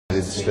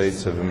United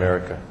States of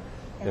America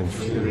and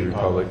for the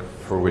republic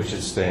for which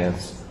it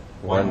stands,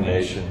 one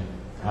nation,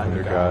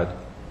 under God,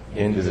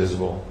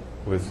 indivisible,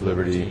 with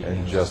liberty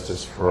and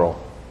justice for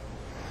all.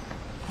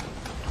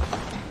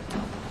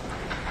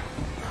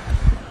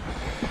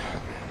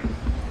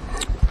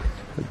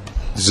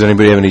 Does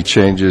anybody have any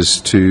changes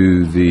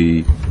to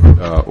the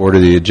order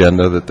of the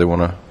agenda that they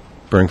want to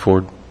bring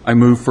forward? I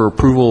move for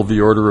approval of the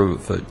order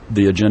of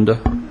the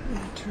agenda.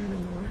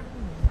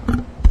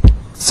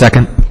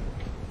 Second.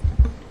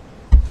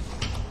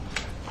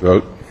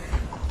 Vote.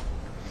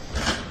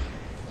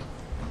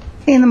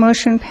 Okay, the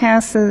motion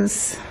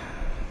passes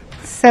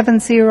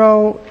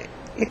 7-0,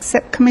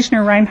 except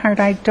Commissioner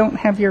Reinhardt, I don't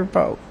have your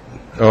vote.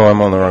 Oh,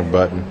 I'm on the wrong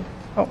button.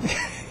 Oh.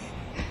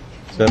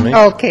 Is that me?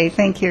 Okay,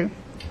 thank you.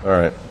 All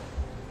right.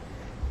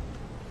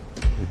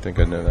 You'd think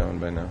I'd know that one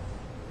by now.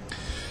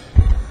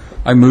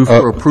 I move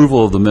for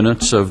approval of the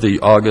minutes of the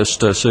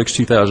August 6,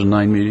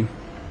 2009 meeting.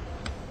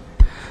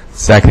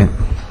 Second.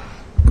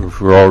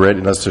 If we're all ready,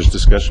 unless there's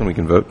discussion, we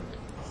can vote.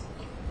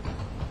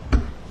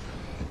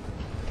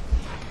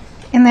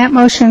 And that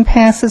motion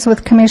passes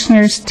with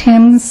Commissioners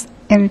Timms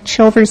and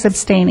Chilvers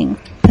abstaining.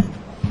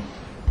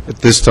 At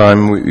this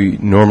time, we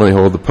normally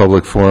hold the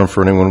public forum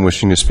for anyone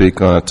wishing to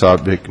speak on a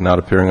topic not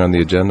appearing on the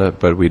agenda,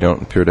 but we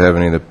don't appear to have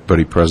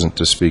anybody present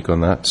to speak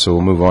on that. So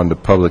we'll move on to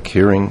public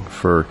hearing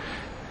for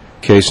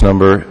case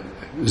number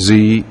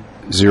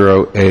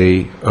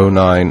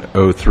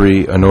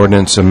Z0A0903, an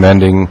ordinance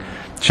amending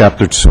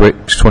Chapter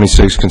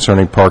 26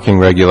 concerning parking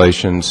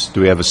regulations.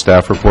 Do we have a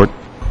staff report?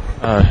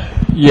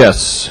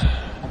 Yes.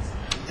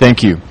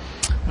 Thank you.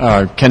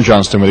 Ken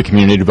Johnston with the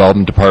Community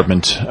Development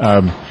Department.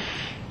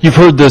 You've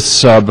heard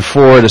this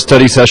before at a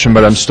study session,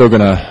 but I'm still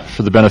going to,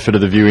 for the benefit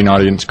of the viewing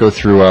audience, go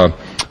through a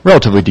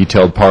relatively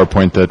detailed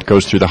PowerPoint that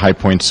goes through the high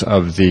points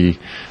of the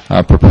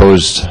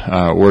proposed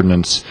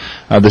ordinance.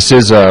 This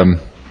is a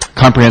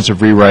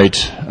comprehensive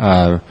rewrite,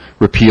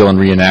 repeal, and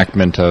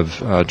reenactment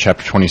of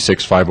Chapter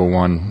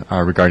 26-501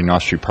 regarding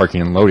off-street parking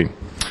and loading.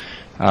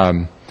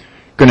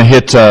 Going to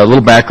hit a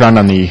little background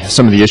on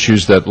some of the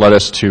issues that led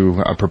us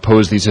to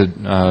propose these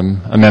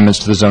amendments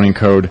to the zoning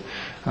code,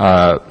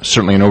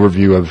 certainly an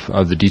overview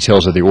of the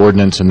details of the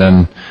ordinance, and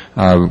then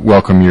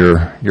welcome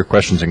your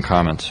questions and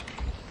comments.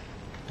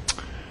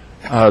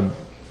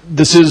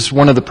 This is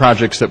one of the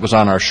projects that was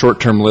on our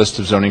short-term list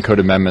of zoning code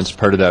amendments,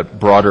 part of that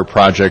broader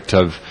project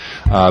of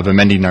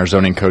amending our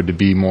zoning code to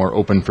be more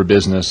open for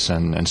business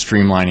and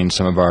streamlining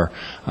some of our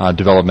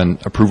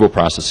development approval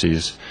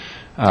processes.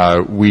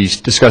 We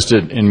discussed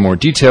it in more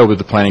detail with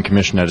the Planning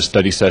Commission at a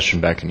study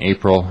session back in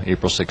April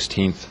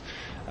 16th.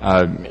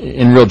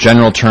 In real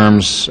general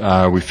terms,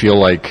 we feel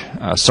like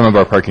some of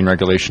our parking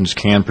regulations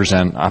can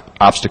present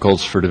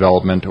obstacles for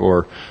development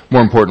or,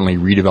 more importantly,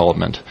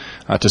 redevelopment.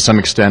 To some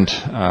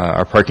extent,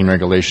 our parking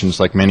regulations,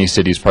 like many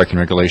cities' parking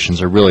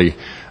regulations, are really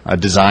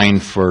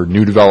designed for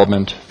new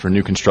development, for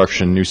new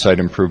construction, new site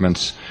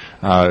improvements.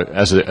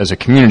 As a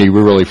community,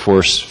 we're really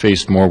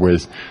faced more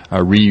with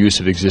reuse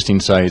of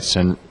existing sites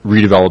and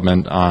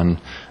redevelopment on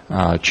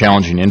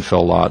challenging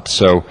infill lots.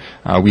 So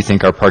we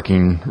think our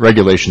parking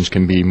regulations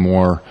can be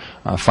more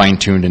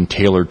fine-tuned and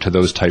tailored to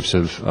those types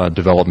of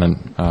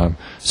development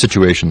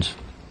situations.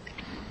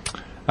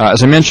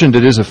 As I mentioned,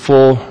 it is a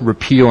full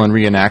repeal and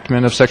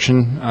reenactment of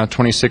Section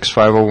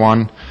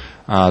 26-501.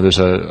 There's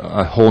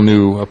a whole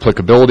new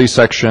applicability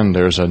section.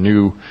 There's a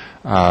new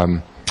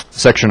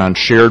section on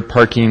shared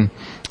parking.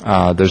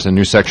 There's a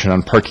new section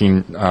on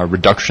parking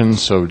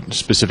reductions, so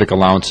specific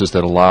allowances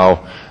that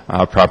allow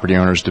property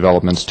owners,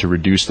 developments to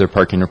reduce their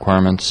parking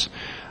requirements.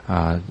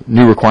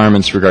 New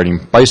requirements regarding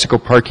bicycle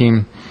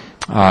parking.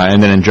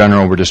 And then in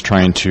general, we're just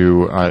trying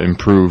to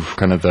improve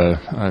kind of the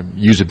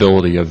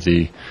usability of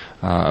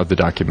the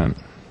document.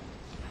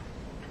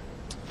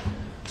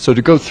 So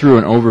to go through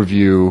an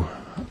overview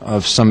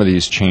of some of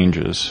these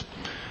changes.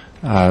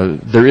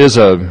 There is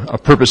a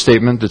purpose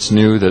statement that's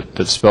new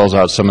that spells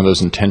out some of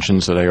those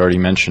intentions that I already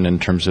mentioned in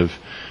terms of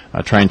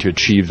trying to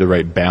achieve the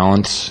right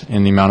balance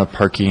in the amount of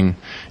parking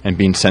and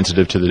being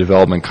sensitive to the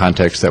development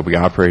context that we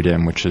operate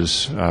in, which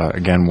is,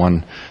 again,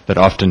 one that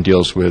often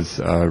deals with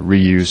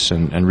reuse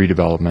and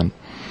redevelopment.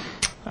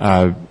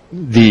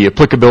 The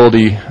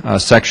applicability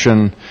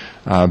section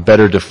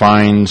better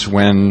defines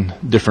when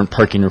different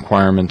parking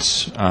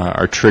requirements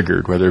are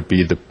triggered, whether it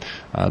be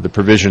the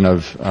provision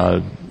of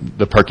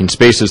the parking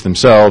spaces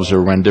themselves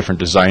or when different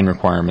design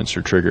requirements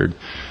are triggered.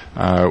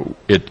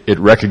 It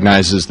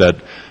recognizes that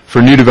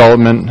for new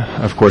development,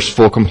 of course,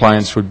 full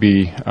compliance would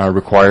be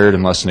required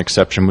unless an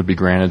exception would be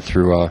granted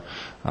through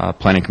a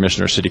Planning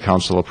Commission or City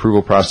Council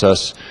approval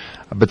process,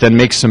 but then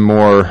makes some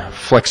more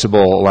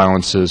flexible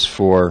allowances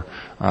for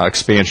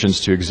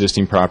expansions to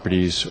existing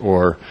properties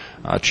or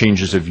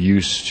changes of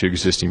use to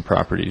existing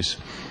properties.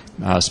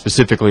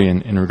 Specifically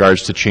in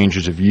regards to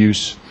changes of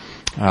use,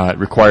 it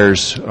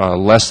requires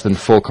less than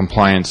full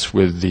compliance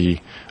with the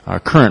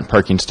current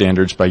parking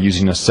standards by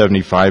using a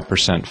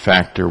 75%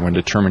 factor when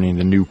determining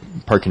the new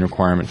parking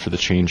requirement for the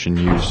change in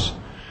use.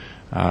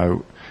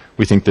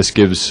 We think this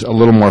gives a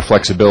little more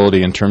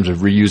flexibility in terms of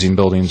reusing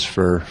buildings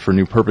for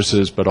new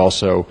purposes, but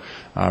also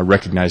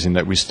recognizing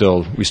that we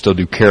still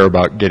do care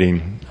about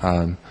getting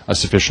a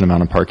sufficient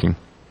amount of parking.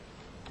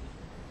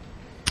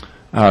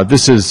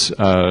 This is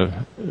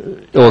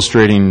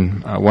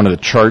illustrating one of the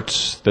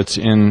charts that's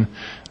in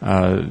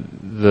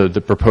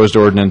the proposed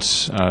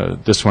ordinance.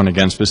 This one,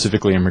 again,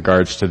 specifically in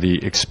regards to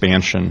the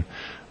expansion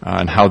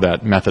and how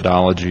that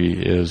methodology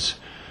is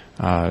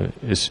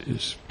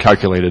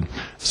calculated.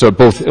 So it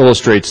both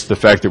illustrates the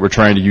fact that we're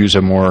trying to use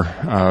a more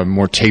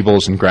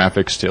tables and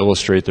graphics to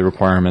illustrate the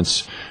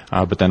requirements,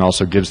 but then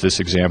also gives this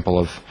example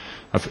of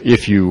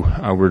if you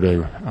were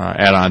to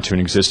add on to an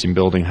existing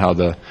building, how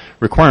the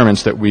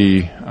requirements that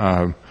we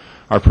are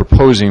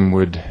proposing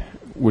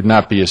would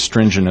not be as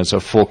stringent as a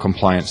full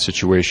compliance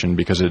situation,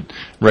 because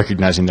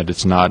recognizing that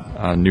it's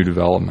not new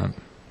development.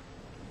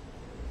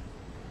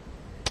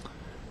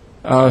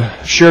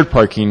 Shared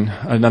parking,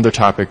 another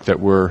topic that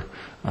we're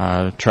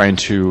trying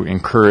to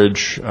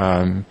encourage.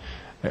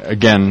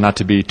 Again, not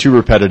to be too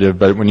repetitive,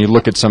 but when you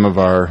look at some of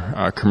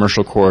our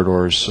commercial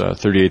corridors,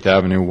 38th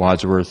Avenue,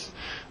 Wadsworth,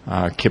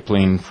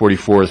 Kipling,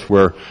 44th,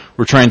 where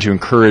we're trying to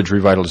encourage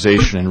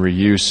revitalization and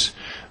reuse.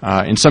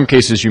 In some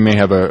cases, you may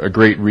have a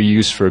great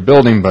reuse for a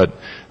building, but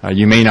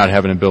you may not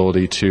have an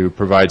ability to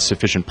provide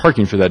sufficient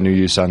parking for that new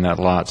use on that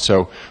lot.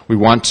 So we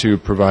want to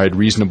provide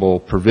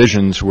reasonable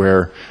provisions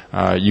where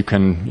you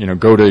can,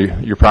 go to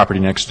your property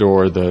next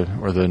door, or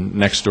the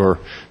next door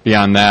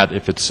beyond that,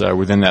 if it's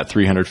within that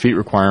 300 feet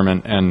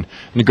requirement, and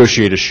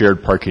negotiate a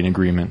shared parking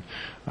agreement.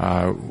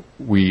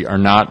 We are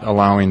not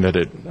allowing that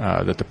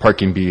the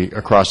parking be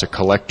across a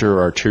collector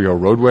or arterial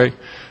roadway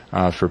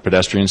for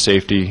pedestrian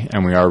safety,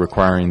 and we are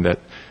requiring that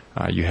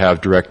you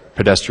have direct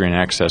pedestrian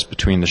access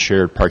between the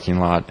shared parking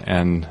lot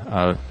and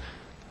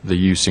the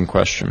use in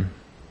question.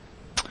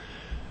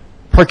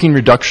 Parking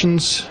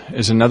reductions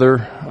is another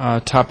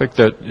topic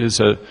that is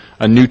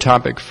a new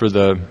topic for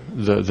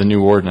the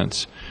new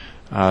ordinance.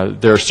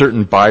 There are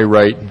certain by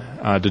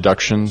right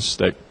deductions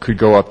that could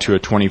go up to a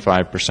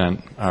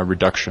 25%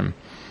 reduction.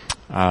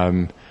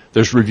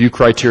 There's review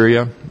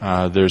criteria.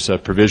 There's a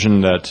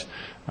provision that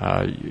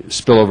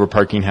spillover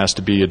parking has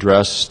to be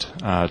addressed,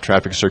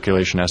 traffic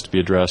circulation has to be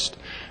addressed,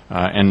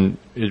 and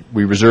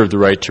we reserve the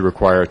right to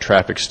require a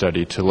traffic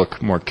study to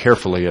look more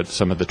carefully at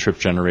some of the trip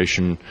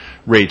generation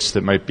rates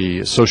that might be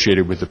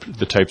associated with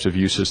the types of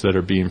uses that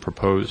are being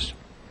proposed.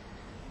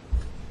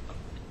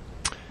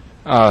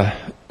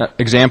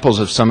 Examples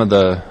of some of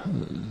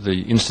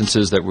the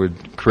instances that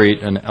would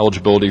create an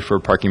eligibility for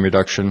parking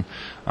reduction: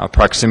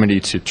 proximity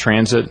to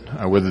transit,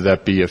 whether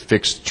that be a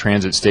fixed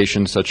transit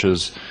station such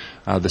as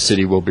the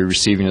city will be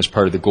receiving as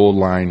part of the Gold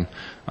Line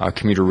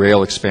commuter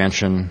rail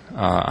expansion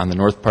on the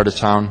north part of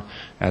town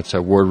at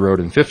Ward Road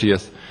and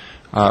 50th,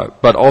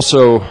 but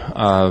also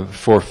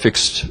for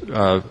fixed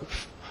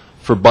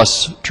for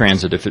bus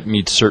transit if it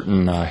meets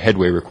certain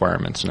headway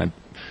requirements. And I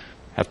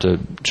have to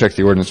check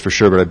the ordinance for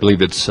sure, but I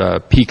believe it's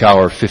peak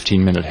hour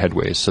 15-minute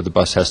headways, so the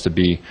bus has to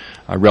be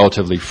a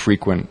relatively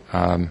frequent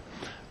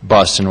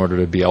bus in order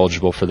to be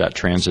eligible for that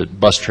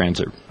bus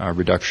transit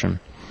reduction.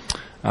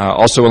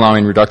 Also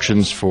allowing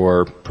reductions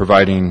for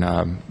providing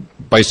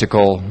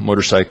bicycle,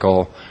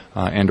 motorcycle,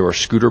 and or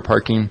scooter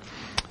parking,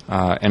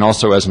 and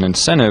also as an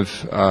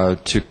incentive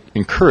to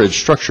encourage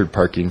structured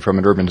parking from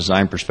an urban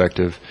design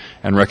perspective,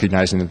 and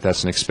recognizing that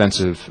that's an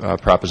expensive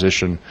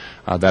proposition.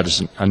 That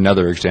is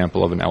another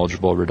example of an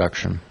eligible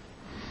reduction.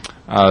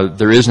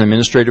 There is an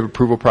administrative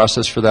approval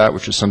process for that,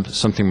 which is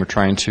something we're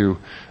trying to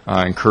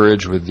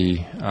encourage with the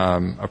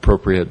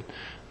appropriate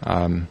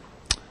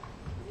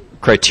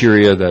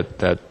criteria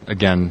that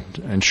again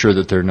ensure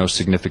that there are no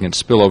significant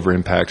spillover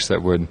impacts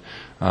that would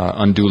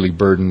unduly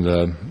burden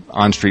the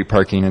on-street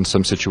parking in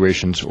some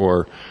situations,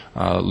 or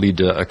lead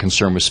to a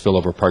concern with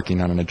spillover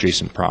parking on an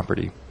adjacent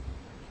property.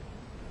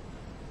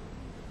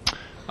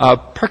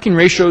 Parking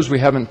ratios we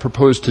haven't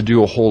proposed to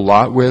do a whole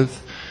lot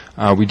with.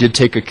 We did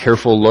take a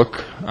careful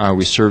look.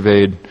 We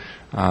surveyed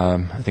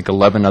I think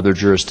 11 other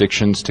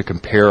jurisdictions to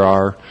compare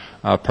our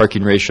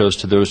parking ratios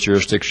to those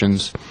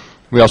jurisdictions.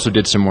 We also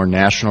did some more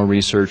national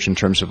research in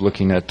terms of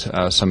looking at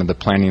some of the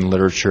planning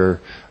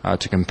literature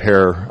to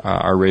compare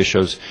our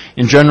ratios.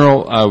 In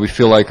general, we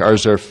feel like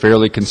ours are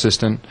fairly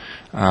consistent.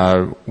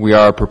 We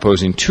are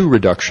proposing 2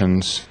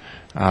 reductions,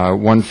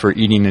 one for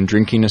eating and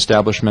drinking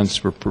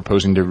establishments. We're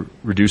proposing to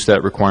reduce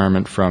that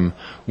requirement from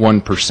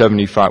one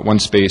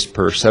space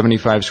per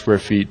 75 square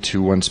feet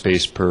to 1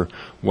 space per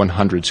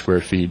 100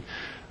 square feet.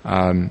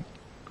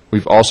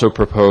 We've also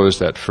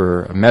proposed that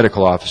for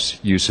medical office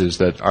uses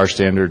that our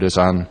standard is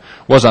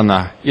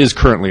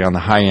currently on the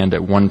high end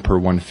at 1 per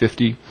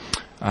 150,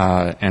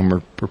 and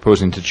we're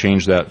proposing to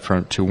change that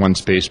to 1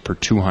 space per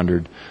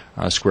 200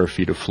 square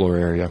feet of floor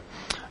area.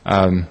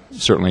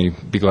 Certainly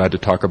be glad to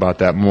talk about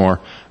that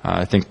more,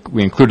 I think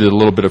we included a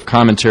little bit of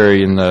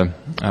commentary in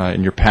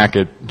your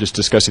packet, just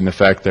discussing the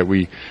fact that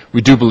we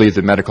do believe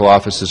that medical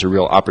office is a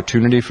real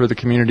opportunity for the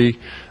community,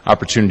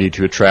 opportunity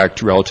to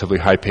attract relatively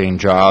high-paying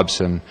jobs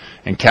and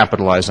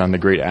capitalize on the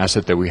great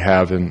asset that we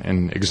have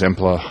in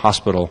Exempla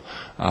Hospital.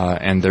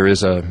 And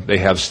they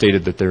have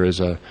stated that there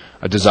is a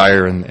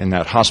desire in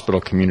that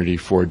hospital community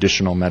for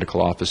additional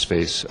medical office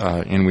space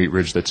in Wheat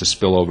Ridge that's a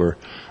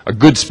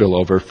good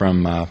spillover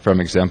from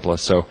Exempla.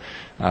 So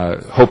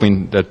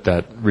hoping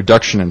that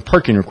reduction in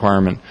parking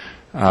requirement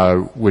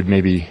would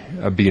maybe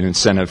be an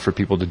incentive for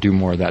people to do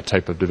more of that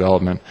type of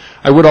development.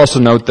 I would also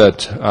note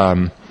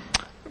that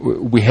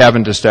we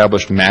haven't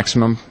established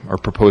maximum or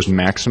proposed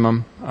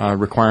maximum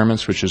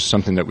requirements, which is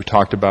something that we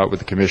talked about with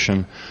the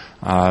Commission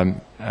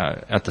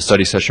at the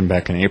study session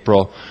back in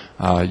April.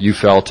 You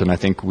felt, and I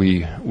think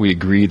we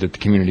agree, that the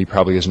community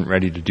probably isn't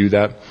ready to do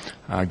that,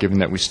 given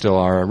that we still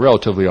are a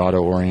relatively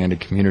auto-oriented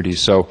community.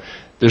 So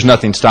there's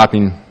nothing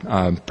stopping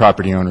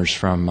property owners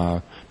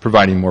from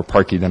providing more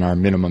parking than our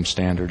minimum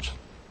standards.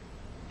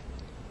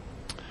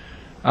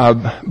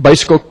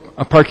 Bicycle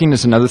parking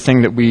is another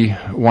thing that we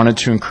wanted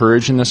to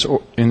encourage in this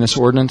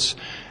ordinance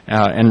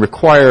and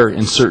require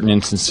in certain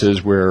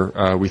instances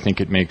where we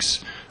think it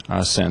makes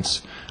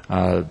sense.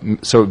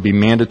 So it would be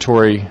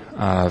mandatory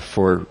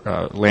for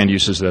land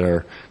uses that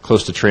are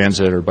close to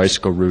transit or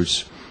bicycle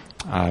routes.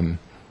 And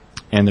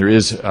there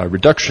is a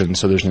reduction,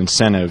 so there's an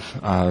incentive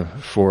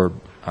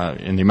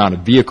in the amount of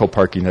vehicle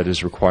parking that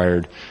is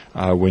required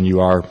when you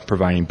are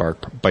providing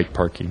bike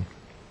parking.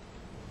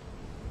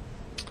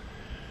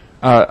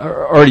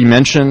 Already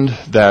mentioned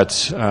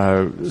that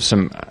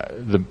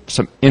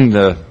in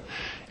the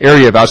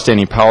area of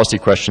outstanding policy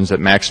questions, that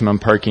maximum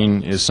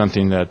parking is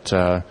something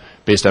that,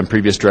 based on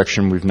previous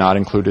direction, we've not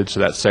included.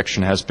 So that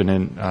section has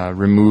been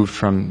removed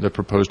from the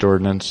proposed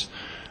ordinance.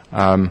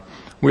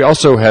 We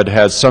also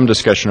had some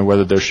discussion of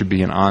whether there should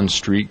be an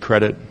on-street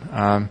credit,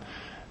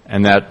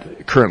 and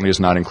that currently is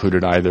not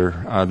included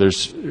either.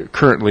 There's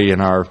currently in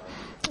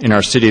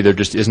our city, there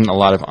just isn't a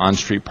lot of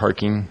on-street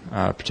parking,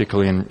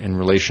 particularly in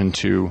relation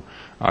to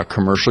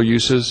commercial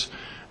uses.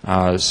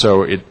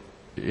 So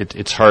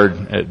it's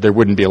hard. There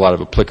wouldn't be a lot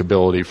of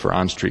applicability for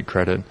on-street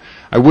credit.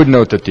 I would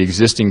note that the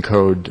existing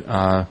code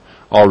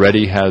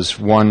already has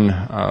one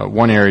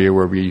area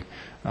where we,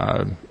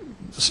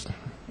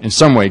 in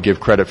some way, give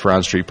credit for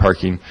on-street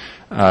parking,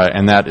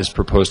 and that is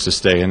proposed to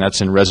stay, and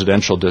that's in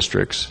residential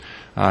districts.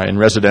 In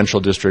residential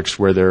districts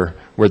where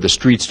the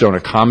streets don't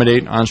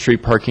accommodate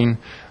on-street parking,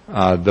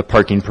 the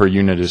parking per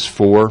unit is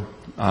 4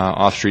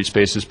 off-street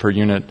spaces per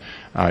unit.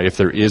 If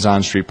there is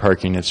on-street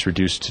parking, it's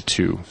reduced to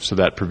 2, so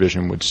that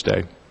provision would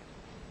stay.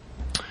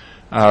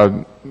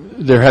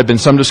 There had been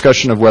some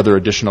discussion of whether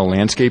additional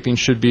landscaping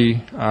should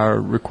be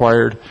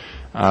required,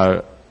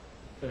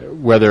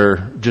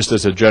 whether just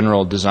as a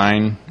general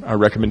design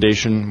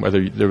recommendation,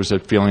 whether there was a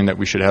feeling that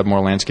we should have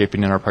more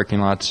landscaping in our parking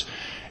lots.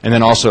 And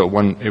then also,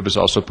 it was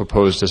also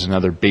proposed as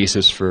another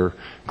basis for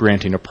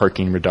granting a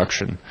parking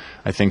reduction.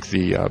 I think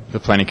the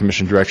Planning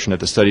Commission direction at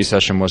the study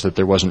session was that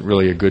there wasn't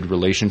really a good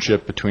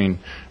relationship between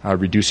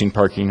reducing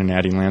parking and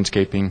adding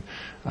landscaping,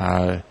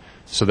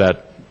 so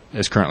that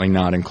is currently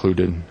not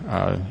included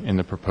in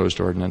the proposed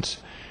ordinance.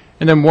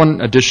 And then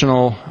one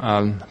additional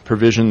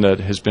provision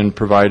that has been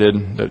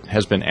provided, that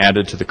has been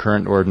added to the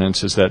current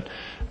ordinance, is that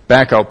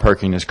backout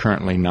parking is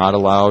currently not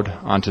allowed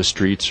onto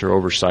streets or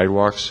over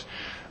sidewalks.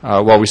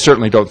 While we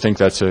certainly don't think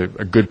that's a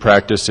good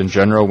practice in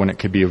general when it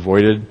could be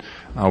avoided,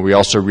 we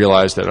also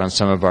realize that on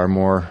some of our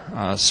more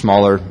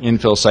smaller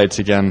infill sites,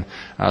 again,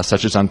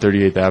 such as on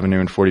 38th Avenue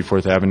and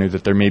 44th Avenue,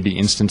 that there may be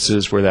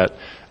instances where that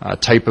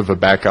type of a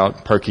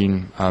backout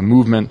parking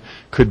movement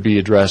could be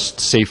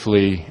addressed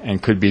safely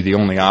and could be the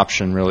only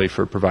option, really,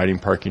 for providing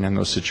parking in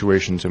those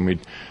situations, and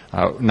we'd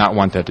not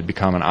want that to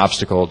become an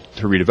obstacle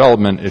to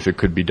redevelopment if it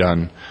could be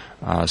done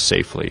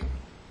safely.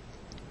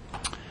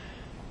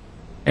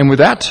 And with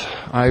that,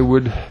 I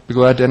would be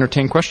glad to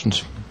entertain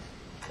questions.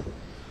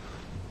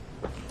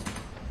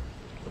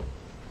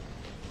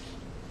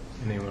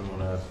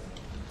 Anyone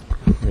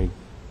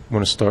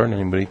want to start?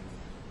 Anybody?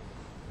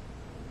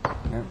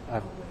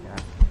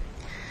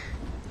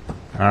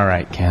 All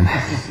right, Ken.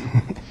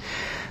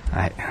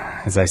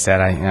 As I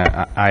said,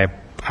 I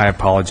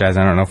apologize.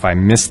 I don't know if I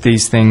missed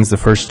these things the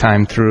first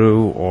time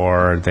through,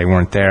 or they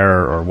weren't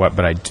there, or what.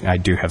 But I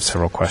do have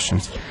several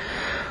questions.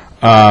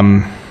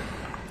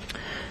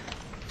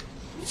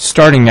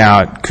 Starting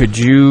out, could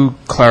you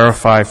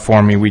clarify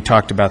for me, we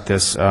talked about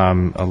this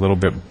a little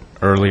bit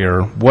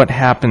earlier, what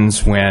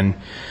happens when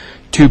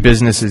two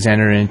businesses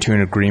enter into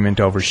an agreement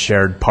over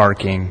shared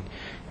parking?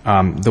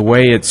 The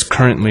way it's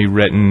currently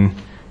written,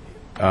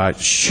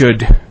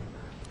 should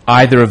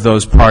either of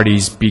those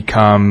parties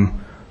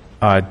become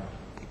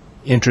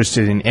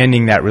interested in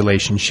ending that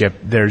relationship,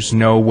 there's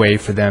no way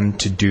for them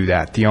to do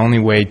that. The only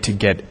way to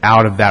get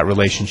out of that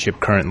relationship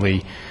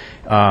currently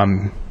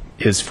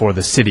is for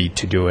the city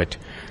to do it.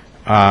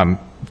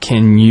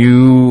 Can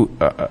you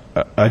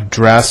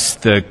address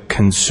the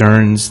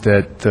concerns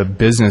that the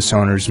business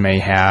owners may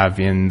have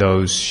in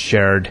those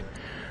shared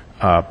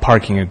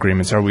parking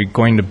agreements? Are we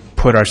going to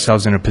put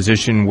ourselves in a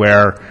position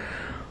where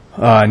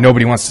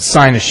nobody wants to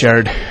sign a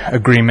shared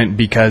agreement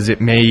because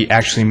it may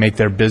actually make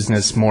their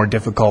business more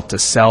difficult to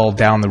sell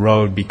down the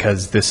road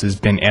because this has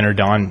been entered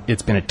on,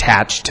 it's been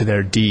attached to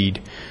their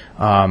deed,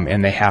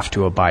 and they have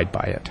to abide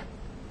by it?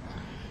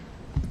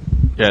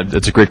 Yeah,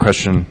 that's a great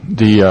question.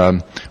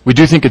 We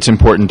do think it's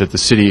important that the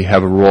city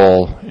have a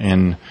role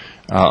in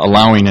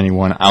allowing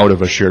anyone out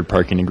of a shared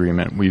parking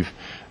agreement. We've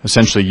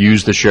essentially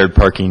used the shared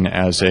parking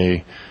as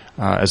a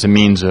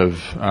means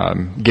of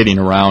getting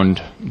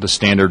around the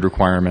standard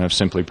requirement of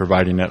simply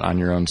providing it on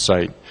your own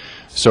site.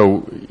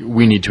 So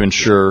we need to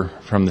ensure,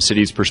 from the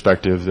city's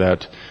perspective,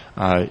 that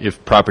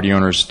if property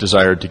owners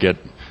desired to get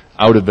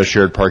out of the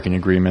shared parking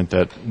agreement,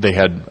 that they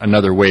had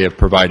another way of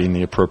providing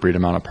the appropriate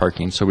amount of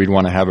parking. So we'd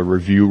want to have a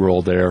review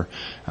role there,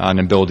 an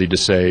ability to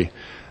say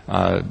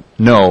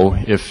no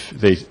if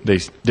they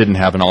didn't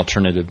have an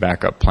alternative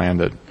backup plan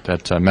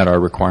that met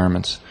our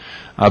requirements.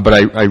 But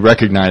I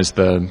recognize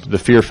the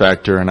fear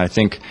factor, and I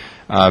think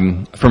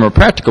from a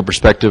practical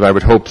perspective, I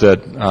would hope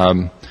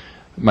that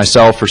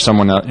myself or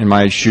someone in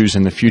my shoes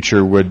in the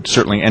future would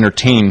certainly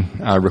entertain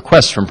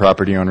requests from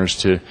property owners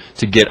to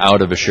get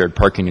out of a shared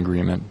parking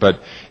agreement.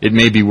 But it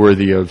may be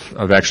worthy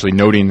of actually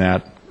noting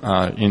that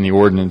in the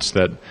ordinance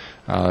that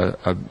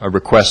a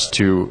request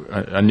to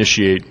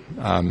initiate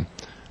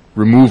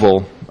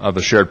removal of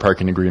a shared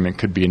parking agreement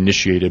could be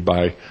initiated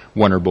by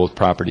one or both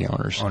property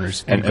owners.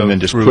 And then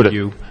just through put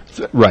you.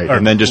 Right,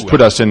 and then just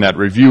put us in that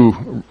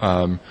review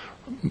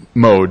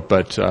mode,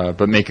 but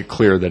make it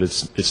clear that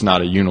it's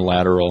not a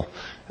unilateral.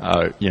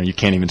 You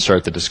can't even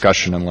start the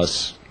discussion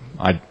unless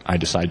I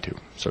decide to,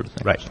 sort of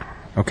thing. Right.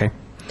 Okay.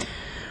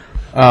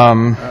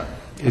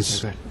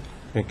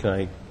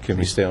 Can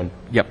we stay on?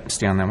 Yep.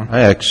 Stay on that one.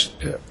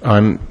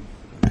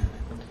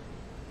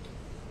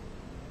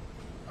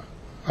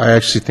 I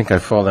actually think I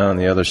fall down on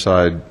the other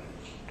side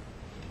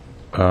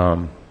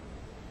of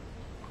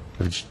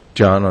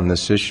John on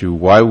this issue.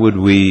 Why would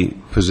we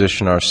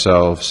position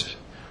ourselves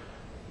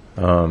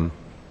to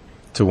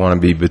want to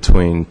be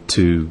between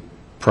two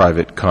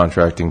private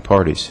contracting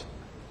parties?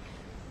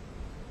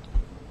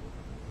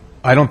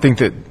 I don't think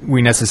that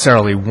we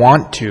necessarily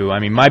want to. I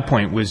mean, my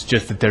point was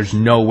just that there's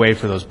no way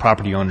for those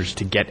property owners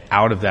to get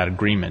out of that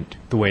agreement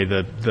the way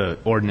the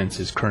ordinance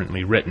is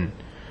currently written.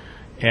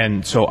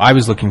 And so I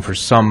was looking for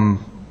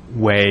some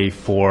way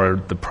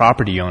for the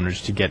property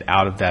owners to get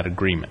out of that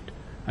agreement.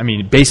 I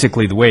mean,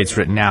 basically the way it's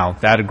written now,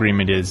 that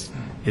agreement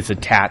it's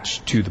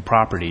attached to the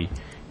property.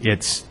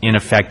 It's in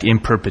effect in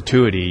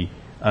perpetuity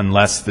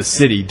unless the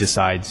city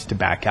decides to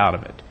back out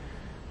of it.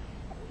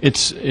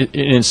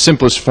 In its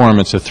simplest form,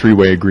 it's a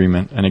three-way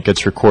agreement, and it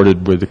gets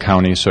recorded with the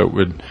county, so it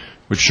would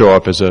show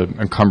up as an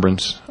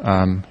encumbrance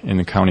in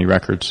the county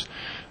records.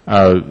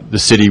 The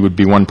city would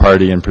be one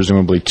party, and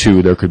presumably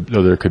two. There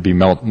could be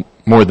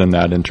more than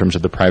that in terms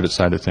of the private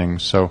side of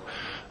things. So,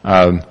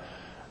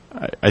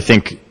 I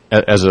think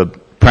as a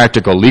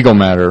practical legal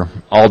matter,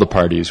 all the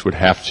parties would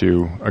have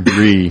to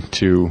agree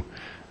to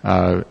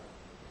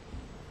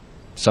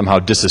somehow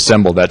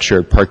disassemble that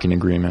shared parking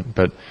agreement.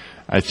 But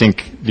I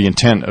think the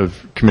intent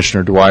of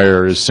Commissioner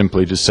Dwyer is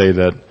simply to say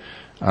that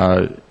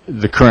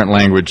the current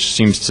language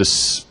seems to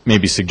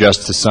maybe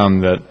suggest to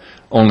some that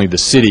only the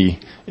city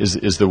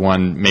is the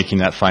one making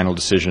that final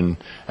decision,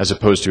 as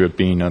opposed to it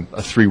being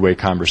a three-way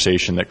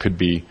conversation that could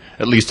be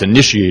at least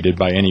initiated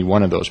by any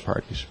one of those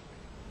parties.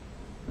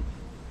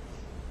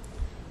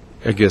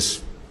 I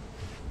guess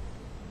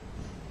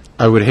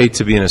I would hate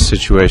to be in a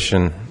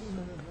situation,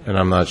 and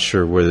I'm not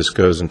sure where this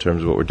goes in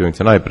terms of what we're doing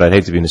tonight, but I'd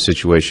hate to be in a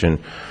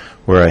situation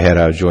where I had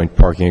a joint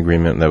parking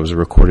agreement and that was a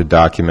recorded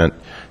document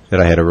that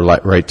I had a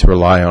right to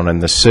rely on,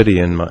 and the city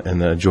and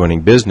the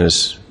adjoining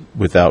business,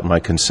 without my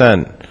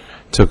consent,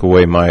 took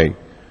away my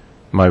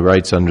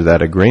rights under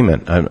that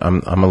agreement.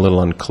 I'm a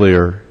little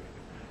unclear.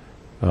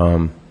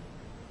 I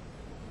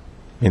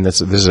mean,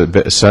 this is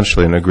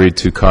essentially an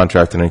agreed-to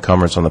contract and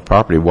encumbrance on the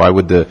property. Why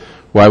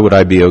would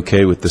I be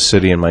okay with the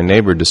city and my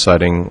neighbor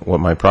deciding what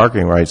my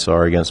parking rights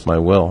are against my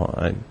will?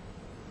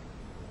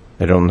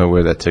 I don't know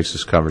where that takes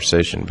this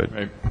conversation, but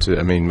right.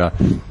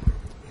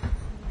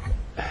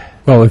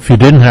 Well, if you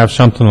didn't have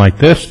something like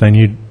this,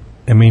 then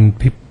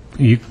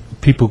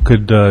people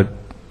could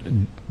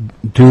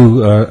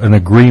do an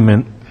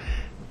agreement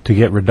to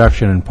get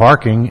reduction in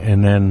parking,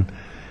 and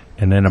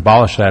then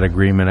abolish that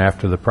agreement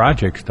after the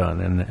project's done,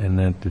 and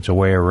then it's a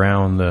way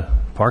around the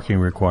parking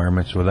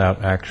requirements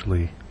without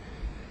actually.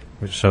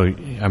 So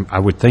I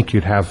would think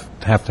you'd have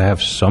to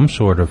have some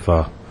sort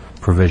of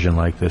provision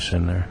like this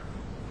in there.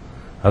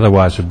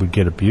 Otherwise, it would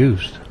get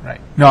abused. Right.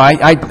 No,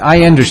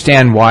 I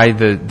understand why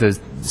the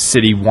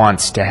city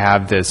wants to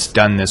have this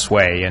done this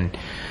way, and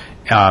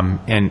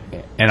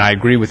I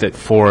agree with it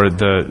for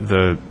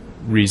the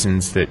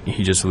reasons that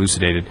he just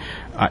elucidated.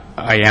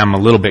 I am a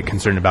little bit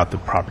concerned about the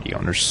property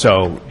owners,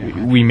 so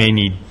we may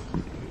need.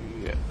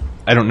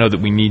 I don't know that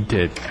we need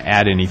to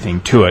add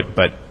anything to it,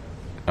 but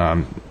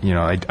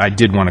I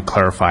did want to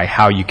clarify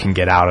how you can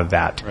get out of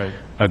that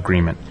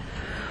agreement.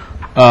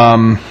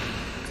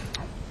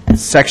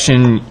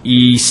 Section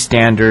E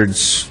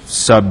standards,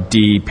 sub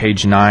D,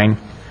 page 9,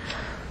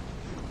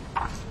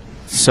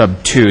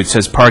 sub 2, it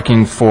says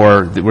parking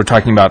for, we're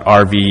talking about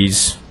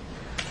RVs,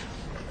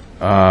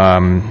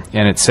 and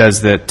it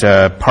says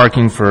that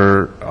parking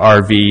for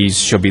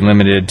RVs shall be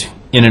limited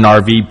in an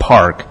RV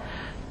park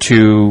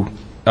to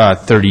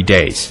 30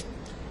 days.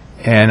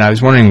 And I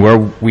was wondering where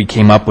we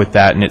came up with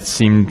that, and it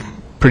seemed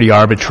pretty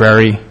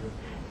arbitrary,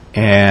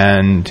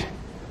 and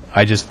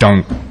I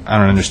don't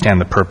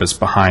understand the purpose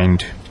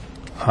behind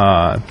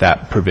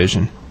that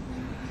provision.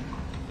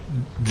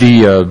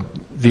 The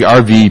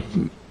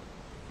RV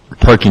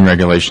parking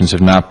regulations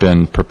have not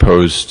been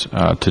proposed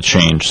to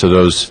change, so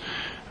those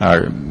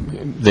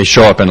they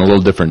show up in a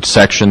little different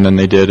section than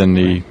they did in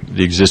the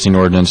existing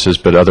ordinances,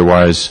 but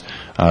otherwise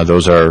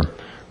those are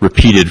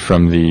repeated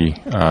from the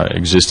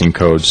existing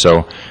code.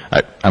 So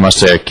I must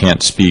say I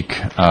can't speak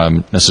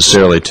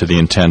necessarily to the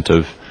intent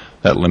of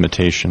that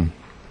limitation.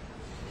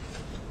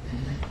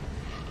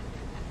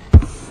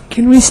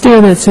 Can we stay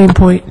on that same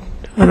point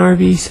on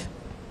RVs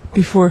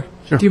before?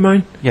 Sure. Do you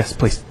mind? Yes,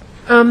 please.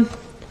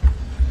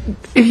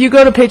 If you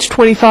go to page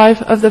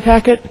 25 of the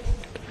packet,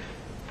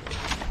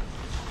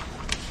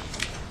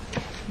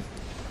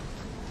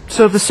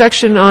 so the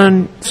section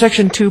on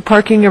Section 2,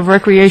 parking of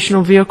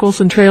recreational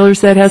vehicles and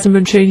trailers, that hasn't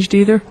been changed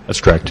either?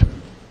 That's correct.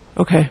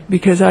 Okay,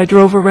 because I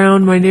drove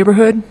around my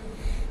neighborhood,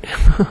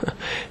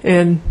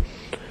 and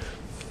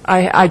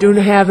I don't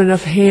have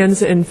enough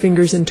hands and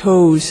fingers and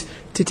toes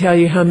to tell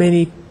you how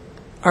many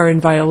are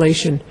in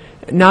violation,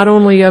 not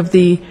only of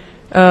the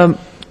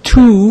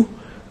 2,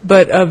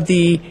 but of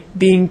the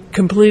being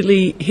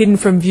completely hidden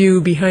from view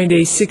behind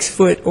a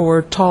 6-foot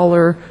or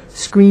taller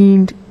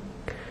screened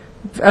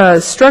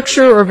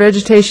structure or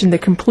vegetation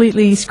that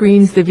completely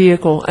screens the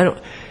vehicle.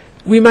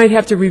 We might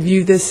have to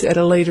review this at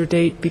a later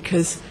date,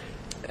 because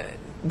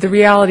the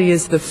reality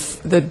is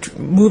the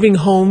moving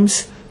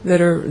homes that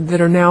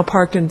are now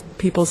parked in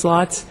people's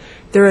lots,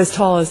 they're as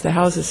tall as the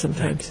houses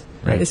sometimes,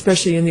 Right.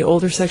 Especially in the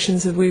older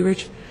sections of Wheat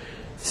Ridge.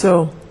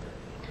 So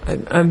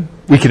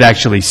We could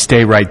actually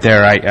stay right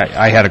there.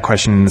 I had a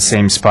question in the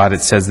same spot.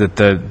 It says that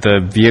the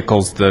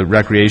vehicles, the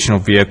recreational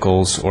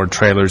vehicles or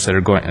trailers that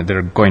are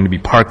going to be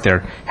parked there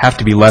have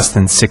to be less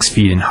than 6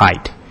 feet in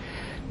height.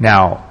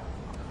 Now,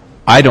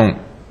 I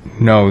don't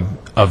know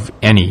of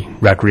any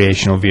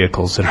recreational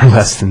vehicles that are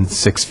less than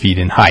 6 feet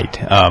in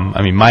height.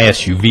 I mean, my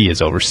SUV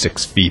is over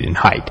 6 feet in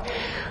height.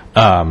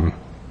 I'm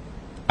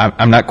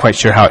not quite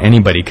sure how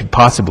anybody could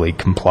possibly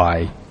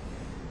comply.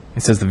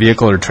 It says the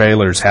vehicle or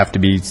trailers have to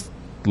be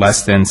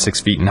less than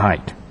 6 feet in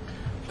height.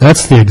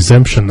 That's the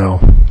exemption, though.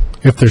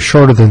 If they're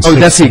shorter than 6 Oh,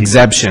 that's the feet.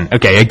 exemption.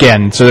 Okay,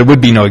 again, so there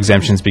would be no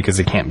exemptions because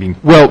it can't be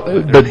Well,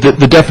 but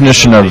the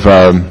definition of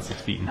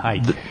 6 feet in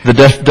height. the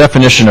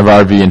definition of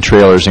RV and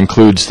trailers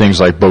includes things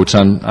like boats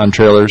on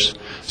trailers.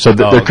 So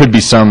there could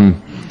be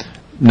some,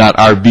 not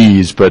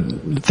RVs,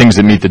 but things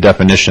that meet the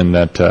definition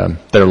that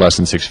are less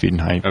than 6 feet in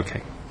height.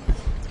 Okay.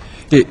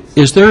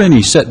 Is there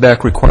any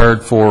setback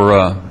required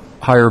for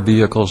higher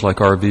vehicles like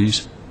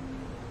RVs?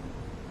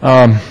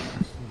 Not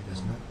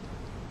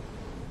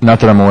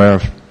that I'm aware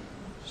of.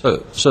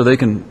 So they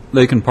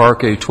can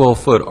park a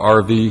 12-foot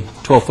RV,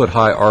 12-foot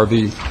high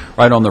RV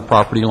right on their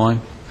property line?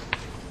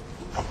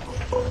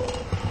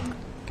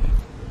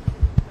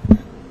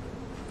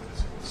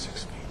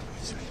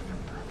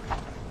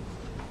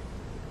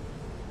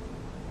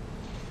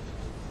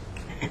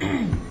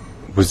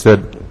 Was that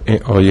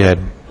all you had?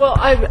 Well,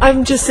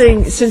 I'm just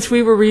saying, since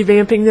we were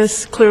revamping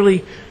this,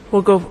 clearly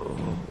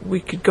we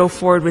could go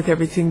forward with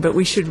everything, but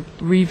we should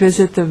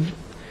revisit the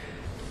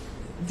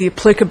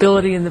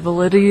applicability and the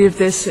validity of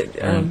this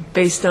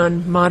based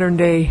on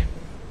modern-day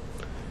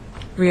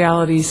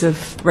realities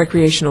of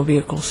recreational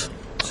vehicles.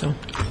 So,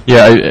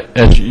 Yeah,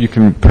 as you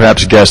can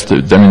perhaps guess,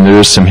 there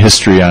is some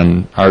history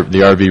on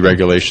the RV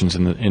regulations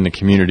in the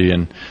community,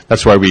 and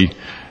that's why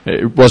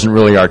it wasn't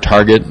really our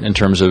target in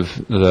terms of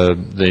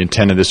the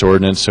intent of this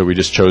ordinance, so we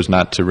just chose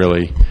not to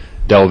really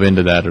delve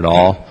into that at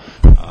all.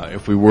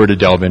 If we were to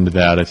delve into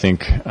that, I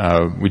think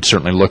we'd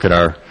certainly look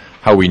at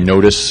how we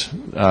notice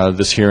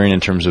this hearing in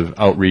terms of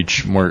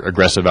outreach, more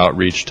aggressive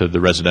outreach to the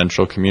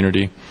residential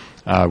community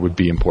would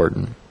be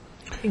important.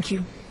 thank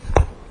you.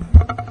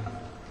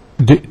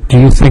 Do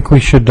you think we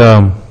should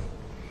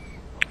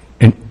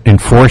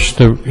enforce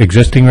the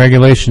existing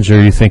regulations, or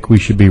do you think we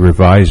should be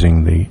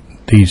revising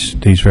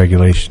these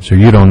regulations, or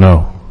you don't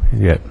know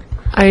yet?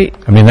 I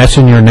mean, that's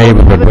in your I don't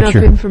neighborhood. have What's enough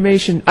your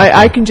information.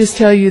 I can just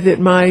tell you that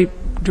my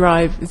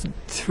drive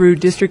through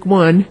District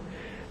 1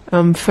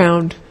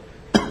 found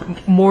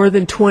more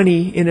than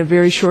 20 in a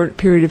very short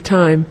period of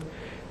time,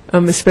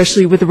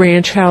 especially with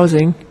ranch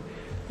housing,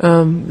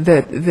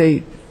 that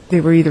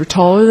they were either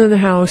taller than the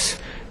house,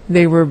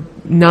 they were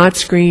not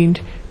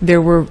screened,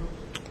 there were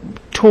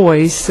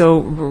toys, so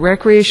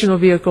recreational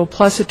vehicle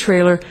plus a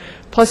trailer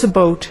plus a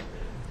boat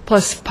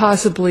plus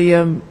possibly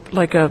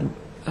like a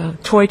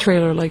toy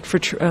trailer like for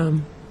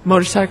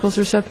motorcycles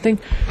or something,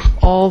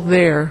 all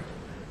there.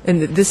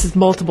 And this is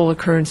multiple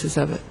occurrences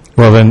of it.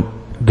 Well, then,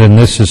 then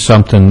this is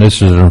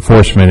this is an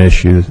enforcement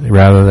issue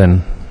rather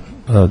than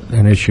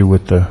an issue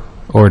with the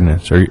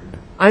ordinance, or?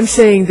 I'm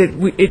saying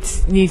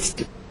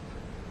that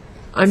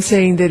I'm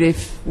saying that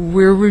if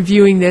we're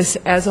reviewing this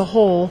as a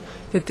whole,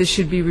 that this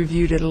should be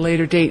reviewed at a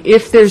later date,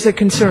 if there's a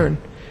concern.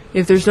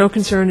 If there's no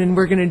concern and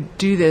we're going to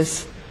do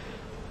this.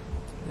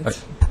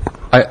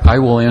 I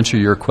will answer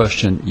your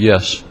question,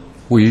 yes.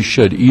 We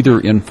should either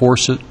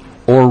enforce it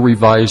or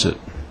revise it,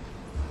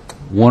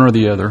 one or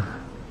the other.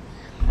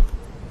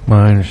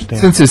 I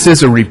understand. Since this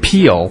is a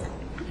repeal,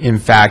 in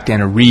fact,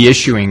 and a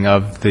reissuing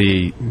of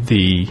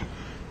the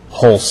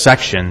whole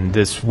section,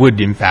 this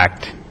would, in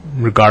fact,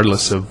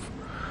 regardless of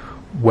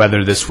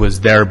whether this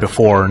was there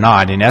before or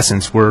not, in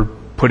essence, we're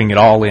putting it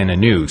all in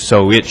anew.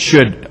 So it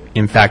should,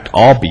 in fact,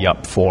 all be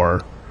up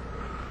for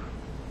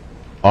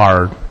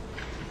our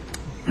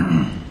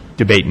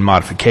debate and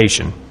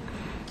modification.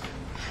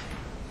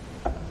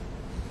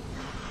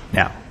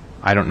 Now,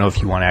 I don't know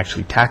if you want to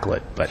actually tackle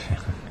it, but...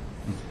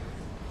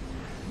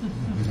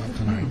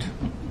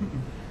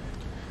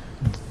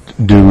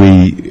 Do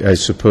we, I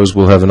suppose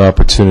we'll have an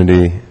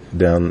opportunity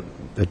down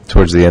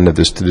towards the end of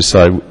this to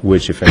decide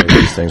which, if any, of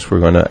these things we're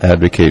going to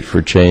advocate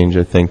for change.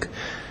 I think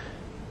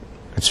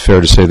it's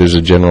fair to say there's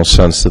a general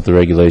sense that the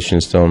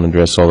regulations don't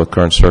address all the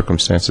current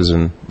circumstances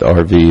in the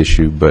RV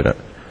issue, but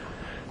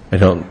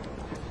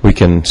we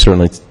can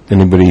certainly,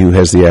 anybody who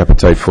has the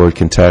appetite for it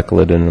can tackle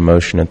it in a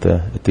motion at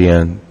the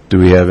end. Do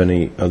we have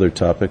any other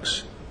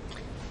topics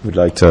we'd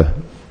like to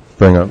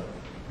bring up?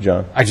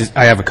 John?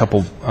 I have a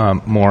couple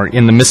more.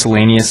 In the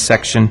miscellaneous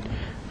section,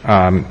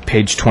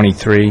 page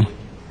 23,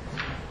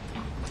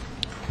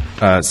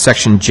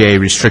 section J,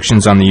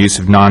 restrictions on the use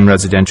of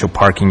non-residential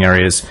parking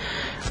areas,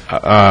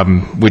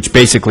 which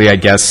basically, I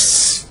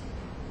guess,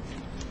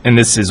 and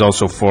this is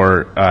also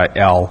for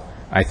L,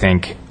 I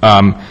think,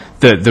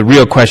 the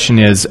real question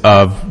is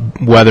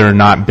of whether or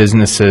not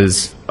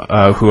businesses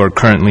who are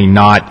currently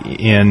not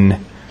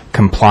in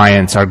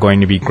compliance are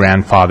going to be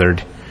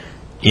grandfathered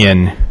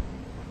in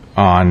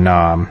on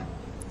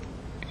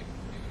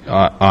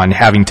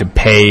having to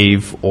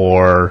pave,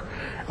 or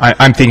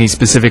I'm thinking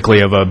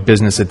specifically of a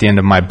business at the end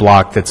of my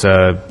block that's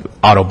a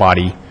auto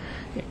body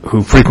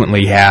who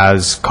frequently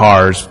has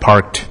cars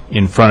parked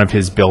in front of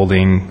his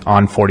building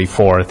on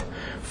 44th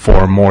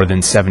for more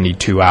than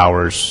 72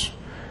 hours.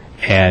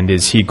 And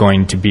is he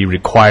going to be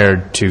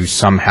required to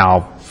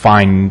somehow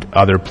find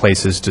other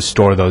places to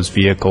store those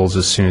vehicles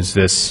as soon as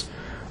this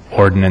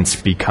ordinance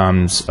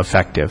becomes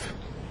effective?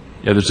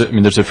 Yeah,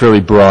 there's a fairly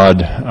broad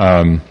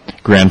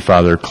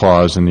grandfather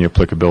clause in the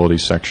applicability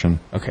section.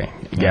 Okay.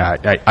 Yeah,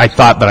 I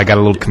thought, but I got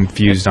a little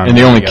confused on. And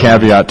the only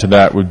caveat to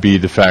that would be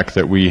the fact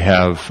that we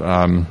have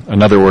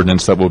another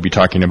ordinance that we'll be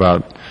talking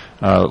about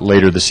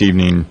later this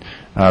evening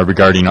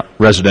regarding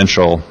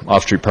residential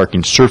off-street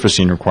parking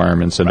surfacing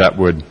requirements, and that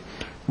would,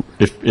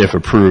 if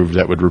approved,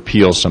 that would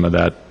repeal some of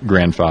that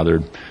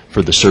grandfathered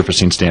for the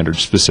surfacing standards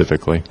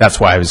specifically. That's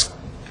why I was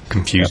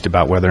confused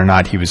about whether or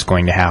not he was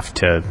going to have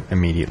to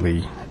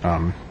immediately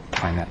find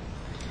that.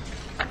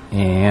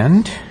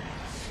 And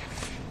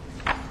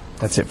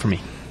that's it for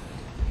me.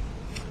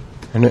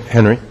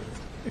 Henry?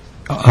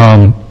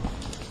 I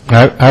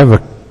have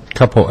a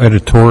couple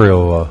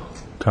editorial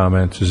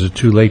comments. Is it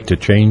too late to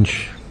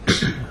change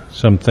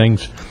some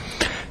things?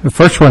 The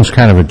first one's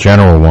kind of a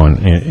general one.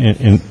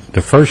 In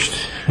the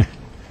first,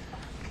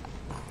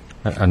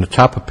 on the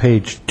top of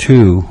page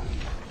 2,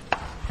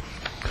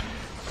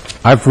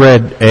 I've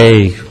read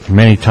A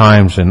many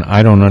times, and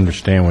I don't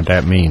understand what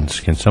that means.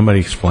 Can somebody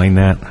explain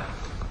that?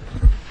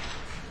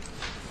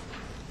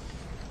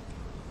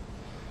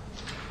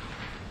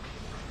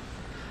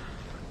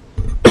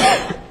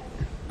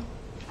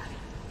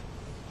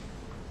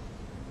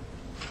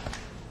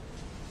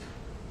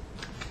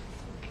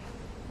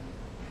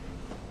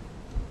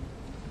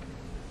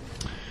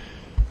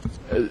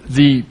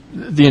 The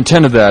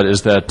intent of that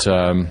is that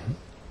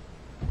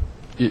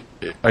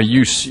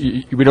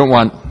we don't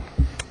want.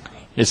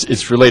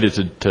 It's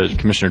related to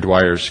Commissioner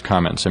Dwyer's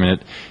comments. I mean,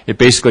 it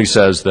basically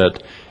says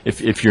that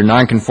if you're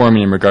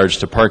non-conforming in regards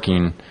to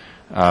parking,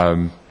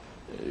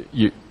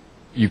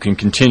 you can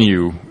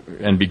continue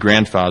and be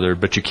grandfathered,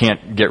 but you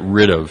can't get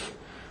rid of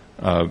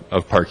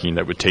parking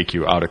that would take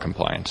you out of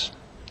compliance.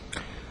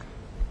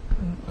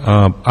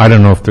 I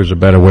don't know if there's a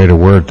better way to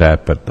word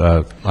that, but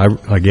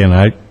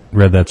I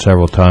read that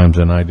several times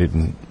and I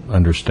didn't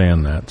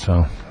understand that,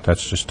 so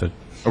that's just a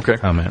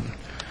comment.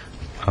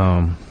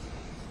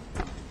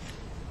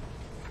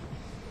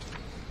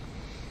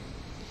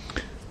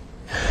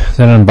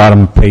 Then on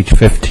bottom of page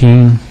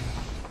 15,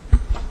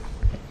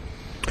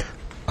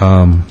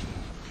 under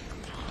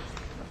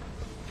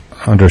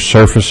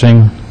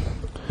surfacing,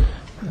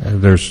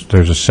 there's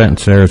a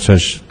sentence there. It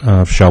says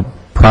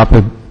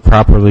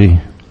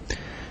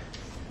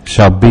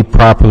shall be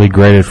properly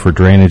graded for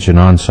drainage and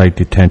on-site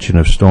detention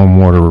of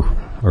stormwater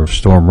or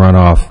storm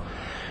runoff.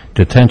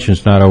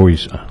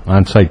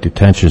 On-site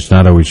detention is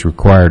not always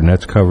required, and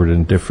that's covered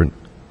in a different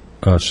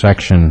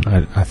section.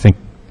 I think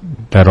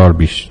that ought to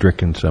be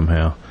stricken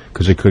somehow,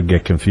 because it could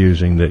get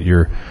confusing that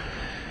you're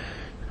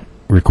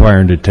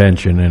requiring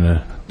detention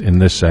in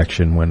this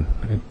section when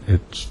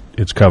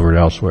it's covered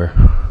elsewhere.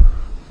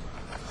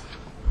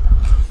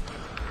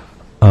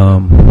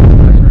 Can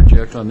I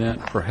interject on that?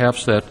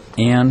 Perhaps that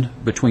 "and"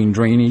 between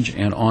drainage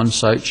and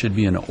on-site should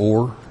be an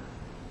 "or"?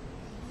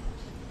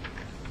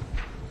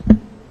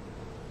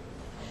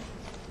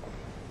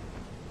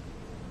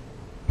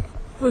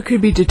 Well, it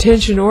could be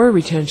detention or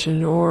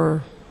retention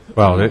or...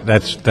 Well,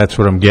 that's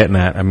what I'm getting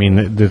at. I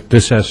mean,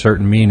 this has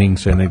certain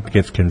meanings, and it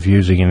gets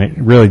confusing, and it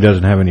really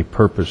doesn't have any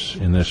purpose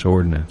in this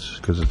ordinance,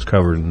 because it's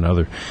covered in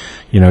other,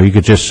 you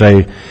could just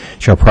say,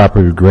 shall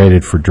properly be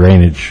graded for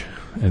drainage,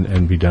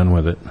 and be done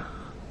with it.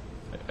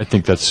 I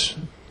think that's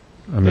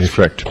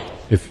correct.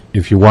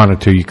 If you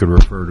wanted to, you could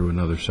refer to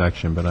another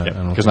section, but I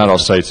don't... Because not all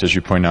sites, as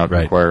you point out,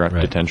 Right, require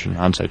right. detention,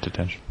 on-site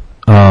detention.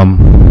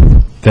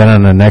 Then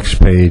on the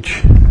next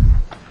page,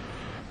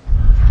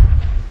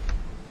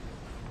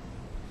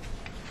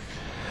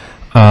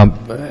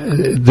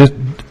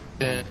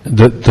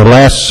 the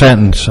last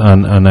sentence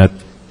on that,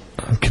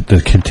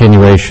 the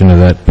continuation of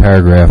that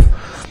paragraph,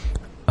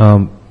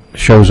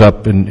 shows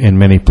up in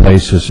many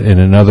places, and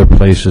in other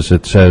places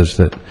it says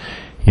that,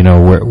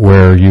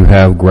 where you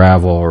have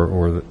gravel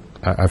or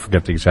I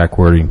forget the exact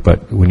wording,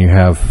 but when you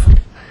have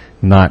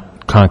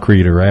not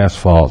concrete or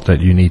asphalt, that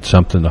you need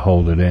something to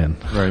hold it in.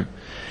 Right.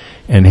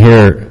 And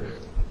here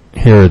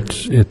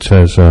it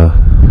says,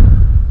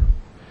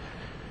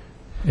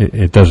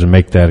 it doesn't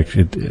make that,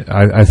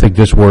 I think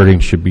this wording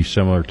should be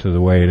similar to the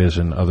way it is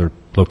in other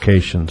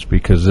locations,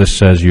 because this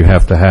says you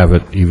have to have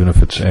it even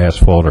if it's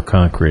asphalt or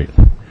concrete.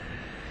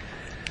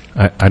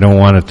 I don't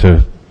want it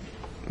to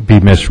be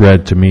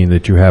misread to mean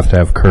that you have to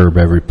have curb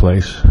every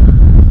place,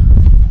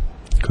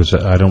 because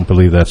I don't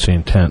believe that's the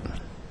intent.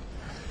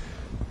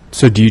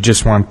 So do you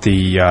just want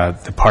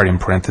the part in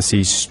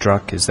parentheses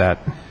struck? Is that?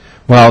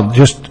 Well,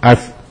 I'd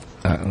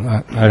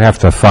have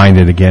to find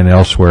it again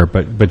elsewhere,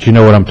 but you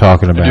know what I'm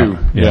talking about. I do,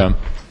 yeah.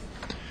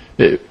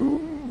 You're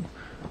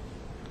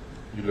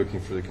looking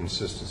for the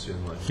consistency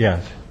in life.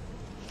 Yes.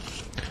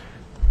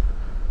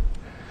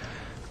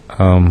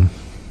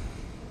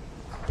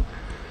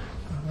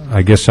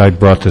 I guess I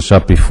brought this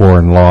up before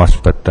and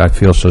lost, but I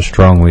feel so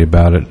strongly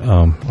about it.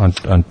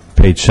 On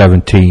page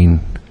 17,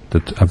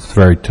 at the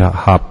very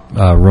top,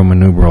 Roman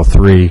numeral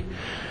 3,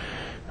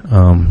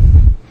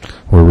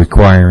 we're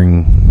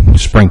requiring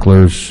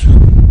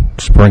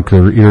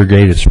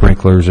irrigated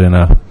sprinklers in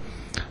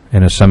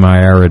a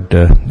semi-arid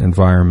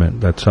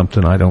environment. That's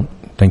something I don't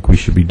think we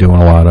should be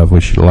doing a lot of. We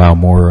should allow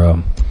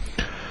more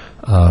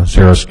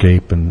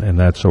xeriscape and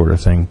that sort of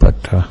thing, but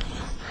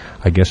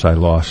I guess I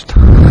lost.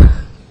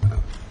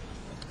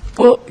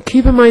 Well,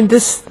 keep in mind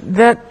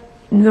that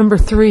number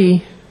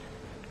 3,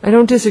 I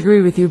don't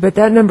disagree with you, but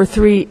that number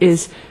 3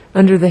 is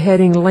under the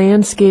heading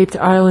landscaped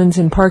islands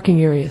and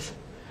parking areas.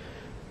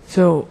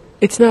 So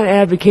it's not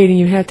advocating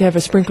you have to have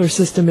a sprinkler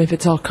system if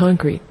it's all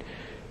concrete.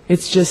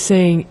 It's just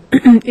saying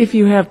if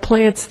you have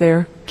plants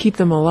there, keep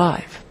them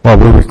alive. Well,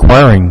 we're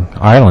requiring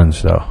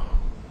islands, though,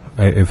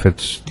 if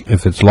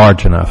it's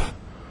large enough.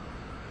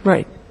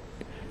 Right.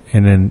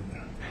 And then,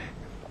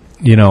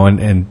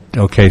 and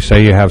okay,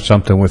 say you have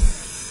something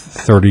with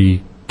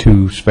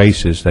 32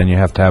 spaces, then you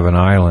have to have an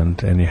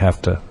island, and you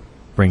have to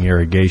bring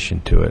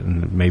irrigation to it,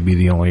 and it may be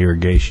the only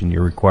irrigation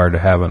you're required to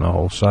have on the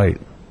whole site.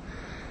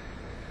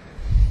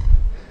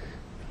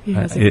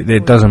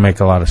 It doesn't make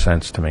a lot of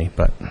sense to me,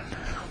 but...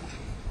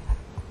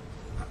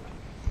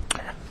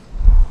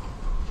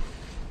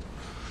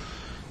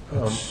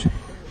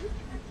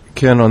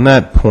 Ken, on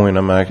that point,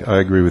 I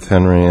agree with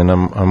Henry, and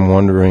I'm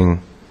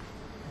wondering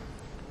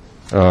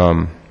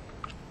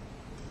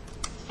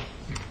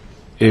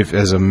if,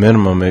 as a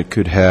minimum, it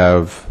could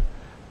have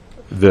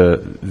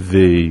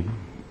the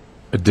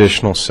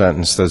additional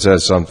sentence that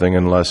says something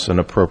unless an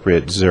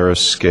appropriate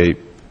xeriscape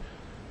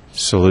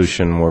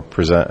solution were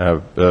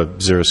presented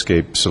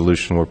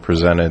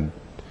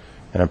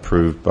and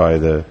approved by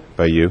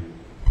you.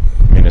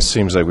 I mean, it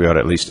seems like we ought to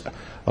at least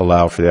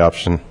allow for the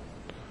option.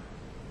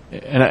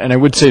 And I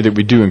would say that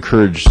we do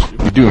encourage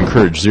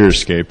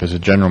xeriscape as a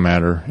general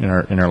matter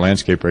in our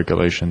landscape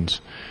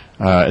regulations.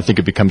 I think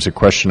it becomes a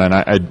question, and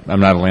I'm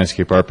not a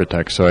landscape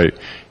architect, so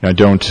I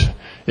don't.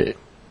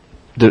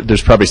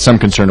 There's probably some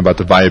concern about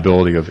the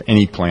viability of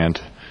any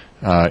plant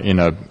in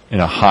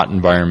a hot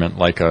environment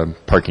like a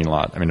parking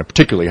lot. I mean, a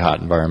particularly hot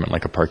environment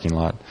like a parking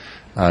lot,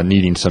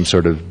 needing some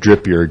sort of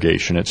drip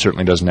irrigation. It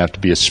certainly doesn't have to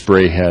be a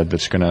spray head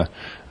that's going to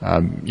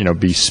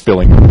be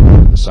spilling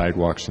on the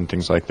sidewalks and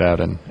things like that,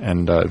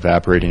 and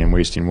evaporating and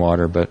wasting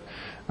water. But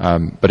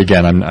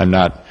again, I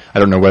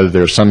don't know whether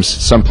there are some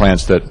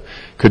plants that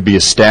could be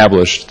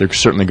established. They're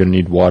certainly going to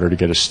need water to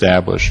get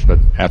established, but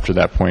after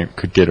that point,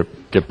 could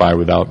get by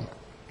without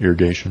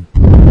irrigation.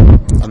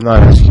 I'm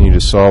not asking you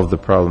to solve the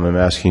problem. I'm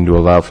asking you to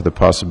allow for the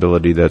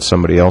possibility that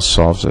somebody else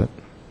solves it.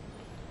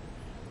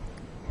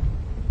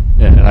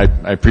 Yeah, and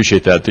I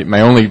appreciate that.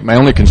 My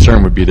only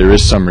concern would be there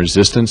is some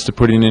resistance to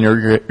putting in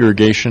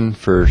irrigation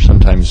for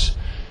sometimes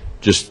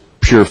just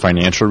pure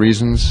financial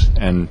reasons,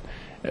 and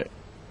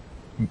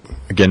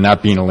again,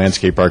 not being a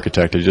landscape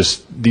architect,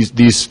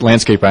 these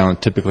landscape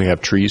islands typically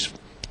have trees.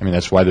 I mean,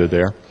 that's why they're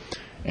there.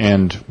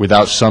 And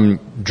without some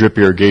drip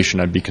irrigation,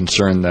 I'd be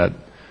concerned that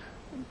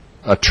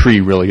a tree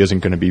really isn't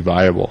going to be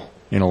viable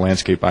in a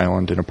landscape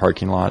island in a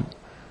parking lot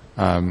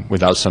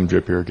without some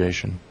drip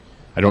irrigation.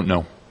 I don't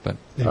know, but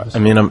I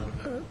mean,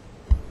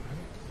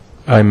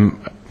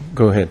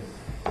 go ahead.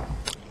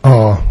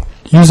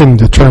 Using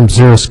the term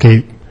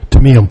xeriscape to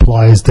me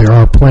implies there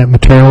are plant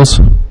materials.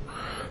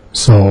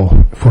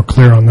 So if we're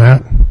clear on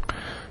that,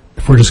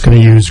 if we're just going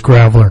to use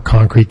gravel or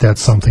concrete,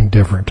 that's something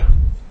different.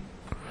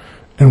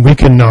 And we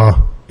can,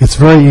 it's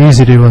very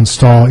easy to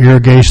install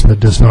irrigation that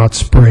does not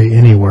spray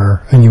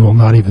anywhere, and you will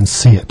not even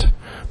see it.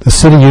 The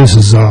city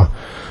uses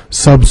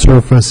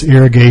subsurface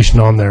irrigation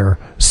on their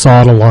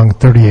sod along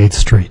 38th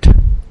Street.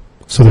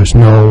 So there's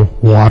no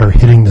water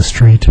hitting the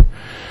street.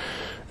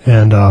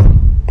 And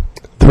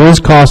there is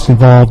cost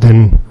involved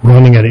in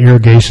running an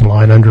irrigation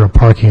line under a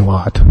parking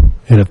lot.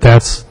 And if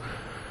that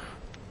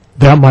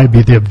might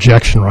be the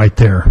objection right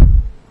there.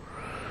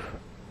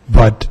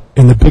 But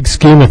in the big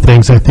scheme of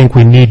things, I think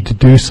we need to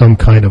do some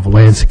kind of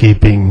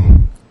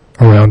landscaping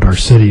around our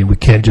city. We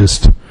can't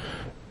just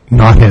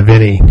not have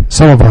any.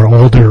 Some of our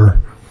older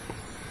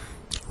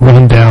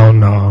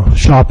run-down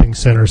shopping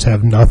centers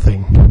have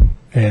nothing,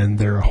 and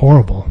they're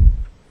horrible.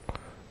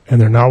 And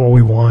they're not what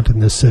we want in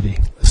this city.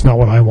 It's not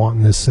what I want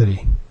in this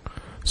city.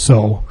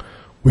 So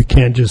we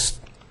can't just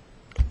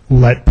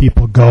let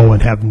people go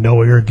and have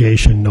no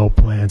irrigation, no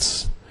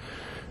plants.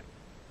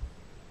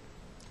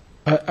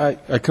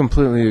 I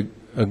completely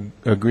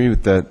agree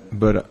with that,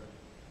 but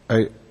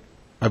I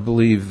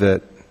believe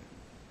that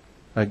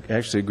I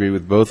actually agree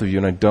with both of you,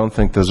 and I don't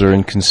think those are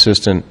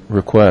inconsistent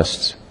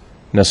requests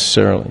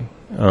necessarily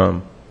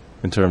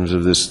in terms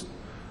of this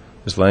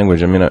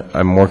language. I mean,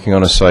 I'm working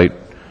on a site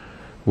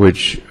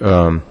which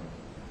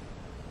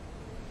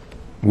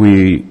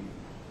we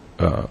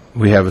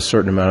have a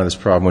certain amount of this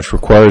problem, which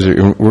requires it.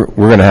 We're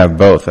going to have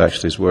both,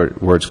 actually, is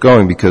where it's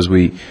going, because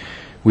we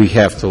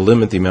have to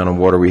limit the amount of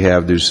water we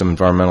have due to some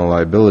environmental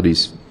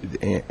liabilities,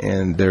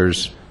 and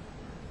there's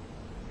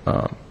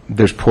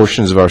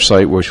portions of our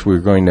site which we're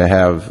going to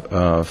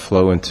have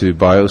flow into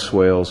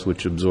bioswales,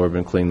 which absorb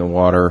and clean the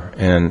water,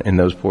 and in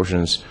those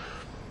portions,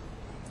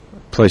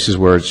 places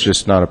where it's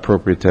just not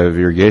appropriate to have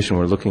irrigation,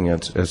 we're looking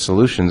at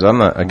solutions. I'm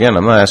not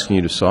asking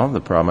you to solve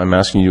the problem. I'm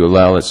asking you to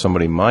allow that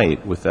somebody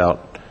might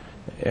without,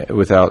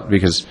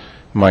 because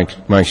my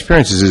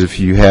experience is if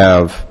you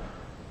have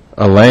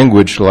a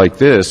language like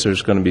this,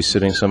 there's going to be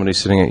somebody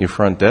sitting at your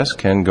front desk,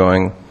 Ken,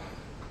 going,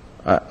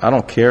 I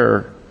don't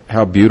care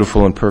how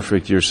beautiful and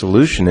perfect your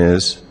solution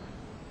is.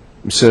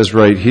 It says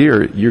right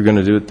here, you're going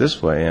to do it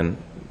this way. And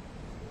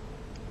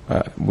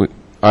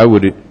I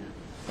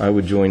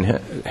would join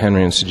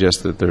Henry and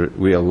suggest that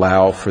we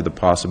allow for the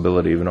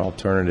possibility of an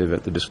alternative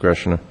at the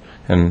discretion.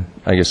 And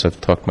I guess I've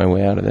talked my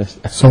way out of this.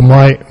 So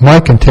my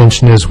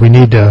contention is we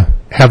need to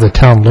have the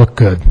town look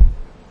good.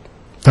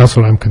 That's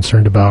what I'm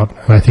concerned about,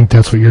 and I think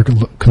that's what you're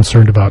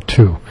concerned about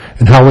too.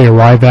 And how we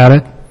arrive at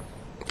it,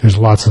 there's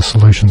lots of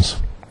solutions.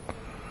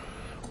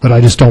 But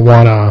I just don't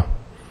want to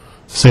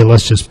say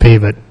let's just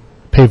pave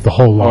the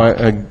whole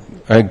lot.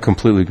 I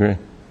completely agree.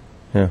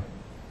 Yeah.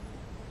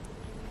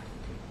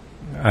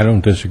 I don't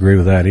disagree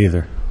with that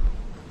either.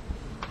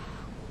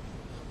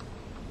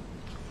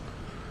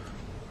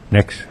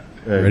 Next.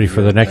 Ready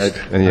for the next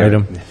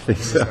item? I think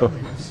so.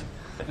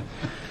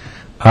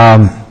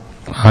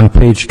 On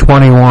page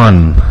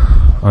 21,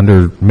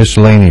 under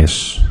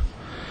miscellaneous,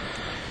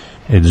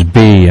 it's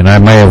B, and I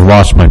may have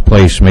lost my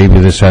place. Maybe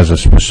this has a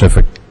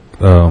specific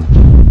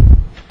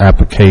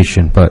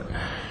application, but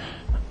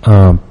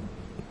the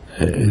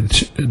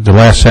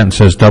last sentence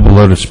says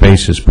double-loaded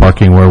spaces,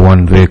 parking where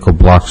one vehicle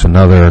blocks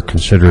another, are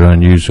considered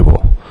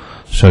unusable.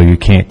 So you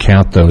can't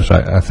count those.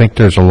 I think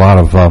there's a lot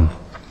of,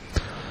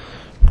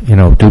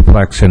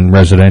 duplex and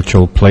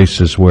residential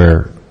places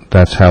where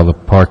that's how the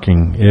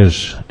parking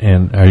is.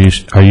 And are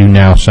you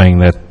now saying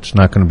that it's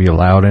not going to be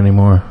allowed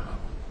anymore?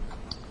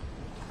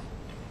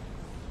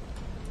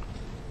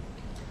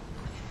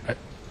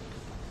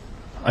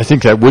 I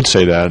think that would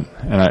say that,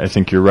 and I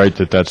think you're right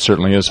that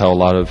certainly is how a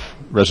lot of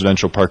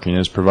residential parking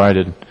is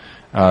provided.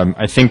 I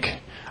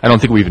don't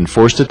think we've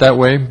enforced it that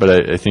way,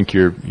 but I think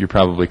you're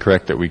probably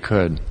correct that we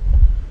could.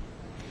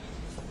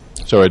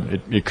 So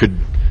it could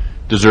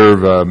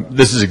deserve,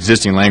 this is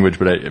existing language,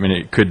 but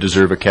it could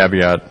deserve a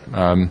caveat,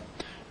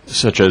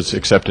 such as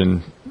except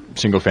in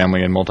single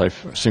family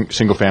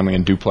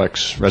and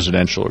duplex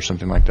residential or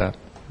something like that.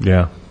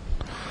 Yeah.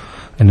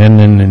 And then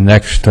in the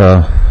next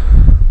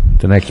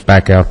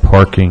back out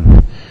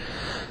parking,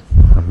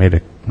 I made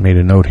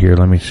a note here.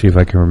 Let me see if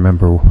I can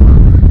remember.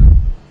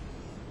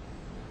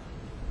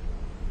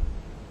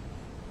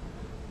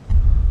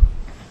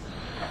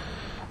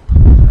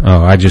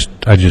 Oh, I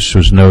just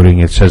was noting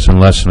it says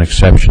unless an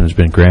exception has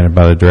been granted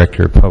by the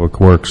Director of Public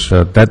Works.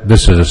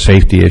 This is a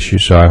safety issue,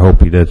 so I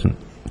hope he doesn't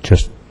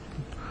just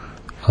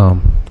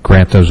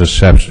grant those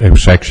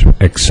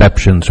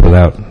exceptions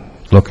without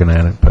looking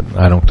at it, but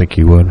I don't think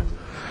he would.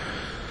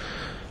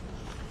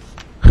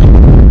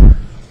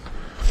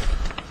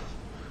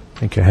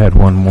 think I had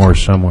one more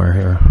somewhere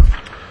here.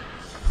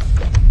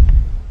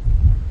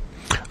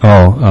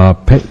 Oh,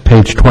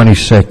 page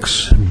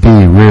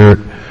 26B,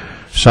 rear,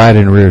 side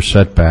and rear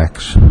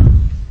setbacks.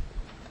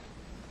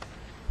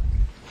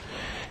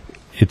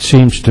 It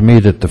seems to me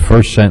that the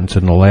first sentence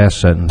and the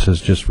last sentence is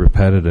just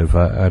repetitive.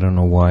 I don't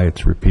know why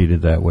it's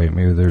repeated that way.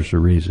 Maybe there's a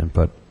reason,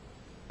 but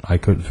I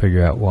couldn't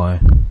figure out why.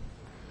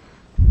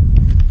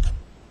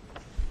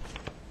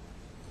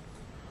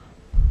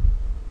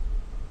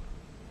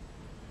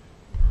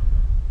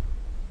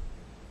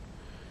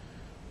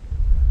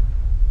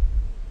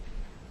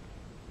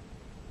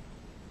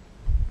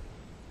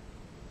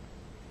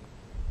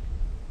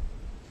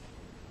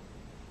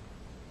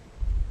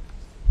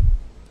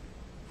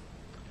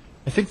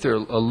 I think they're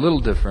a little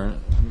different.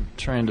 I'm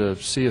trying to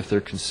see if they're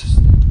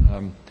consistent.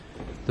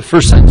 The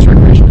first sentence,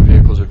 recreational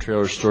vehicles or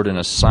trailers stored in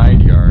a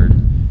side yard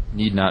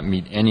need not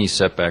meet any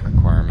setback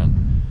requirement.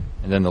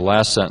 And then the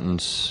last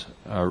sentence,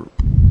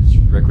 is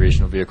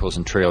recreational vehicles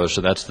and trailers, so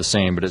that's the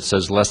same, but it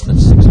says less than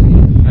 6 feet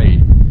in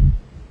height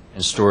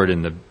and stored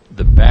in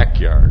the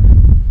backyard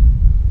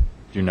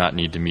do not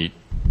need to meet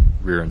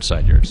rear and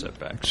side yard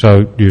setbacks.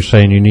 So you're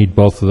saying you need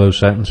both of those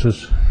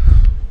sentences?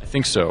 I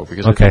think so,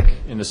 because Okay. I think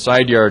in the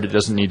side yard, it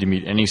doesn't need to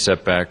meet any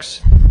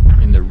setbacks.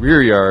 In the rear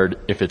yard,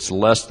 if it's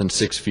less than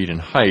 6 feet in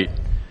height,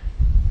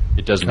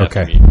 it doesn't have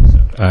to Okay. meet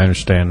setbacks. I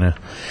understand now.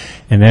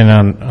 And then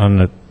on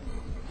the,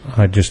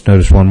 I just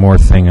noticed one more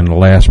thing on the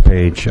last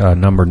page.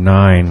 Number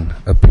 9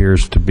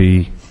 appears to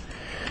be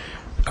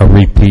a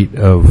repeat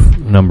of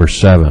number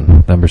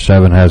 7. Number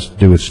 7 has to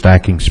do with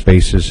stacking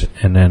spaces,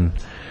 and then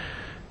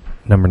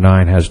number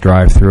 9 has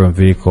drive-through and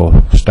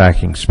vehicle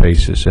stacking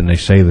spaces, and they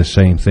say the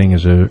same thing.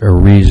 Is a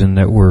reason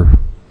that we're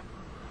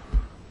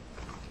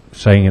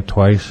saying it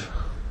twice?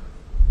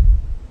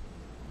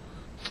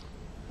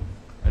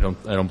 I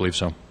don't believe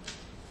so.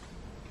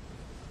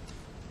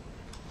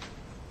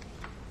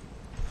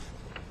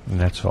 And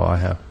that's all I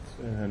have.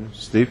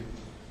 Steve?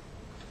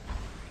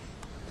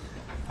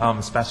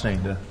 It's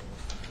fascinating to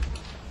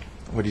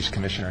what each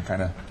commissioner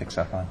kind of picks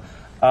up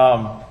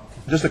on.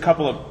 Just a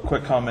couple of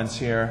quick comments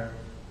here.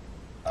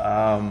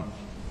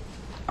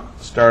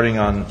 Starting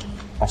on,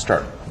 I'll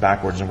start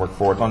backwards and work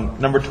forward. On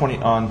number 20,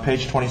 on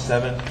page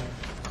 27,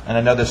 and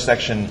I know this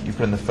section you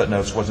put in the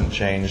footnotes wasn't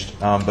changed,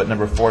 but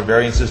number 4,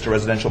 variances to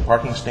residential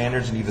parking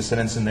standards, and you have a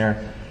sentence in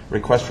there,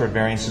 request for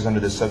variances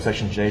under this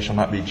subsection J shall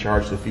not be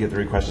charged if the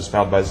request is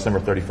filed by December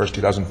 31st,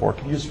 2004.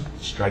 Can you just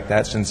strike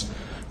that, since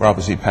we're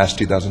obviously past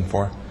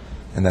 2004?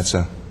 And that's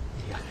just,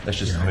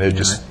 I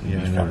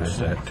noticed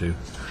that too.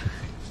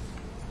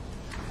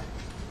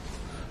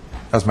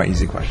 that was my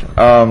easy question.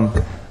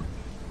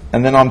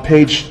 And then on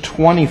page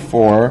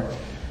 24,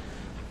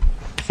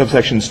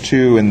 subsections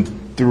 2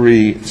 and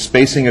 3,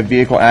 spacing of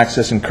vehicle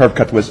access and curb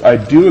cut widths. I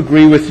do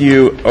agree with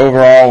you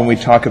overall when we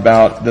talk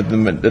about that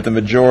the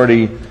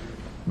majority,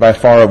 by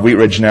far, of Wheat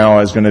Ridge now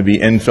is going to be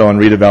infill and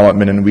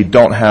redevelopment, and we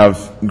don't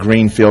have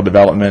greenfield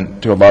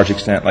development to a large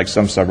extent like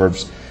some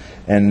suburbs.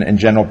 And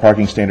general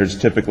parking standards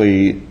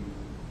typically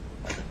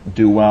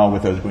do well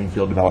with those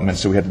greenfield developments,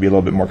 so we have to be a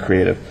little bit more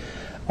creative.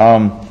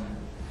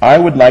 I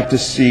would like to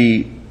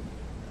see,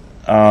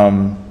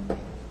 I'm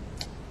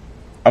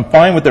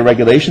fine with the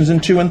regulations in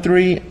 2 and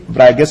 3,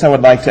 but I guess I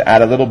would like to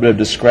add a little bit of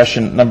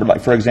discretion.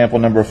 Like, for example,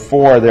 number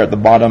 4 there at the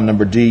bottom,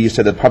 number D, you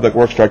said the Public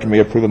Works Director may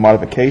approve a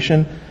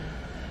modification.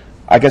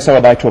 I guess I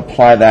would like to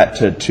apply that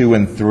to 2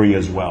 and 3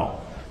 as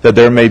well. That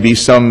there may be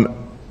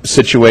some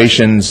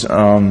situations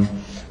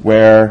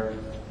where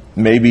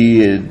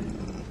maybe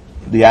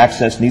the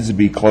access needs to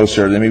be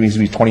closer. There maybe needs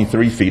to be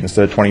 23 feet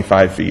instead of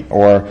 25 feet,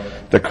 or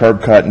the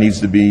curb cut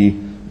needs to be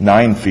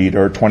 9 feet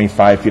or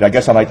 25 feet. I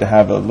guess I'd like to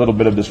have a little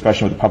bit of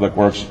discretion with the Public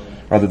Works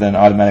rather than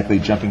automatically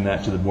jumping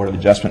that to the Board of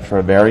Adjustment for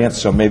a variance.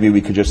 So maybe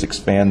we could just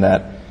expand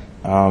that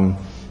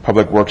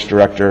Public Works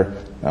Director.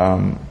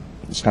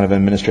 It's kind of an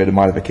administrative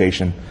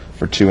modification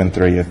for 2 and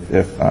 3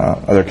 if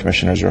other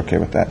commissioners are okay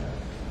with that.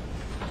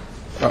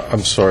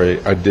 I'm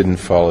sorry, I didn't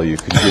follow you.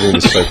 Could you give me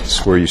the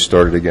sentence where you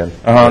started again?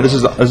 This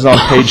is on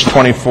page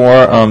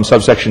 24,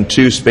 subsection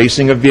 2,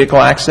 spacing of vehicle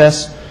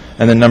access,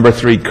 and then number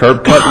 3,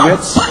 curb cut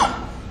widths.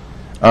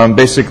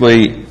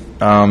 Basically,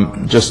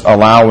 just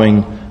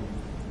allowing,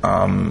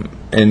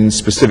 in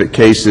specific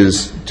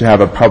cases, to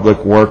have a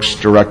Public Works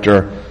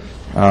Director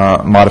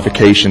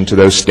modification to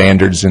those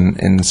standards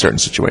in certain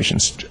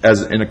situations,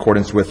 as in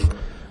accordance with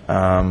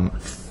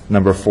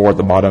number 4 at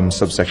the bottom,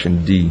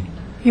 subsection D.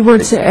 He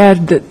wants to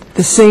add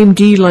the same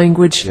D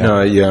language.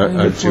 No,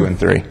 yeah, 2 and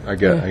 3. I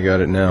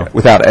got it now.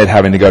 Without Ed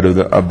having to go to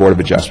the Board of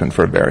Adjustment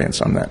for a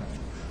variance on that.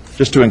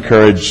 Just to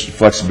encourage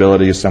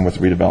flexibility as some with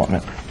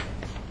redevelopment.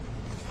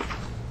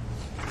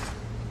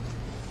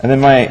 And then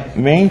my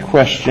main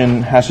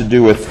question has to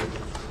do with,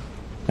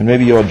 and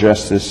maybe you'll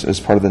address this as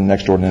part of the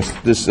next ordinance,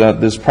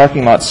 this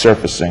parking lot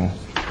surfacing,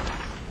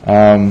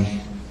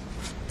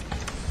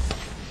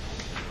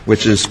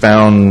 which is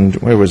found,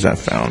 where was that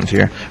found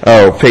here?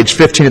 Oh, page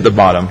 15 at the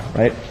bottom,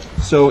 right?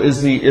 So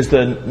is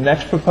the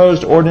next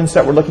proposed ordinance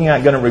that we're looking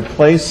at going to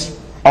replace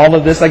all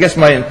of this? I guess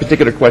my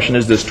particular question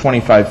is this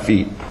 25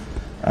 feet.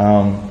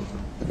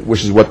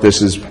 which is what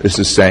this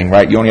is saying,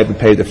 right? You only have to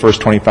pay the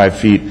first 25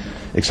 feet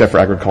except for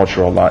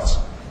agricultural lots.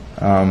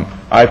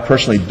 I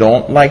personally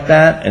don't like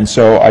that, and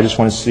so I just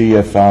want to see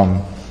if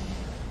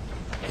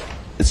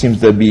it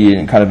seems to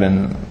be kind of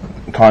in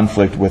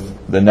conflict with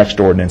the next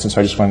ordinance, and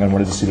so I just wanted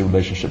to see the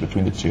relationship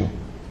between the two.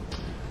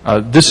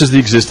 This is the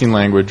existing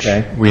language.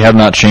 Okay. We have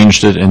not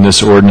changed it in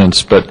this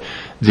ordinance, but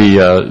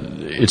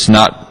it's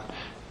not,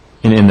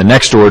 in the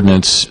next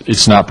ordinance,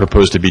 it's not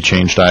proposed to be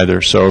changed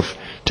either. So if,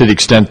 to the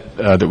extent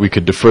that we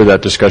could defer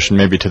that discussion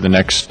maybe to the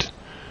next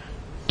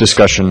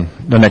discussion,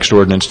 the next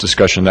ordinance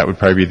discussion, that would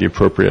probably be the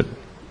appropriate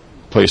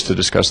place to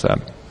discuss that.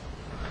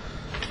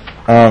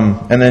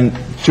 And then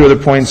two other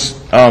points.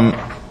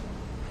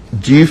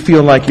 Do you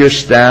feel like your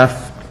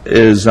staff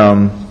is,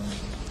 do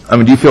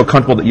you feel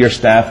comfortable that your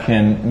staff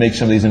can make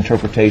some of these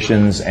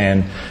interpretations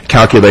and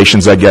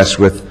calculations, I guess,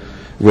 with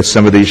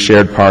some of these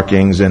shared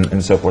parkings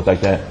and so forth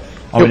like that?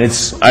 I mean,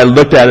 I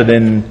looked at it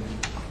and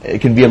it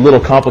can be a little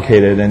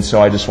complicated, and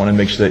so I just want to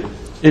make sure that...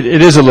 It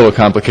is a little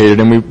complicated,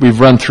 and we've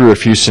run through a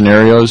few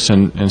scenarios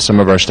in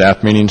some of our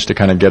staff meetings to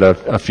kind of get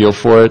a feel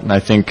for it, and I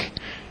think,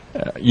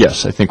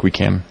 yes, I think we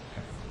can.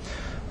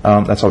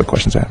 That's all the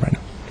questions I have right now.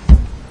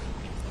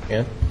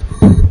 Ann?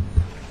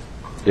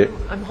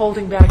 I'm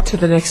holding back to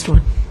the next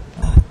one.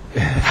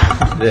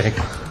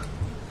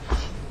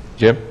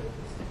 Jim?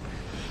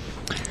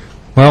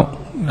 Well,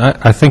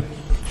 I think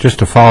just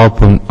to follow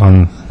up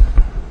on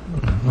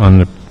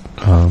the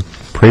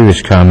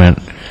previous comment,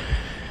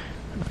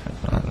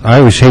 I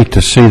always hate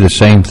to see the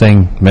same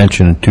thing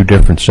mentioned in two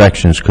different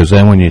sections, because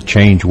then when you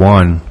change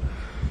one,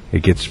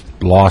 it gets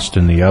lost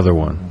in the other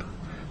one.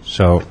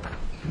 So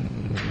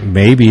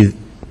maybe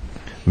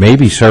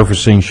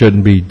surfacing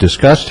shouldn't be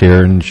discussed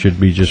here and should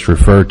be just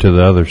referred to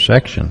the other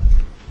section.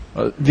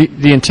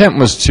 The intent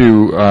was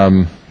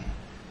to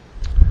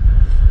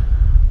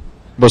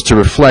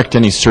reflect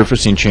any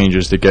surfacing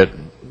changes that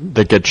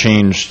get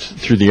changed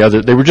through the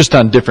other. They were just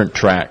on different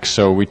tracks,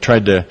 so we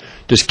tried to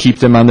just keep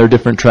them on their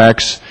different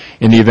tracks.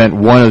 In the event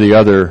one or the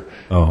other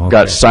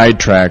got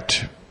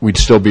sidetracked, we'd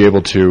still be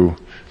able to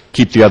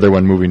keep the other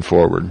one moving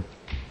forward.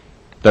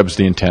 That was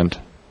the intent.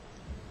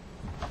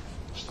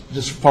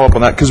 Just follow up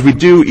on that, because we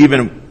do,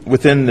 even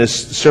within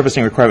this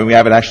surfacing requirement, we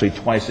have it actually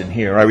twice in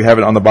here, right? We have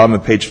it on the bottom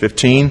of page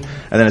 15, and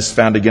then it's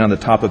found again on the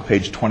top of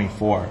page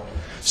 24.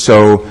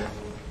 So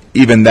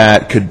even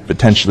that could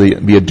potentially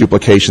be a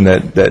duplication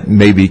that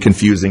may be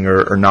confusing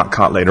or not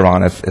caught later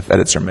on if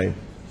edits are made.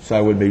 So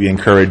I would maybe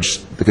encourage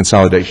the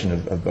consolidation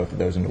of both of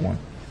those into one.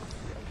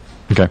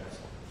 Okay.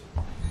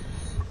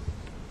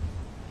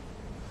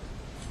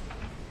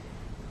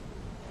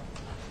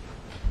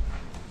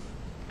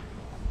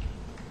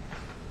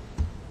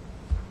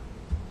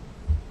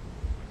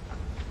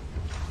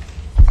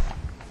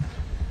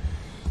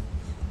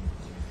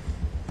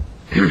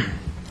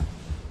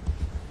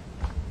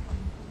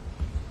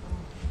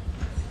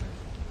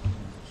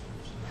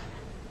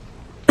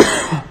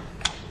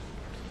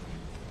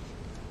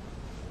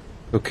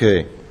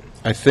 Okay.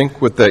 I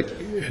think with that,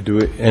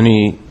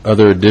 any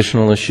other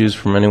additional issues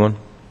from anyone?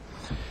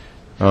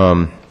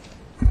 I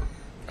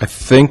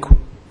think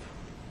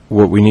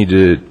what we need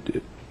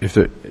to,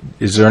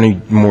 is there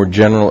any more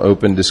general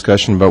open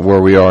discussion about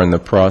where we are in the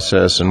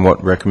process and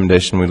what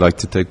recommendation we'd like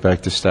to take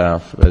back to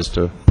staff as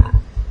to,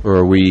 or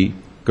are we,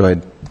 go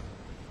ahead.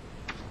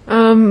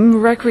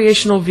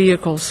 Recreational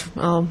vehicles,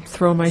 I'll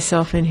throw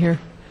myself in here.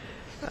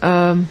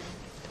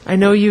 I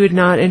know you had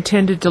not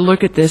intended to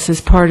look at this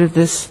as part of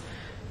this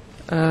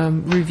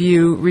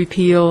review,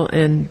 repeal,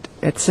 and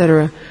et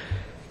cetera.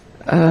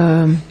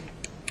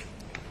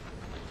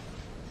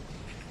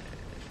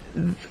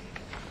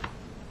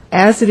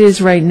 As it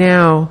is right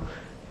now,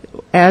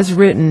 as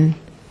written,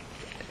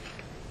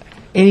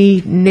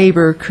 any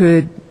neighbor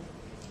could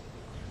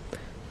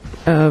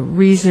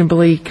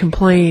reasonably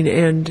complain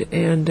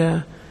and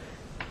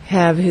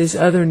have his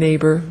other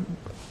neighbor,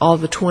 all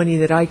the 20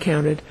 that I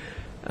counted,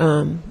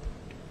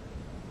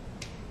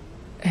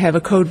 have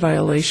a code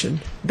violation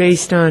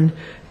based on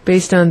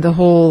the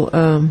whole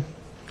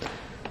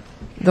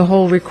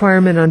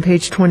requirement on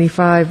page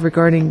 25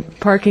 regarding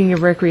parking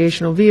of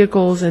recreational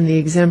vehicles and the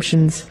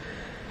exemptions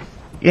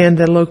and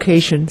the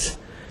locations.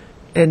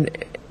 And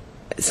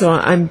so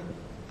I'm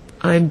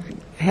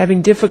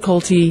having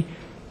difficulty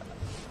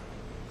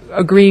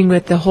agreeing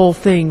with the whole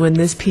thing when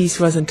this piece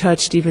wasn't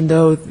touched, even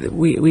though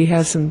we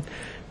have some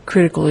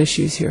critical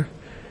issues here.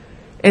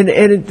 And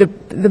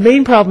the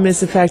main problem is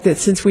the fact that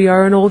since we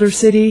are an older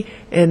city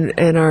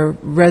and our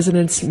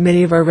residents,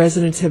 many of our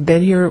residents have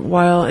been here a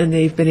while and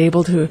they've been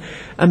able to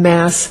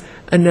amass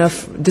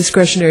enough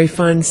discretionary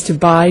funds to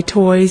buy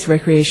toys,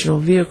 recreational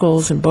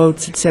vehicles and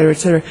boats, et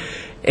cetera,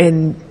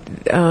 and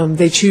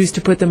they choose to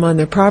put them on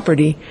their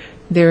property,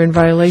 they're in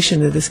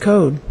violation of this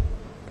code.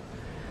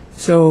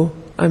 So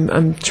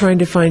I'm trying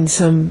to find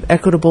some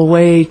equitable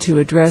way to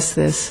address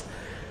this.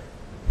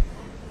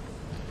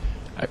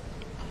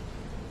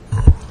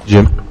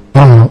 Jim?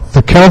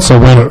 The council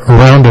went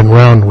around and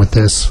round with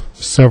this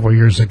several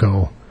years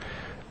ago,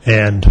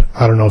 and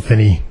I don't know if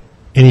any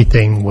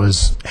anything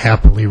was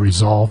happily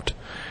resolved.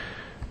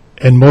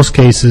 In most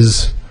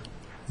cases,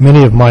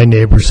 many of my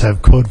neighbors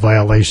have code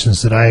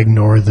violations that I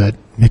ignore that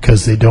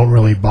because they don't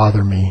really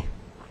bother me.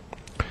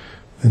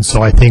 And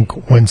so I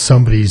think when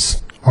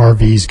somebody's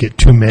RVs get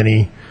too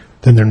many,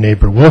 then their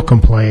neighbor will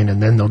complain,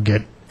 and then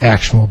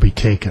action will be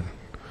taken.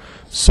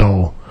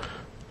 So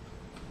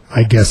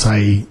I guess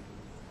I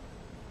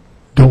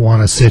don't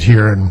want to sit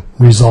here and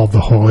resolve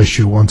the whole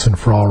issue once and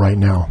for all right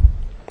now.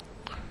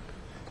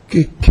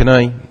 Can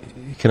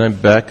I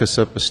back us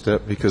up a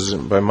step? Because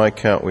by my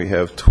count, we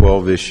have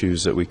 12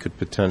 issues that we could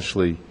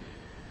potentially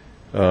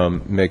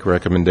make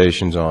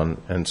recommendations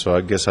on. And so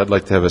I guess I'd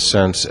like to have a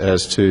sense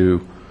as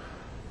to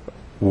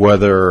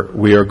whether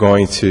we are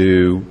going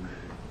to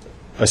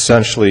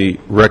essentially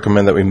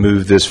recommend that we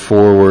move this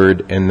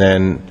forward and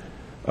then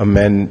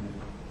amend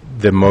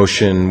the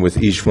motion with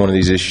each one of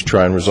these issues,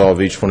 try and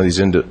resolve each one of these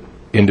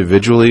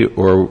individually,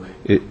 or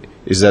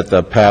is that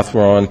the path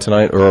we're on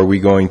tonight, or are we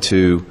going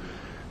to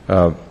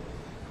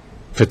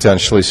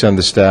potentially send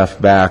the staff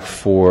back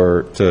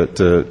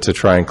to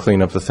try and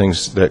clean up the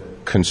things that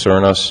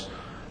concern us?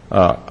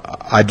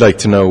 I'd like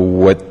to know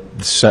what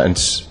the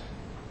sense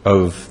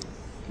of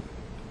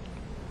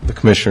the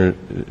Commissioner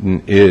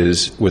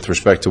is with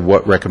respect to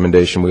what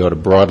recommendation we ought to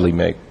broadly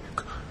make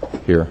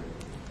here.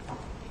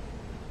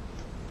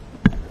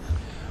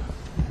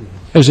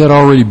 Has that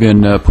already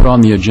been put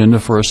on the agenda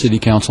for a City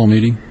Council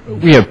meeting?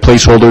 We have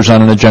placeholders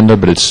on an agenda,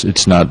 but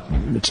it's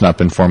not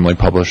been formally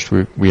published.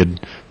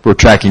 We're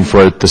tracking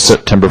for the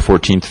September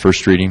 14th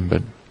first reading,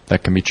 but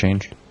that can be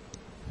changed.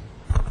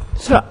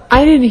 So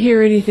I didn't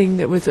hear anything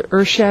that was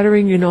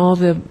earth-shattering in all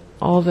the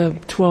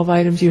 12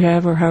 items you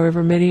have, or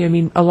however many. I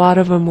mean, a lot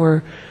of them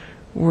were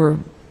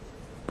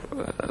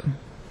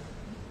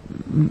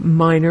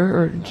minor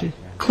or just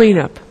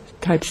cleanup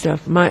type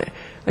stuff. My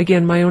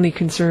only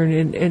concern,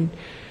 and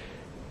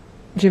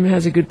Jim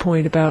has a good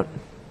point about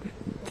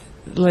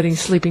letting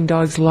sleeping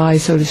dogs lie,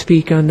 so to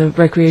speak, on the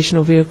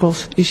recreational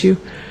vehicles issue.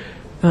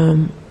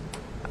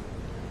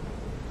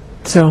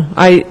 So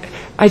I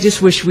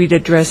just wish we'd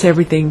address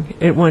everything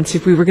at once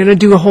if we were going to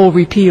do a whole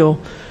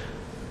repeal.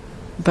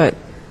 But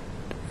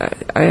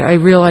I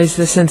realize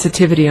the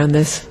sensitivity on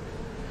this.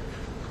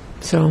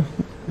 So,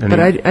 but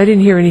I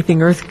didn't hear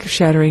anything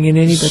earth-shattering in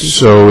anybody's.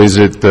 So is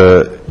it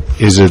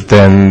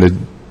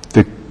then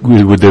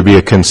would there be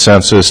a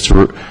consensus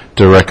to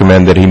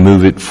recommend that he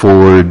move it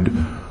forward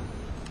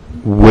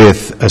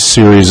with a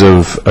series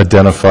of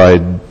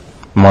identified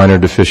minor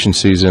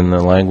deficiencies in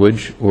the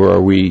language, or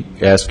are we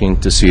asking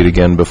to see it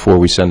again before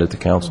we send it to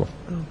council?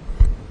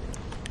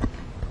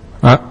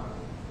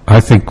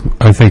 I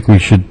think we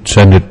should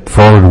send it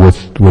forward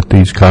with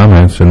these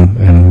comments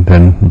and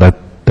then let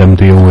them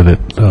deal with it.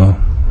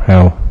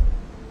 How?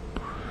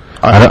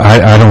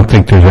 I don't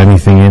think there's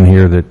anything in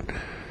here that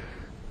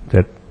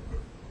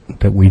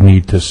we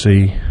need to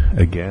see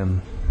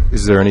again.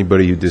 Is there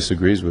anybody who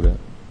disagrees with it?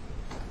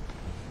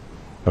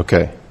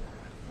 Okay.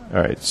 All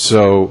right.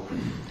 So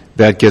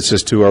that gets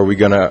us to, are we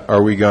going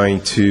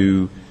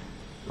to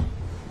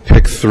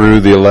pick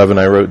through the 11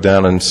 I wrote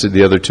down and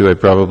the other 2 I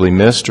probably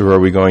missed, or are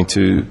we going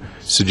to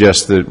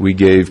suggest that we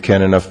gave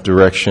Ken enough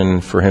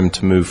direction for him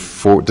to move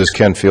forward? Does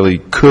Ken feel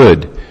he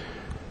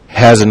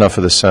has enough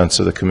of the sense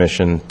of the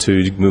Commission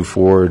to move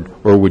forward,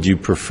 or would you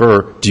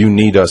prefer, do you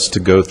need us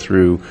to go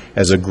through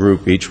as a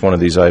group each one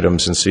of these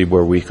items and see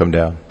where we come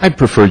down? I'd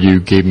prefer you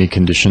gave me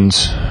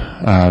conditions.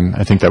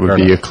 I think that would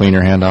be a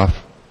cleaner handoff.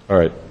 All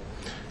right.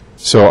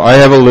 So I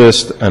have a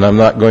list, and I'm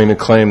not going to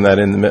claim that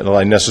in the middle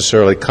I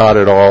necessarily caught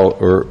it all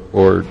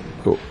or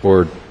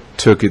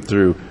took it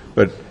through,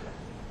 but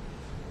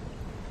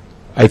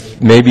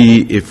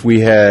maybe if we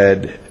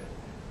had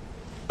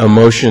a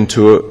motion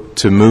to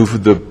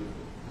move the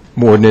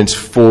ordinance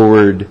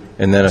forward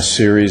and then a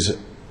series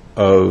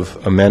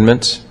of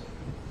amendments,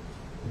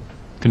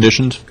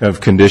 conditions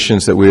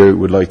that we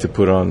would like to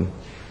put on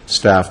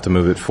staff to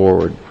move it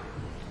forward.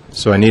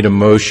 So I need a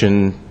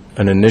motion,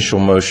 an initial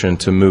motion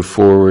to move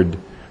forward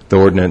the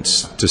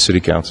ordinance to City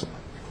Council,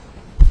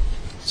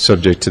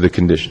 subject to the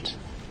conditions.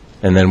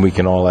 And then we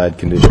can all add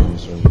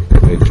conditions.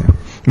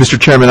 Mr.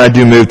 Chairman, I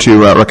do move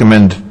to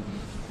recommend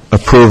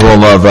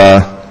approval of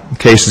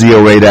case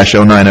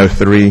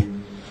ZOA-0903,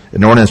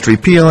 an ordinance to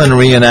repeal and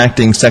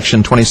reenacting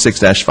Section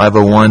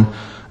 26-501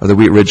 of the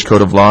Wheat Ridge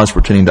Code of Laws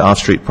pertaining to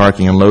off-street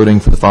parking and loading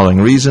for the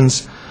following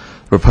reasons.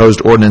 The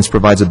proposed ordinance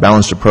provides a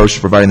balanced approach to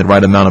providing the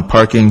right amount of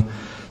parking.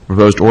 The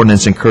proposed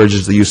ordinance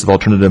encourages the use of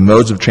alternative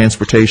modes of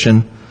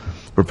transportation.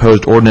 The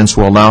proposed ordinance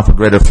will allow for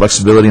greater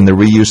flexibility in the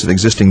reuse of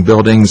existing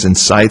buildings and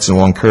sites and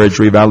will encourage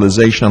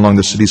revitalization along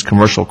the city's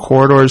commercial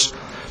corridors.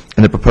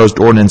 And the proposed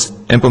ordinance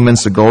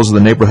implements the goals of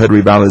the neighborhood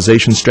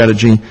revitalization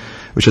strategy,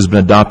 which has been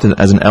adopted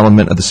as an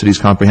element of the city's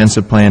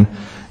comprehensive plan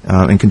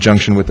in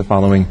conjunction with the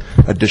following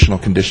additional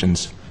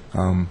conditions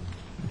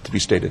to be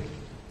stated.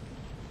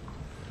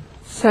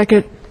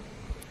 Second.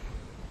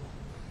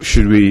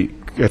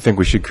 I think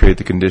we should create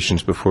the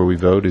conditions before we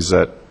vote. Is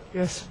that?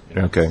 Yes.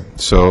 Okay.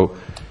 So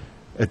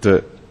at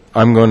the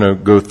I'm going to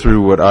go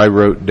through what I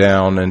wrote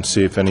down and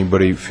see if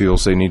anybody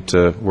feels they need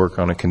to work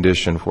on a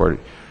condition for it.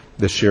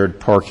 The shared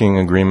parking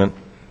agreement.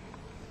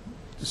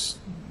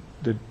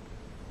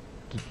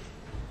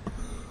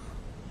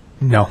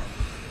 No.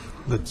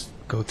 Let's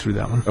go through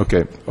that one.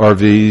 Okay.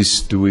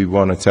 RVs, do we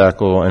want to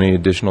tackle any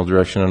additional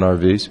direction on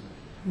RVs?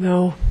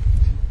 No.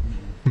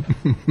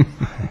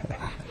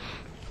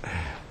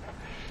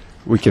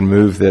 We can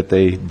move that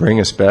they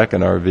bring us back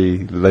an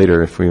RV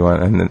later if we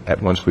want, and then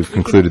once we've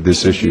concluded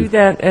this Do issue.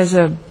 that as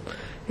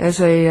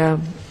a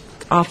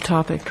off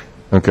topic.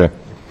 Okay.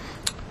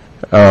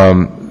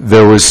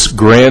 There was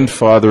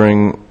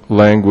grandfathering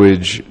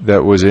language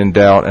that was in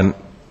doubt, and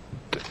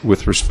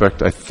with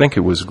respect, I think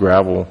it was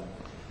gravel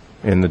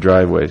in the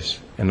driveways.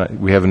 And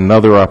we have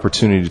another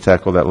opportunity to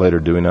tackle that later,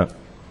 do we not?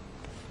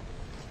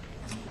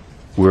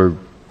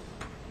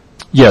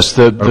 Yes,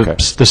 Okay.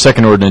 the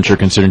second ordinance you're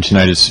considering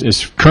tonight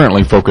is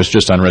currently focused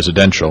just on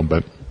residential,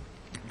 but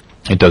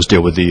it does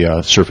deal with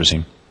the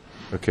surfacing.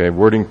 Okay,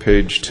 wording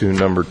page 2,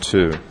 number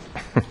 2.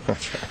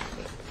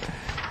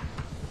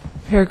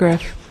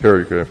 Paragraph.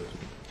 Paragraph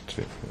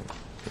 2.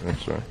 I'm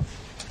sorry.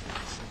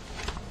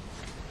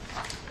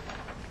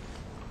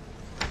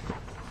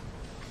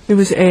 It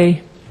was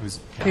A.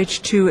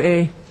 Page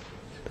 2A.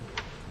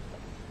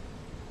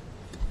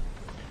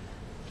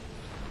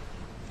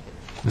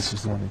 This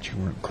is the one that you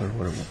weren't clear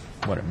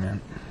what it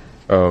meant.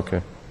 Oh,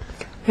 okay.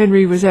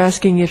 Henry was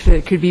asking if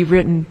it could be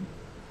written.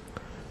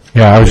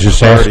 Yeah, I was just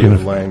Clarity asking.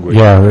 of language.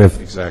 Yeah,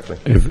 Exactly.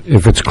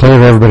 if it's clear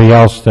to everybody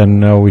else, then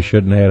no, we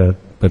shouldn't add it,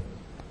 but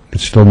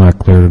it's still not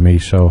clear to me,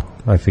 so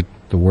I think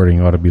the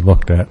wording ought to be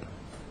looked at.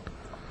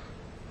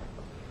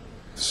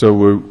 So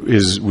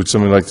would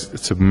somebody like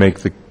to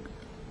make the,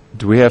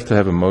 do we have to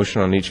have a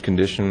motion on each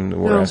condition that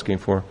we're No. asking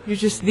for?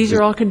 These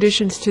are all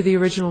conditions to the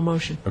original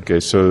motion.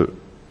 Okay, so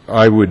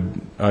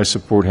I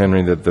support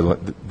Henry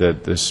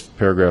that this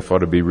paragraph ought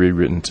to be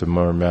rewritten to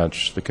more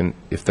match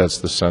if that's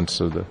the sense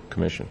of the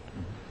commission.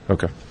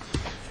 Okay.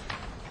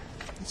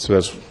 So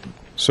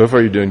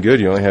far you're doing good.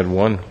 You only had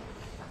one.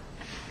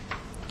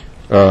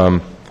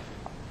 The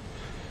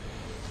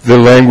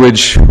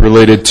language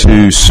related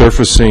to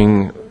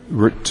surfacing,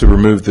 to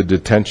remove the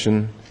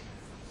detention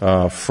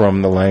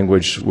from the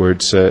language where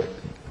it said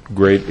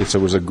it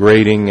was a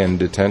grading and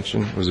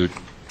detention. Was it?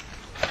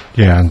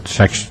 Yeah, on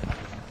section,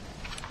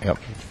 Yep.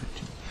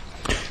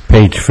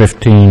 page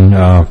 15,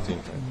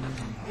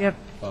 Yep.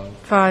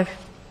 5.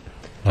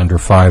 under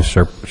 5,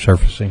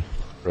 surfacing.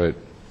 Right.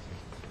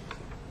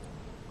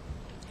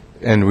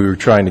 And we were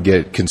trying to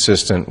get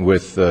consistent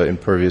with the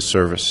impervious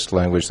surface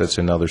language that's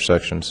in other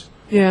sections.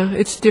 Yeah,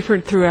 it's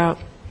different throughout.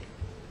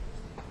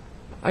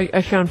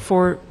 I found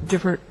 4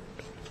 different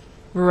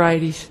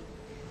varieties.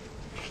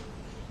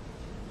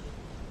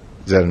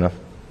 Is that enough?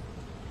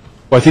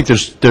 Well, I think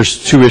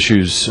there's two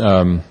issues.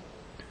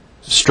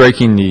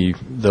 Striking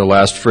the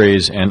last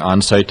phrase and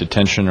on-site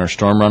detention or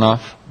storm runoff.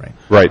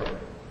 Right.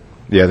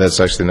 Yeah, that's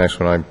actually the next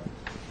one.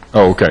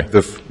 Oh, okay.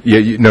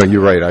 No,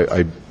 you're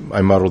right.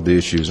 I muddled the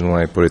issues and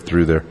when I put it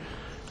through there.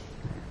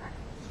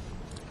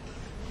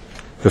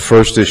 The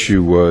first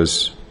issue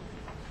was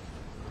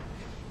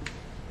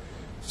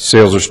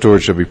sales or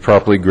storage shall be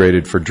properly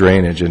graded for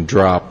drainage and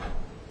drop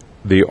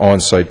the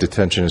on-site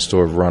detention and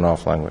store of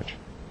runoff language.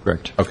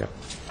 Correct. Okay,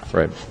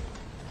 right.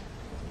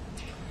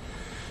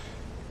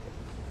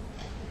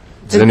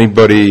 Does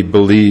anybody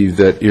believe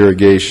that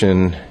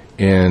irrigation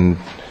and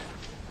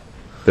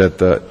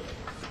that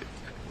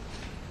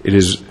it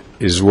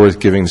is worth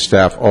giving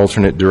staff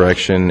alternate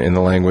direction in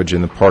the language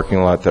in the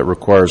parking lot that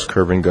requires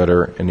curb and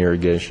gutter and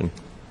irrigation?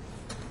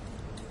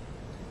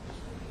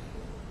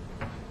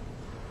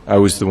 I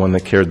was the one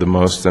that cared the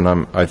most, and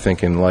I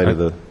think in light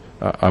of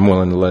I'm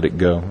willing to let it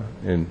go,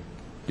 and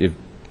if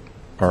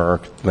our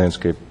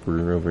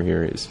landscaper over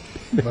here is.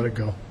 Let it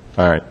go.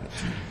 All right.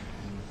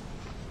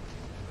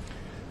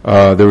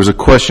 There was a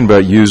question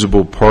about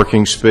usable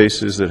parking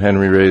spaces that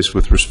Henry raised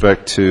with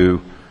respect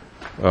to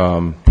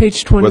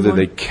Page 21. whether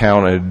they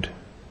counted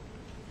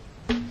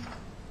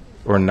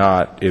or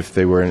not if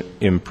they were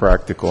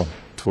impractical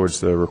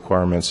towards the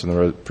requirements,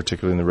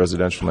 particularly in the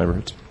residential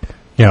neighborhoods.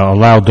 Yeah,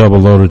 allow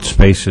double-loaded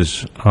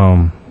spaces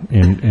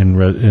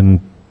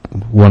in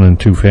 1 and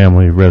 2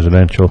 family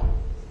residential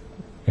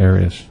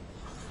areas.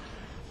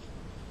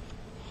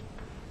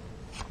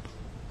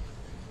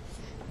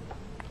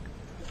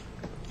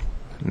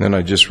 And then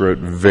I just wrote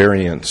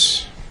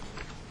variance.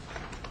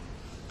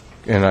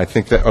 And I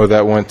think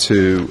that went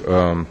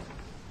to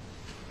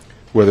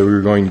whether we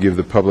were going to give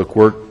the public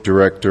work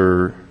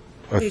director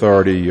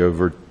authority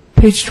over.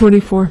 Page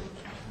 24.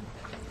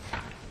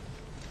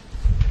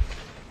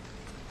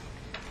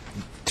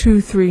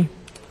 2, 3.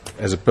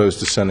 As opposed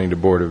to sending to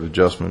Board of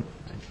Adjustment.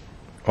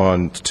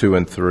 On 2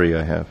 and 3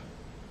 I have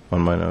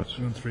on my notes.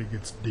 2 and 3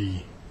 gets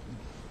D.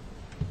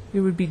 It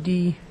would be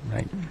D.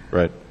 Right.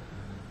 Right.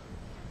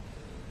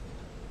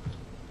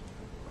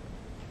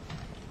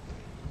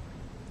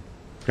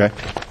 Okay.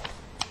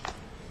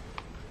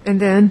 And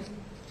then?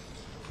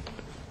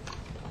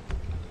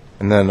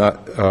 And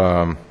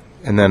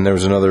then there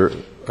was another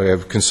I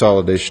have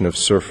consolidation of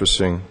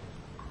surfacing,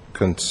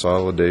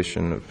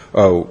 consolidation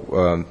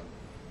of,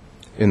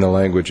 in the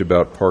language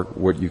about park,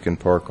 what you can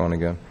park on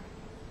again.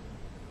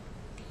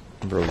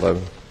 Number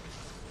 11.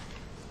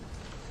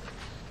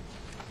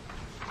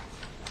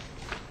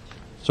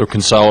 So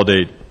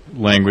consolidate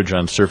language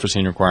on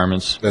surfacing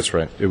requirements. That's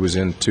right. It was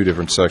in two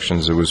different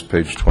sections. It was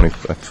page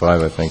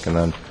 25, I think, and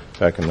then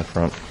back in the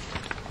front.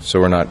 So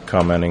we're not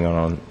commenting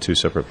on two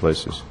separate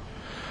places.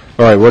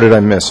 All right, what did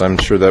I miss? I'm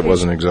sure that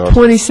wasn't exhaustive.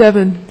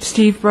 27,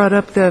 Steve brought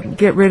up the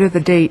get rid of the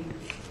date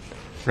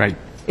Right.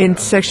 in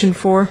section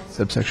 4.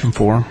 Subsection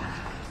 4.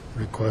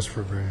 Request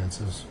for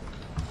variances.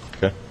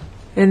 Okay.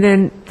 And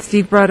then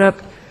Steve brought up,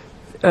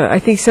 I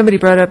think somebody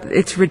brought up,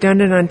 it's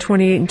redundant on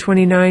 28 and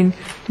 29,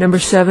 number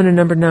 7 and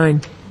number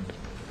 9.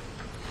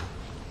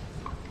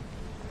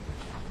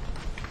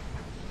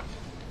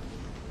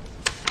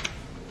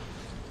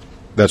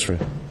 That's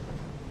right.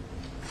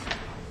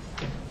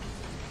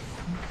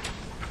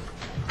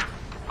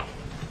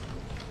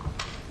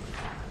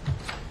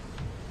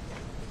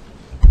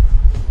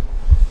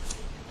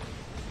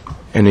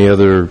 Any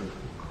other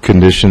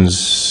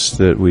conditions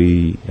that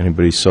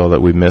anybody saw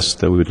that we missed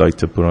that we would like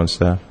to put on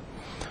staff?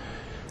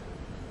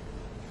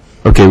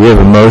 Okay, we have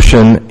a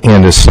motion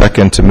and a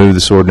second to move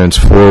this ordinance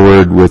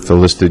forward with the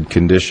listed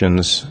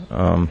conditions.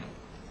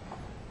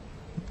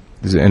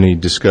 Is there any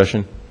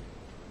discussion?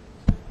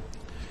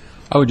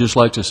 I would just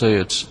like to say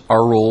it's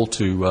our role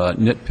to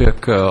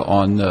nitpick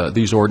on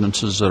these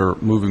ordinances that are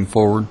moving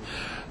forward.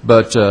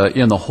 But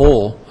in the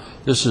whole,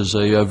 this is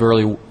a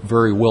very,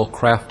 very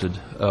well-crafted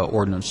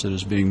ordinance that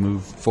is being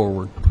moved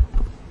forward.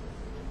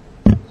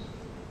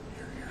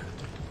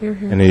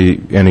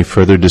 Any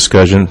further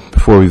discussion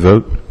before we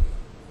vote?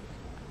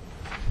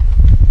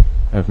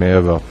 May I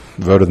have a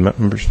vote of the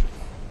members?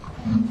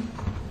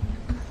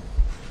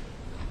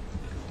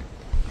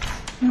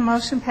 The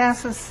motion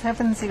passes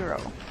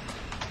 7-0.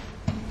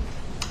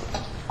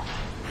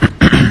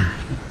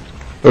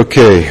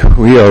 Okay,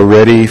 we are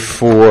ready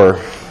for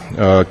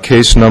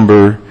case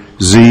number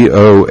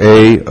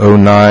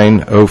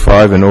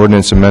ZOA0905, an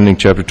ordinance amending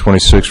Chapter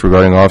 26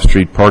 regarding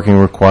off-street parking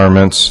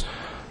requirements.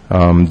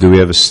 Do we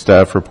have a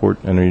staff report?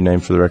 Enter your name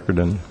for the record.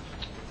 And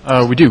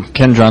We do.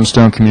 Ken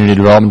Johnstone, Community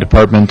Development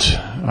Department.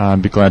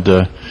 I'd be glad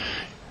to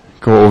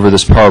go over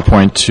this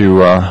PowerPoint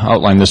to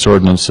outline this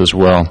ordinance as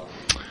well.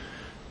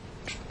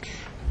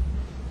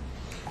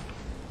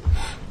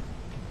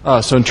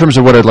 So in terms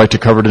of what I'd like to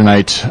cover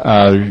tonight,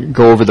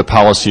 go over the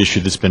policy issue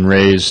that's been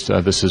raised.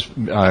 This has,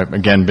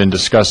 again, been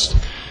discussed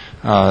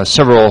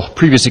several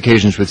previous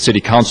occasions with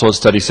City Council at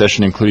study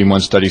session, including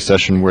one study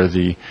session where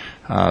the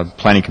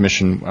Planning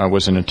Commission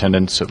was in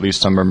attendance. At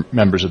least some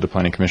members of the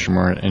Planning Commission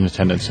were in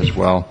attendance as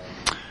well.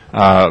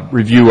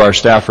 Review our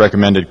staff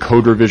recommended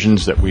code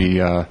revisions that we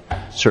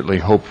certainly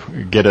hope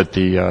get at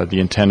the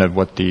intent of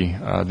what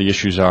the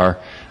issues are,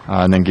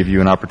 and then give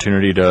you an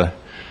opportunity to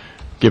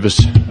give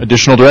us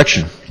additional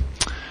direction.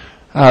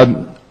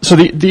 So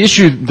the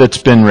issue that's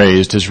been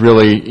raised is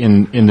really,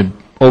 in the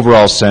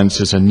overall sense,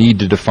 is a need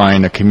to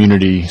define a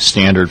community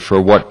standard for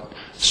what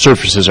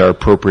surfaces are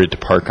appropriate to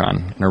park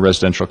on in a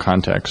residential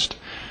context.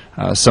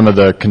 Some of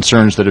the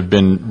concerns that have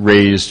been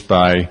raised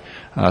by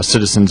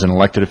citizens and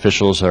elected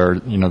officials are,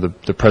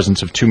 the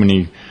presence of too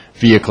many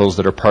vehicles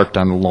that are parked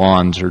on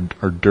lawns or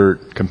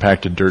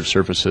compacted dirt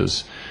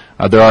surfaces.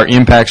 There are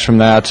impacts from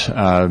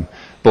that,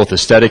 both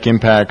aesthetic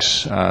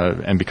impacts,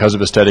 and because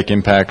of aesthetic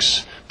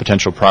impacts,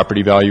 potential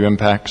property value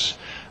impacts,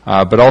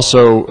 but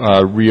also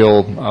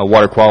real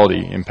water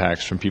quality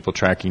impacts from people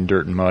tracking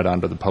dirt and mud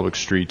onto the public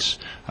streets,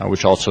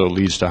 which also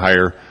leads to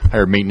higher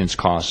maintenance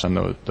costs on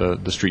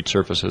the street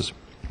surfaces.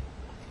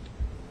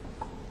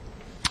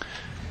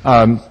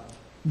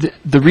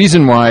 The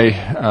reason why,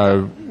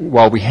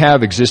 while we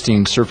have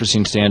existing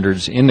surfacing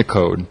standards in the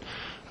code,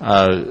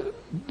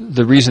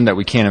 the reason that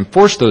we can't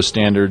enforce those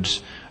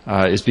standards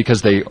is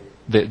because they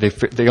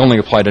only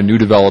apply to new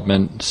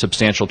development,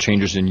 substantial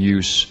changes in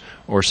use,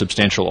 or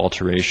substantial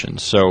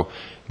alterations. So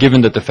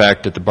given that the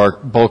fact that the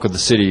bulk of the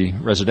city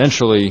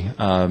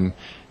residentially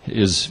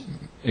is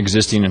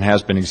existing and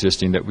has been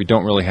existing, that we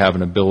don't really have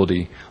an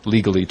ability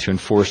legally to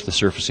enforce the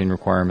surfacing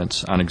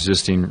requirements on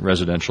existing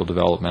residential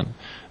development,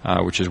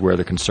 which is where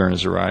the concern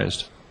has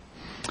arisen.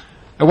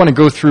 I want to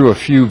go through a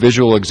few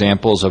visual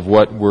examples of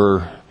what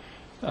we're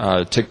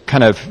to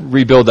kind of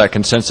rebuild that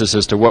consensus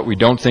as to what we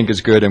don't think is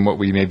good and what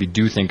we maybe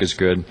do think is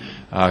good,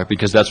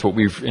 because that's what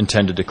we've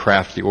intended to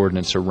craft the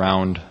ordinance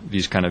around,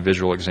 these kind of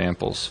visual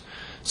examples.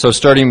 So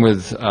starting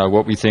with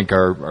what we think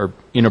are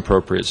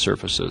inappropriate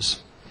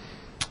surfaces.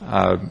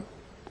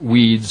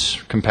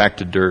 Weeds,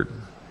 compacted dirt.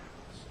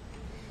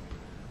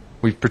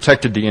 We've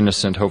protected the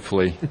innocent,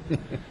 hopefully.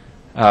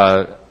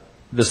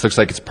 This looks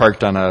like it's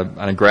parked on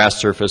a grass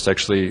surface.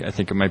 Actually, I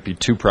think it might be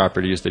two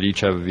properties that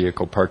each have a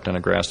vehicle parked on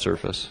a grass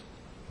surface.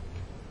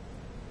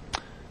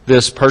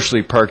 This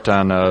partially parked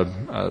on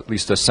at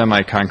least a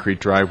semi-concrete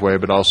driveway,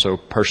 but also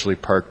partially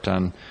parked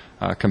on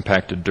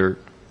compacted dirt.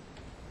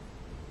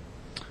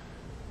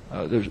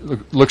 there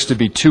looks to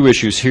be two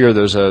issues here.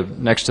 There's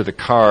next to the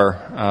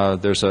car,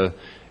 there's a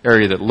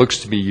area that looks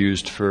to be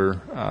used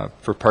for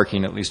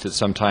parking, at least at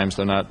some times,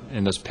 though not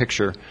in this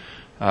picture,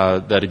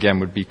 that again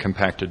would be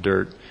compacted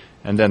dirt.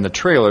 And then the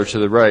trailer to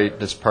the right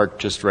that's parked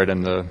just right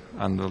on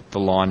the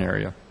lawn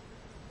area.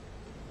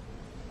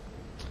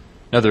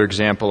 Another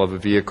example of a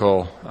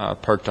vehicle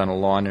parked on a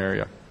lawn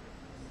area.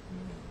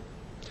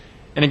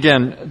 And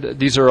again,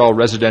 these are all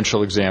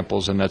residential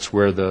examples, and that's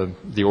where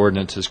the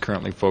ordinance is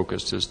currently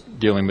focused, is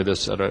dealing with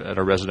this at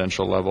a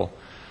residential level.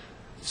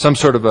 Some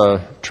sort of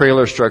a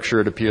trailer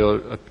structure, it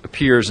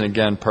appears, and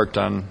again, parked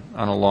on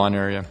a lawn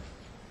area.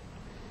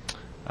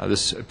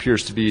 This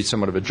appears to be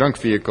somewhat of a junk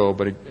vehicle,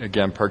 but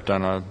again, parked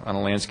on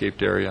a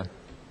landscaped area.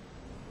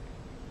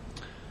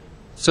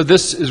 So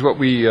this is what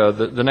we,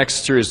 the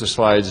next series of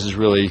slides is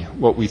really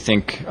what we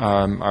think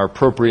are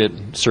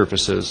appropriate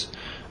surfaces,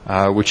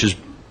 which is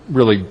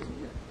really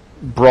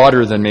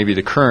broader than maybe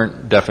the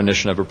current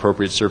definition of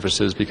appropriate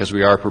surfaces, because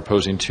we are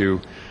proposing to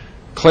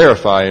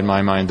clarify, in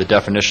my mind, the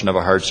definition of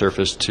a hard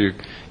surface to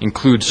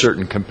include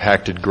certain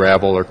compacted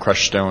gravel or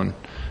crushed stone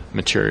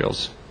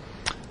materials.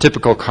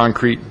 Typical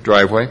concrete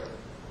driveway,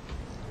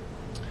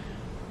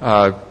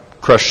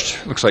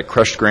 looks like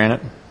crushed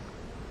granite,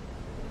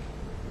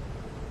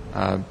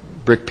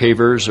 brick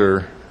pavers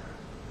or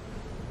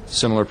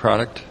similar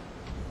product.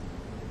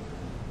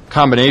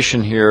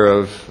 Combination here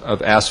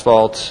of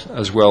asphalt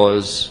as well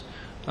as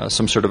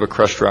some sort of a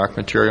crushed rock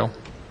material.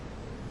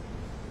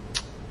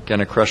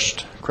 Again, a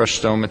crushed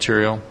stone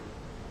material.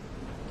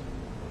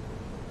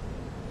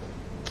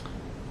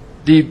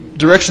 The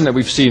direction that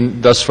we've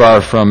seen thus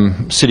far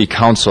from City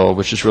Council,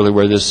 which is really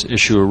where this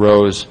issue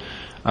arose,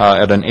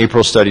 at an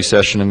April study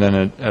session and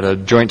then at a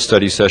joint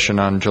study session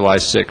on July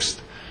 6th,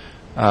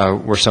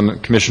 where some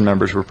commission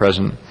members were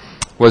present,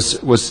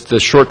 was the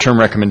short-term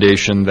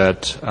recommendation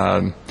that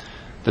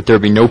that there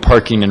be no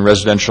parking in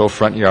residential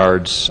front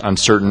yards on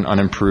certain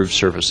unimproved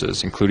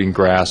surfaces, including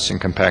grass and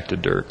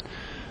compacted dirt.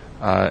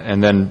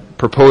 And then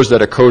propose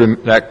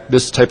that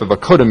this type of a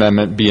code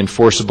amendment be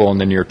enforceable in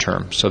the near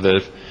term, so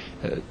that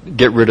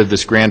get rid of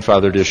this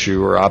grandfathered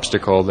issue or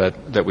obstacle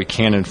that we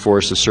can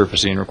enforce a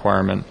surfacing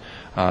requirement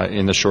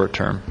in the short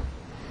term.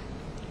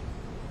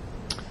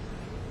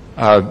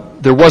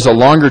 There was a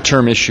longer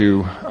term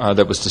issue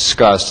that was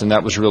discussed, and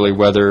that was really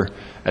whether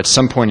at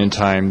some point in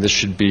time this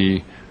should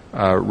be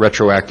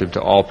retroactive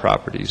to all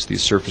properties,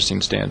 these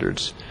surfacing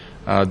standards.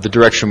 The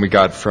direction we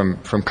got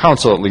from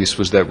council, at least,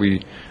 was that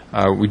we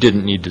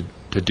didn't need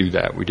to do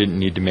that. We didn't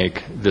need to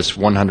make this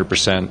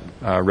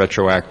 100%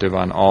 retroactive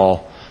on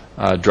all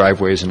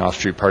driveways and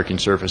off-street parking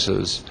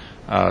surfaces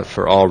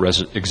for all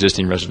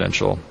existing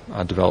residential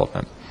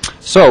development.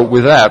 So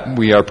with that,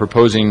 we are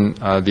proposing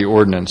the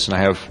ordinance, and I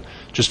have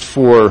just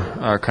four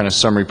kind of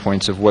summary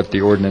points of what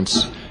the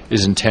ordinance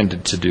is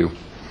intended to do.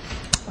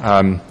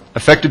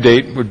 Effective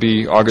date would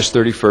be August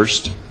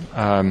 31st,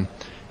 and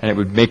it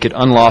would make it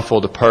unlawful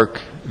to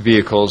park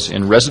vehicles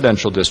in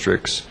residential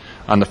districts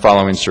on the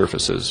following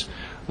surfaces.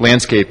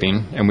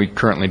 Landscaping, and we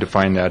currently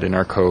define that in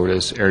our code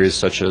as areas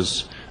such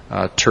as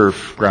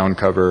turf, ground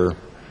cover,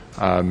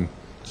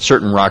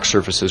 certain rock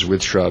surfaces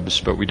with shrubs,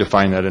 but we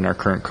define that in our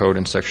current code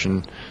in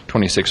section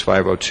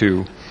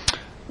 26502.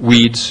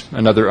 Weeds,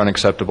 another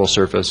unacceptable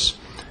surface,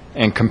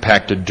 and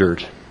compacted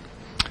dirt.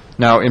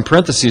 Now, in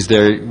parentheses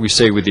there, we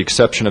say with the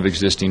exception of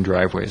existing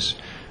driveways.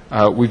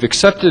 We've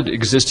accepted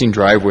existing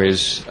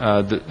driveways.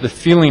 The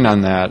feeling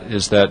on that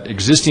is that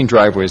existing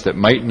driveways that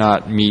might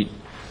not meet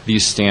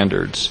these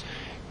standards,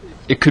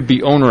 it could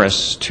be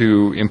onerous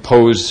to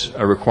impose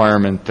a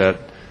requirement that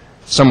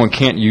someone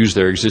can't use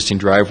their existing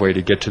driveway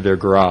to get to their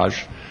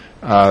garage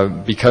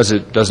because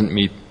it doesn't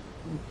meet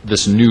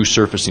this new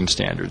surfacing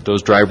standard.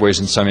 Those driveways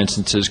in some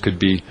instances could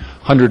be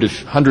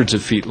hundreds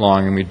of feet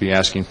long, and we'd be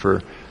asking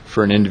for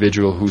an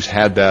individual who's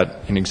had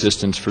that in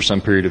existence for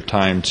some period of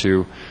time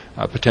to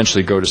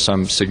potentially go to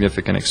some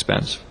significant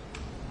expense.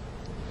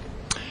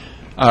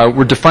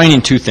 We're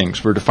defining two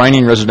things. We're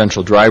defining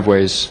residential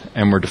driveways,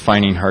 and we're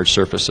defining hard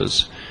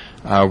surfaces.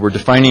 We're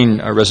defining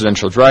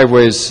residential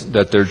driveways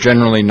that they're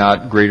generally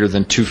not greater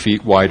than 2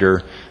 feet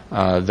wider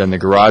than the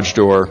garage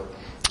door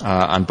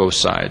on both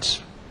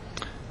sides.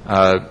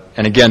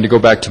 And again, to go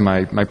back to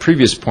my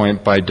previous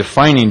point, by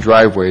defining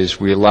driveways,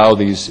 we allow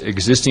these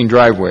existing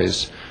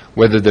driveways,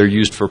 whether they're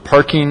used for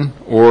parking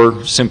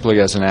or simply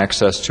as an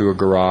access to a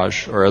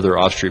garage or other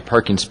off-street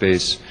parking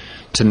space,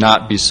 to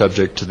not be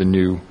subject to the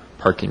new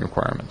parking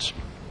requirements,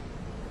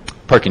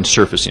 parking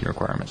surfacing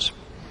requirements.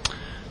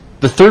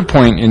 The third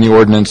point in the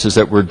ordinance is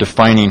that we're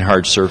defining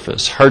hard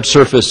surface. Hard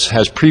surface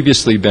has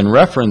previously been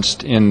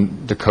referenced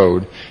in the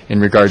code in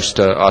regards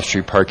to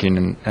off-street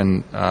parking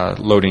and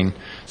loading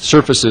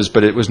surfaces,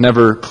 but it was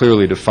never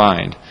clearly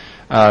defined.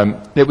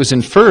 It was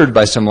inferred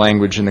by some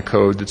language in the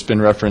code that's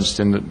been referenced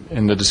in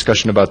the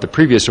discussion about the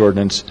previous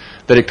ordinance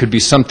that it could be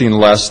something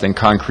less than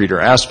concrete or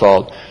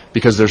asphalt,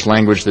 because there's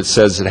language that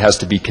says it has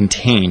to be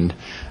contained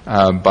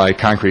by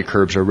concrete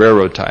curbs or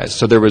railroad ties.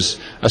 So there was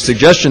a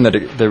suggestion that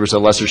there was a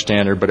lesser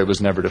standard, but it was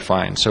never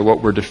defined. So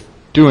what we're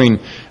doing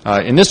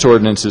in this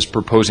ordinance is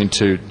proposing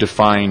to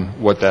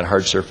define what that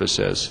hard surface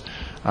is.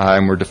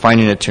 And we're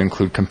defining it to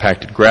include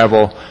compacted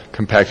gravel,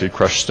 compacted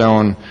crushed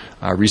stone,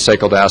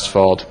 recycled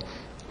asphalt,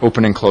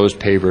 open and closed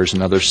pavers,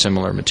 and other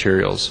similar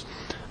materials.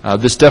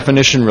 This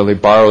definition really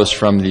borrows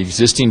from the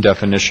existing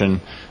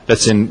definition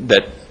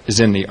that is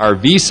in the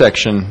RV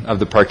section of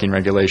the parking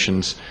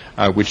regulations,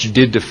 which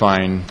did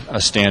define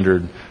a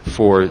standard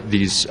for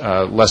these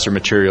lesser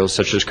materials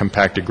such as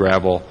compacted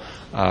gravel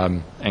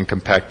and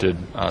compacted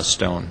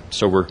stone.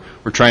 So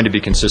we're trying to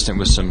be consistent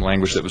with some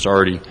language that was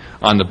already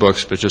on the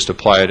books, but just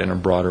apply it in a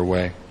broader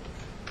way.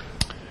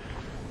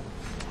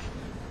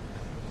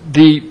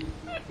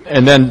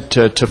 And then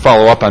to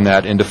follow up on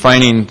that, in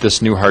defining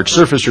this new hard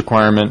surface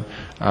requirement,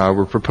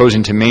 we're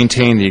proposing to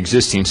maintain the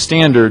existing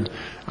standard,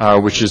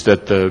 which is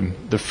that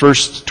the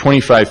first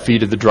 25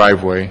 feet of the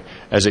driveway,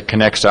 as it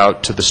connects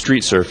out to the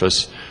street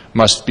surface,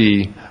 must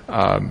be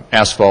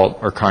asphalt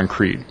or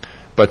concrete,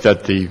 but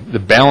that the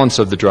balance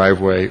of the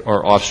driveway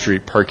or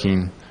off-street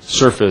parking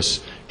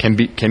surface can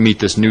meet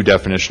this new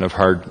definition of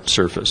hard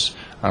surface,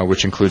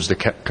 which includes the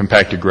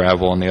compacted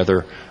gravel and the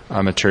other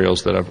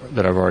materials that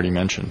I've already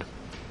mentioned.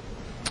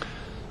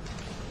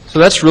 So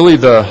that's really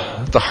the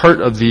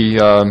heart of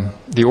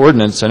the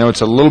ordinance. I know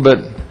it's a little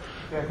bit.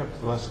 Back up to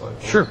the last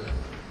slide. Sure.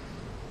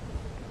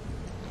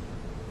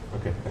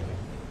 Okay, thank you.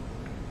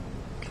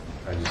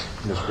 I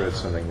just misread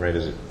something right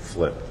as it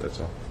flipped.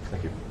 That's all.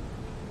 Thank you.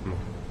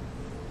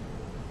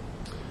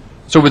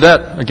 So with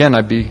that, again,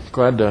 I'd be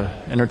glad to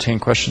entertain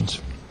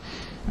questions.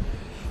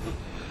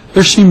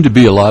 There seem to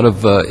be a lot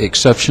of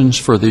exceptions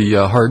for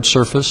the hard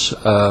surface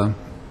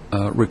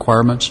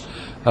requirements,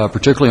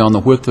 particularly on the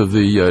width of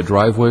the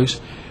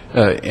driveways.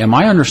 Am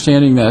I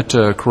understanding that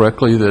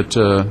correctly, that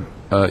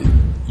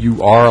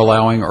you are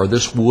allowing, or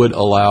this would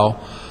allow,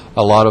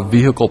 a lot of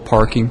vehicle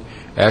parking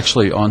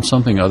actually on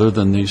something other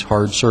than these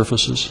hard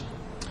surfaces?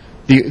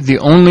 The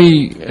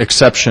only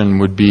exception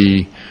would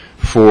be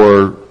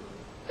for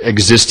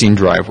existing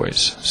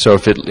driveways. So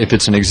if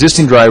it's an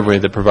existing driveway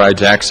that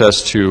provides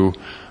access to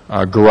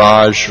a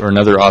garage or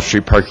another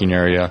off-street parking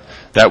area,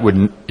 that would,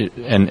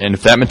 and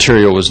if that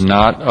material was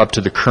not up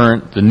to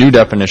the new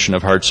definition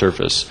of hard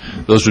surface,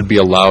 those would be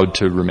allowed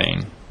to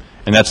remain.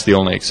 And that's the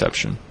only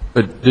exception.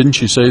 But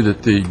didn't you say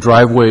that the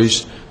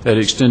driveways that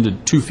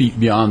extended 2 feet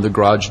beyond the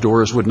garage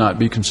doors would not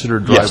be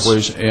considered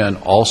driveways? Yes. And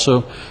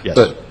also, yes,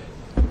 but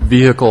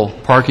vehicle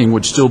parking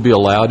would still be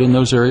allowed in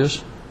those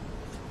areas?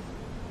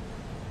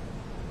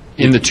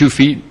 In the 2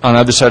 feet on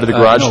either side of the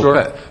garage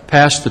door?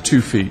 Past the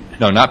 2 feet.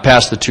 No, not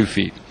past the 2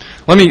 feet.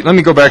 Let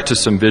me go back to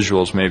some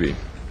visuals, maybe.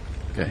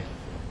 Okay.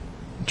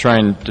 Try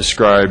and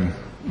describe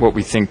what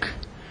we think,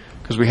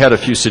 because we had a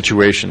few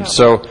situations.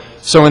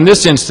 So in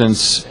this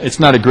instance, it's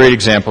not a great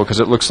example because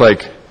it looks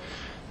like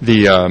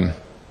the.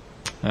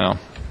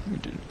 Let me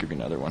give you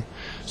another one.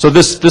 So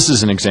this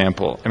is an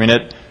example. I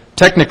mean,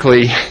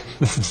 technically,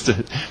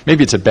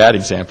 maybe it's a bad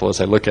example as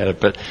I look at it,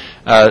 but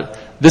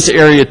this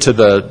area to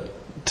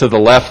the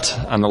left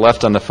on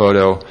the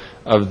photo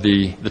of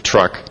the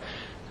truck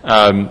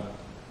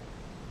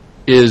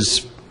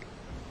is,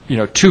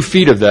 2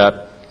 feet of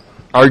that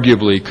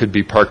arguably could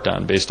be parked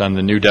on based on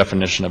the new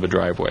definition of a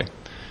driveway,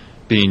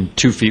 being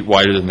 2 feet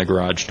wider than the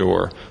garage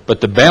door.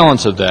 But the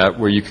balance of that,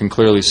 where you can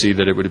clearly see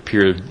that it would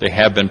appear they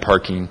have been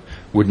parking,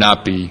 would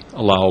not be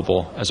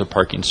allowable as a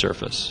parking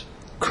surface.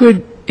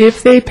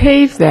 If they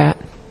pave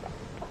that,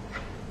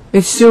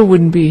 it still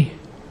wouldn't be.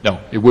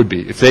 No, it would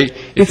be. If they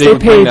would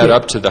bring that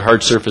up to the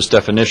hard surface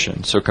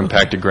definition, so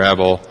compacted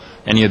gravel,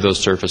 any of those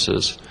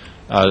surfaces,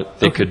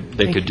 they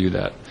could do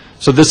that.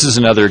 So this is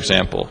another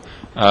example.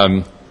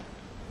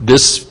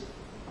 This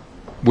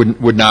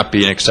would not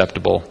be an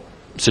acceptable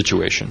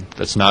situation.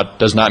 Does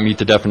not meet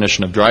the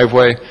definition of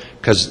driveway,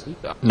 because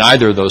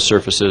neither of those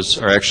surfaces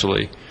are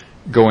actually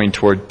going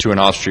to an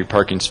off-street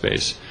parking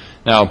space.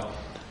 Now,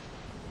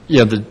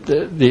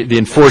 the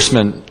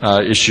enforcement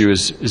issue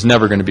is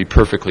never going to be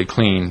perfectly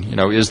clean.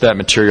 Is that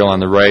material on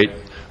the right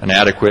an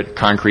adequate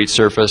concrete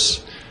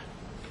surface?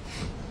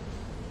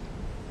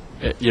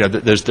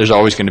 There's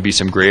always going to be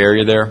some gray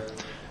area there.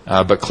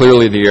 But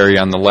clearly the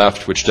area on the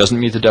left, which doesn't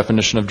meet the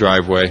definition of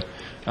driveway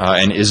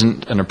and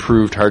isn't an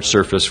approved hard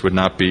surface, would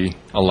not be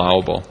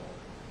allowable.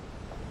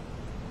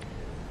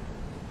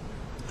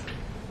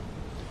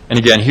 And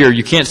again, here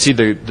you can't see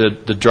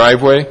the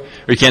driveway,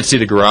 or you can't see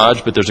the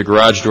garage, but there's a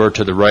garage door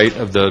to the right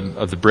of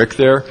the brick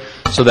there.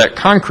 So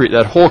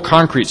that whole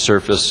concrete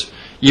surface,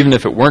 even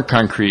if it weren't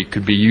concrete,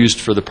 could be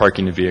used for the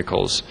parking of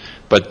vehicles.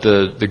 But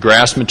the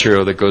grass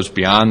material that goes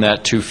beyond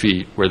that 2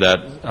 feet, where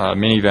that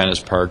minivan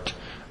is parked,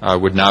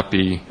 would not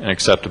be an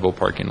acceptable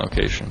parking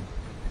location.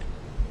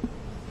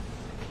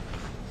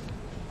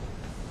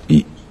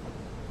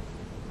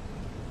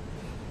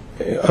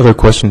 Other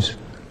questions?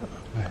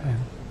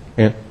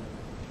 Yeah.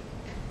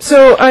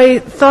 So I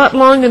thought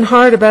long and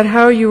hard about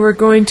how you were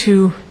going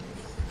to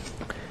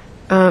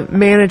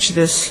manage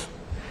this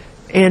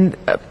and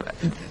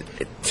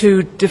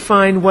to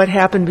define what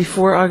happened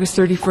before August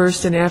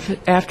 31st and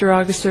after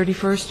August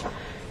 31st.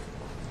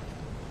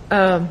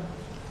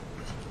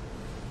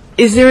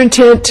 Is there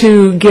intent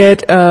to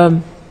get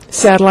a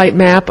satellite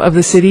map of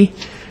the city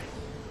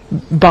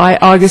by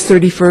August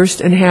 31st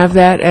and have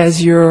that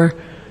as your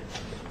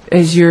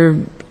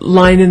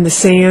line in the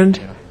sand?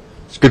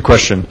 It's a good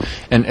question.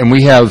 And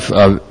we have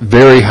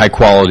very high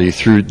quality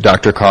through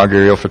Dr. Cog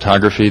Aerial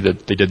Photography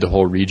that they did the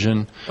whole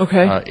region.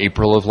 Okay.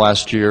 April of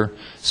last year.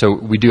 So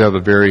we do have a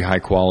very high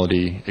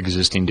quality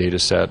existing data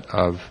set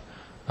of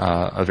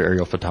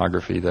aerial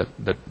photography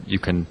that you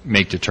can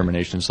make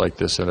determinations like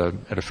this at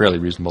a fairly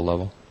reasonable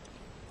level.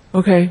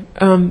 Okay.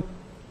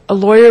 A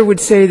lawyer would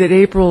say that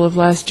April of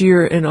last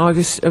year and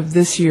August of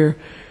this year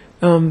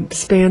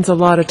spans a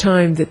lot of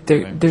time, that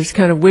there's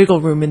kind of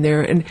wiggle room in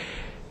there. And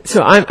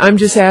so I'm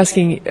just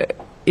asking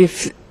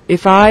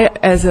if I,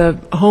 as a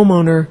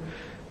homeowner,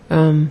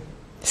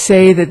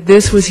 say that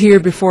this was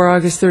here before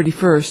August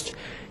 31st,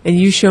 and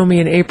you show me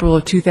an April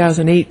of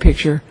 2008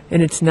 picture,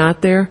 and it's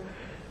not there,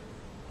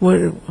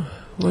 what?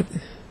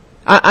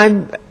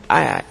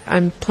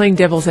 I'm playing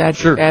devil's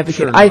advocate.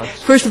 Sure.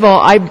 First of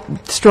all, I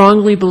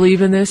strongly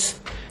believe in this,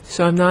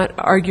 so I'm not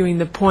arguing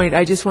the point.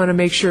 I just want to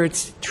make sure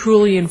it's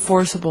truly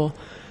enforceable.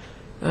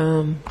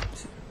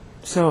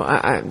 So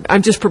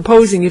I'm just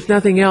proposing, if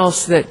nothing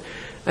else, that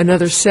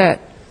another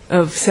set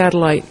of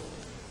satellite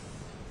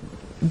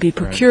be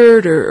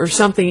procured, or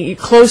something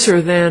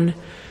closer than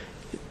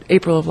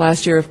April of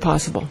last year, if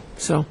possible.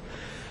 So,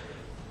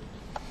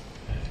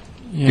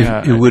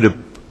 yeah,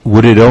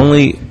 Would it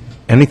only,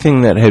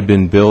 anything that had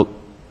been built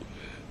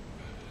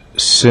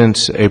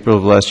since April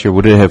of last year,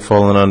 would it have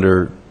fallen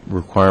under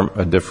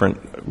a different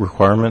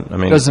requirement? I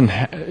mean,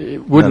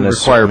 it wouldn't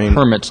require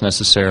permits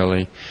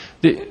necessarily.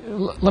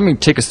 Let me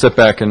take a step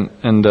back, and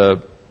I'm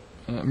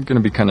going to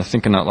be kind of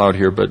thinking out loud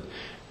here, but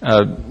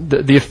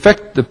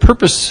the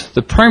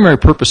primary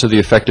purpose of the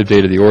effective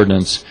date of the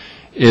ordinance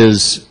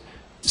is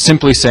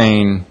simply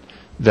saying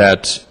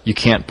that you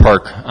can't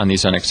park on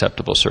these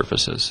unacceptable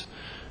surfaces,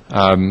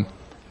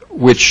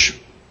 which,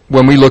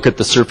 when we look at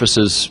the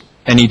surfaces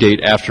any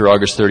date after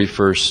August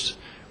 31st,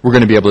 we're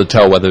going to be able to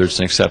tell whether it's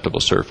an acceptable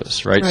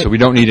surface, right? So we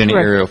don't need any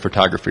aerial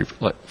photography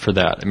for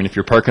that. I mean, if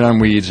you're parking on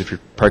weeds, if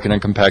you're parking on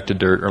compacted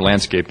dirt or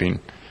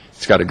landscaping,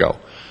 it's got to go,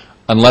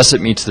 unless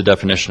it meets the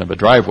definition of a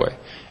driveway.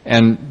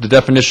 And the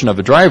definition of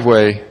a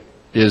driveway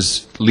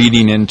is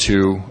leading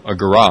into a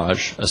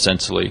garage,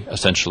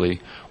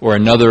 essentially, or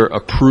another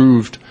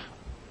approved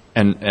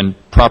and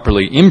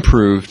properly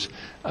improved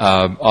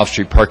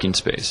off-street parking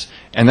space.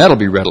 And that'll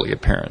be readily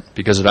apparent,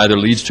 because it either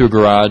leads to a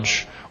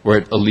garage or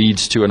it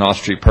leads to an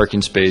off-street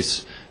parking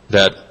space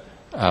that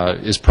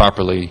is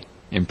properly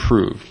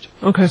improved.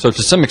 Okay. So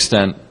to some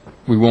extent,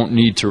 we won't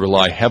need to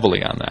rely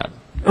heavily on that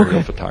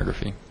aerial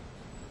photography.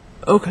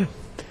 Okay.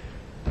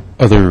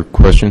 Other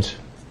questions?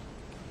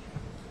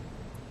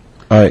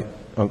 All right.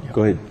 Oh,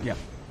 go ahead. Yeah.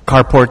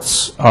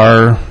 Carports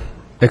are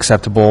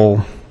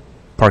acceptable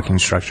parking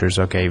structures,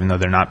 okay, even though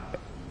they're not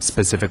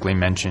specifically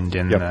mentioned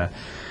in the...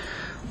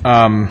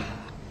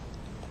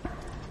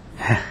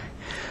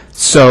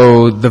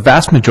 So the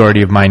vast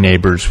majority of my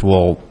neighbors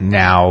will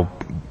now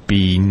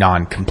be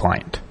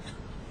non-compliant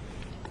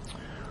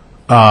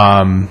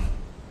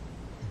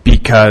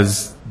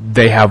because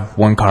they have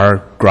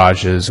one-car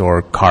garages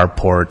or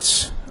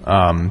carports.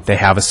 They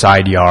have a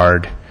side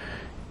yard,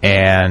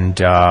 and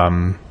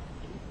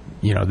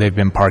they've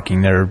been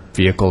parking their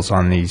vehicles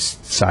on these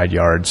side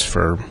yards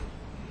for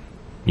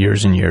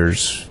years and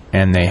years,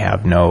 and they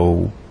have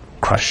no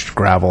crushed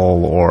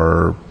gravel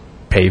or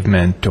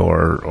pavement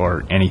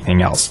or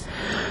anything else.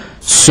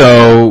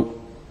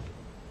 So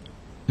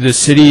the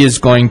city is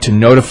going to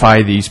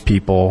notify these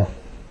people,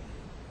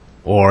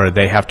 or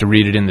they have to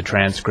read it in the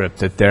transcript,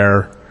 that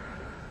their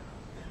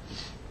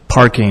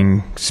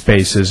parking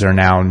spaces are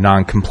now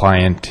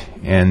non-compliant,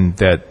 and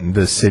that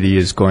the city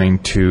is going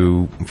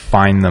to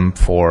fine them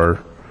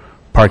for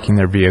parking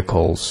their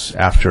vehicles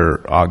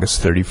after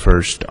August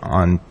 31st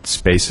on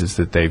spaces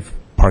that they've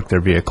parked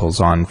their vehicles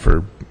on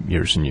for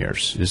years and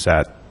years. Is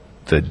that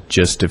the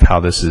gist of how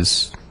this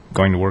is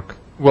going to work?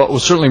 Well,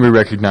 certainly we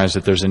recognize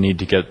that there's a need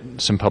to get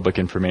some public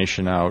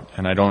information out,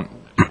 and I don't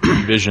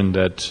envision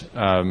that,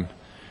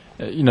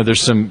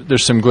 there's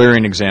some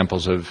glaring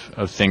examples of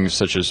things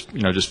such as,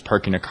 just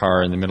parking a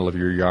car in the middle of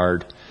your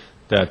yard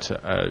that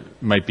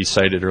might be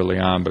cited early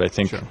on, but I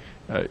think,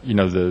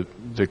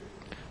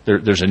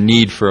 there's a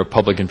need for a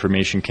public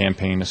information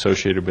campaign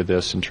associated with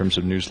this in terms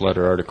of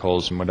newsletter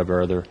articles and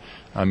whatever other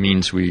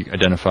means we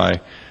identify,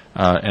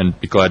 and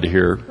be glad to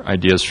hear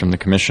ideas from the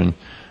Commission.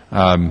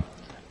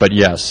 But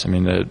yes, I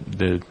mean,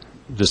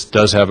 this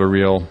does have a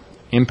real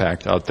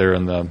impact out there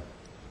in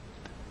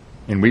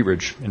Wheat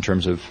Ridge in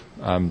terms of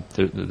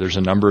there's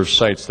a number of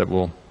sites that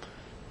will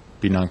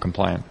be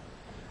non-compliant.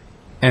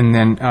 And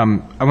then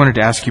I wanted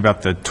to ask you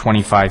about the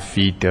 25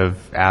 feet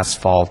of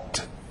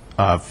asphalt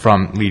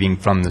leading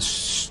from the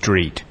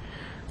street.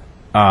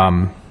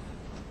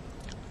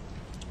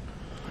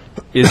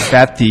 Is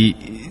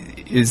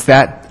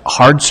that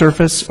hard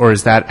surface, or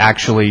is that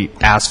actually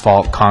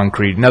asphalt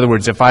concrete? In other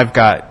words, if I've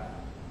got,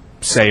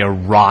 say, a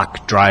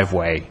rock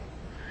driveway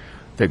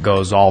that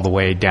goes all the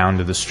way down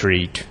to the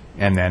street,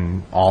 and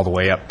then all the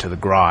way up to the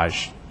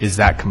garage. Is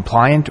that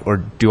compliant, or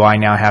do I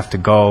now have to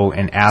go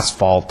and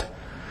asphalt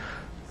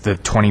the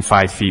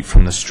 25 feet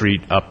from the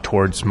street up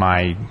towards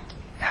my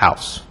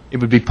house? It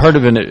would be part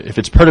of if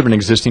it's part of an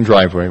existing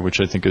driveway, which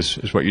I think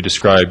is what you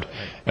described,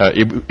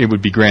 it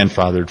would be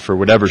grandfathered for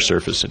whatever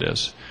surface it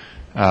is.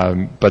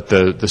 But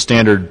the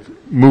standard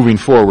moving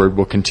forward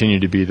will continue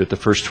to be that the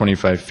first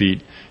 25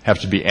 feet have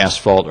to be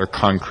asphalt or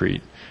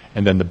concrete,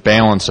 and then the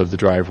balance of the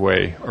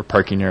driveway or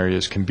parking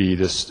areas can be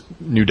this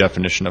new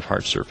definition of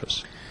hard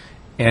surface.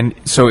 And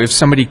so if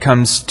somebody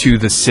comes to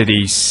the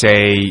city,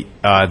 say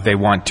they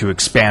want to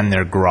expand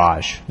their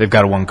garage, they've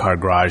got a one-car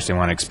garage, they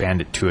want to expand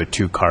it to a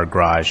two-car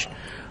garage,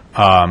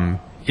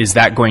 is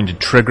that going to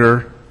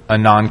trigger a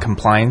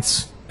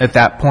non-compliance at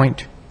that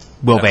point?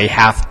 Will they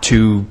have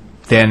to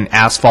then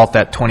asphalt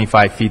that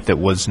 25 feet that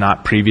was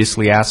not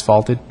previously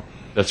asphalted?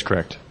 That's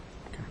correct.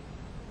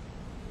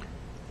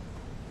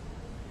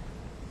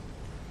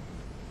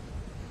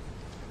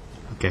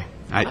 Okay.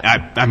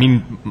 I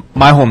mean,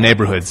 my whole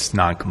neighborhood's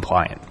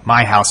non-compliant.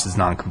 My house is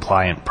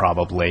non-compliant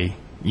probably.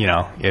 You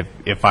know,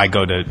 if I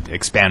go to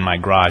expand my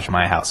garage,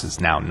 my house is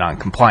now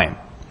non-compliant.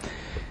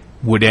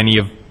 Would any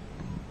of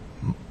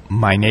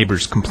my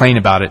neighbors complain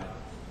about it?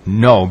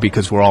 No,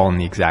 because we're all in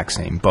the exact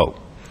same boat.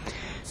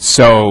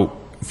 So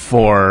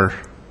for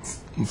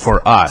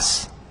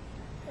us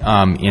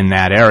in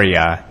that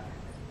area,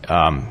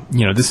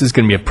 you know, this is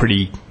going to be a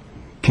pretty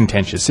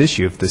contentious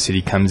issue if the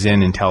city comes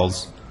in and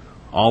tells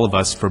all of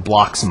us for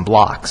blocks and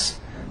blocks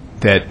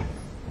that,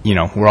 you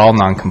know, we're all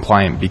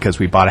non-compliant because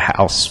we bought a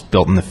house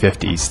built in the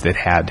 50s that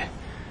had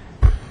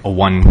a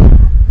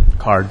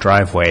one-car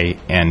driveway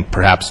and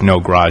perhaps no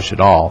garage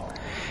at all.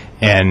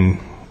 And,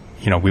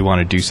 you know, we want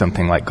to do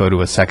something like go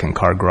to a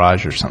second-car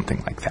garage or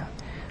something like that.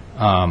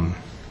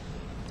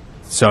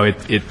 So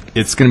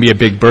it's going to be a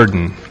big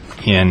burden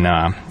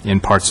in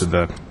parts of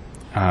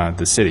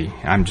the city.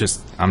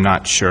 I'm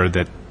not sure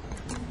that,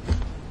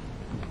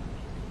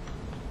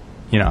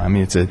 you know, I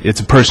mean, it's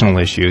a personal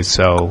issue,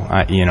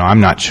 so you know, I'm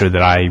not sure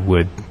that I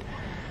would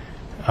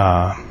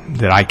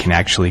that I can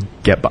actually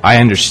get. But I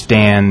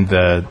understand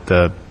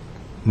the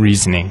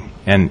reasoning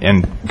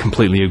and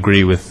completely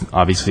agree with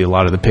obviously a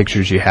lot of the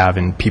pictures you have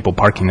and people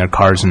parking their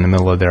cars in the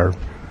middle of their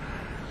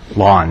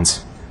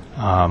lawns.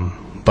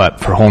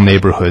 But for whole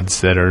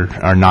neighborhoods that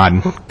are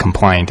not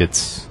compliant, it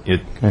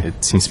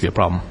seems to be a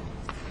problem.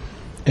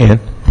 Ann?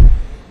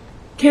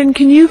 Ken,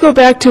 can you go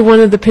back to one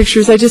of the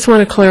pictures? I just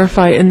want to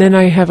clarify, and then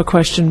I have a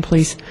question,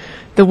 please.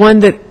 The one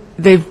that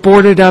they've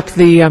boarded up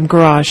the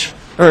garage,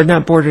 or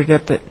not boarded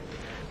it, but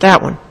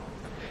that one.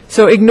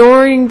 So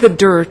ignoring the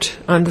dirt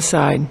on the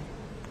side,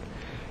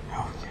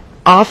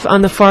 off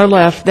on the far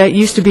left, that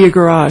used to be a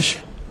garage.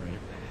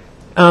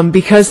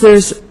 Because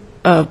there's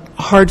a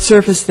hard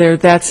surface there,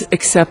 that's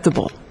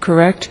acceptable,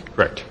 correct?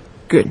 Correct.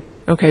 Good.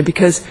 Okay,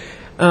 because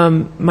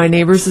my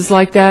neighbors is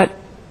like that.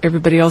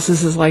 Everybody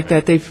else's is like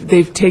that.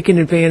 They've taken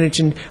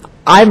advantage, and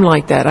I'm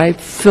like that. I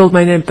filled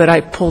mine in, but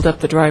I pulled up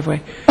the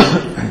driveway.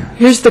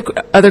 Here's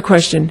the other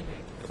question.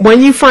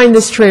 When you find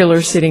this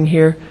trailer sitting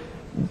here,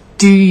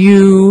 do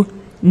you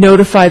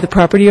notify the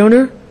property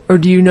owner, or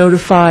do you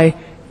notify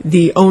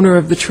the owner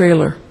of the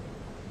trailer?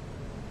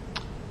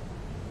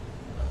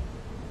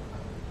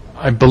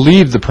 I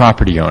believe the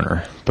property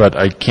owner, but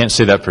I can't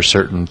say that for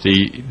certain.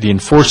 The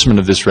enforcement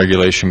of this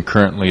regulation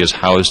currently is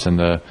housed in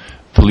the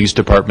Police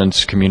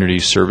Department's Community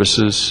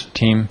Services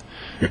team.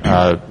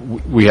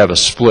 We have a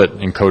split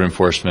in code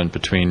enforcement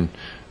between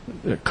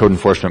code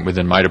enforcement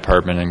within my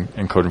department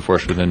and code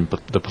enforcement within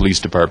the Police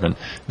Department.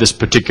 This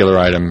particular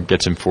item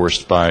gets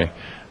enforced by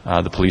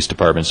the Police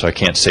Department, so I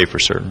can't say for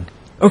certain.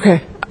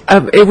 Okay.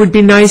 It would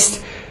be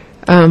nice,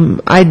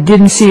 I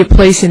didn't see a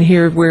place in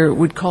here where it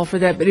would call for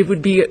that, but it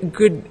would be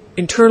good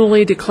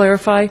internally to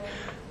clarify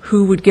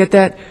who would get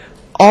that.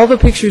 All the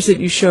pictures that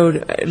you showed,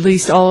 at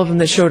least all of them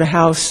that showed a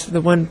house,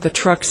 the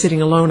truck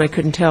sitting alone, I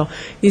couldn't tell.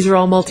 These are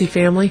all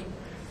multifamily.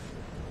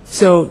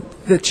 So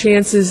the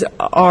chances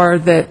are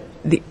that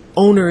the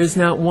owner is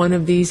not one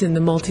of these in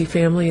the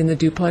multifamily, in the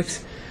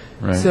duplex.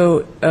 Right.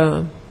 So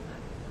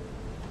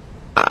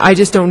I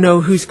just don't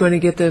know who's going to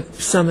get the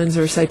summons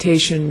or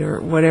citation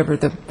or whatever,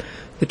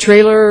 the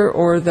trailer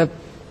or the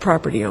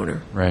property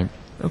owner. Right.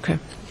 Okay.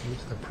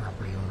 Who's the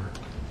property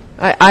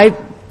owner? I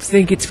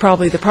think it's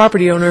probably the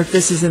property owner if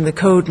this is in the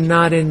code and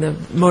not in the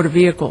motor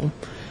vehicle.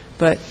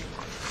 But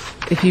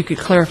if you could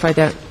clarify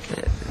that,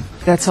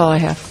 that's all I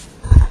have.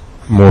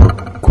 More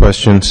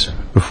questions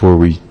before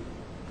we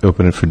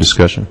open it for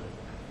discussion?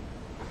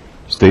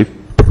 Steve?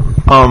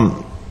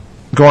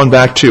 Going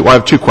back to, well, I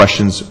have two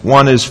questions.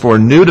 One is for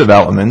new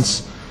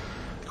developments,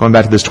 going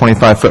back to this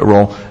 25-foot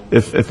rule.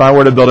 If I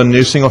were to build a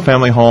new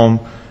single-family home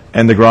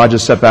and the garage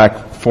is set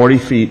back 40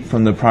 feet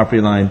from the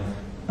property line,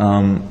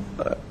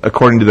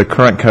 according to the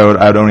current code,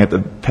 I would only have to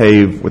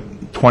pave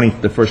with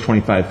the first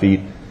 25 feet.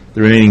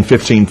 The remaining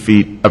 15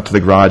 feet up to the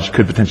garage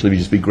could potentially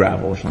just be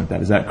gravel or something like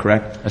that. Is that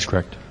correct? That's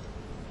correct.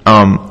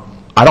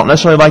 I don't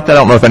necessarily like that. I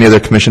don't know if any other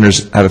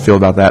commissioners have a feel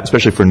about that,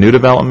 especially for new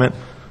development.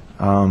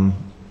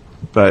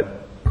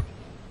 But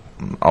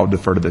I'll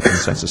defer to the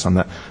consensus on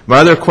that. My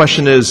other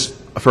question is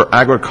for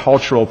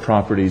agricultural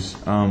properties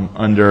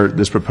under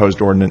this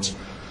proposed ordinance,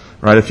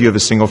 right? If you have a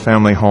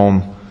single-family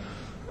home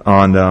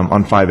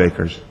on 5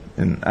 acres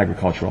in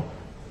agricultural,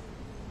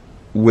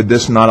 would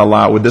this not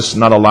allow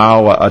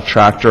a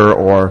tractor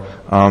or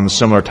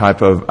similar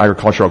type of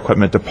agricultural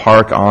equipment to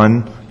park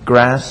on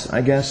grass,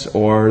 I guess,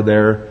 or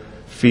their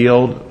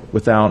field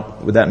would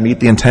that meet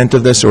the intent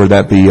of this, or would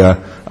that be a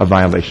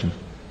violation?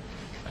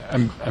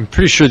 I'm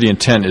pretty sure the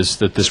intent is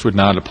that this would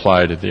not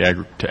apply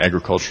to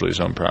agriculturally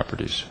zoned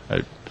properties.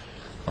 I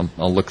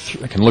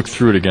can look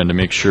through it again to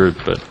make sure,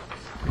 but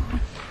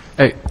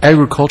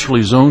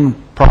Agriculturally zoned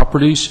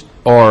properties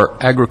are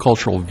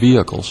agricultural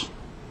vehicles.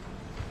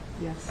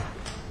 Yes.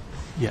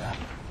 Yeah,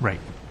 right,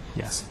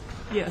 yes.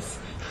 Yes.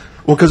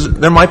 Well, because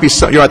there might be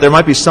some, you're right, there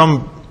might be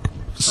some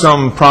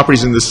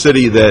properties in the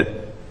city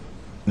that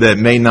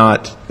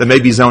may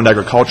be zoned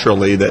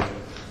agriculturally that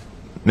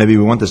maybe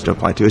we want this to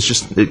apply to. It's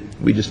just,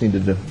 we just need to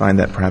define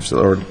that perhaps,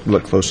 or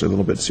look closer a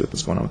little bit to see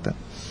what's going on with that.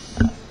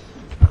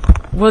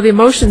 Well, the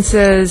motion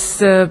says,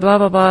 blah,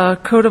 blah, blah,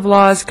 Code of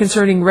Laws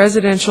concerning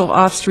residential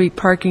off-street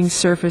parking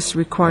surfacing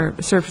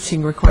requirements.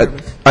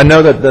 I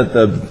know that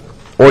the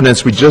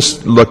ordinance we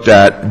just looked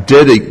at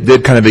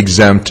did kind of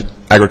exempt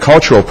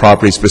agricultural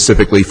property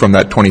specifically from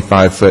that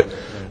 25-foot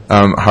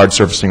hard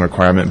surfacing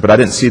requirement, but I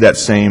didn't see that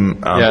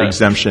same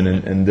exemption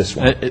in this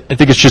one. I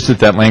think it's just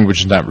that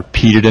language is not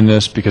repeated in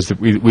this, because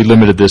we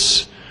limited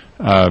this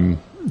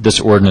this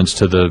ordinance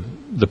to the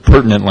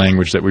pertinent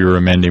language that we were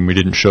amending. We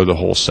didn't show the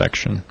whole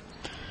section.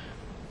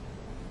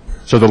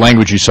 So the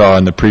language you saw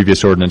in the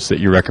previous ordinance that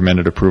you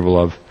recommended approval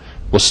of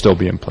will still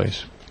be in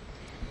place.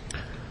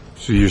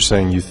 So you're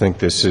saying you think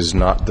this does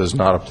not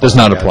apply? Does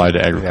not apply to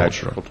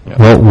agricultural. Yeah.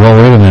 Well,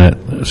 wait a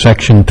minute.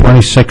 Section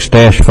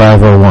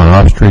 26-501,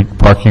 off-street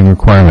parking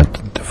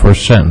requirement, the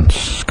first sentence,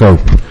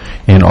 scope,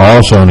 in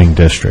all zoning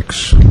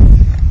districts.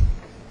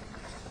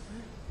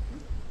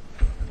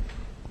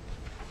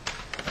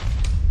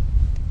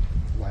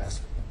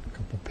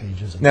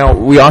 Now,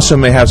 we also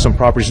may have some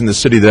properties in the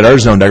city that are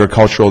zoned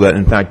agricultural that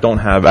in fact don't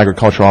have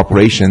agricultural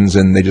operations,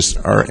 and they just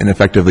are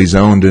ineffectively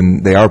zoned,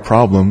 and they are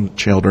problem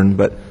children,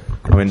 but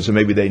I mean, so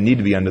maybe they need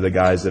to be under the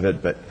guise of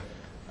it, but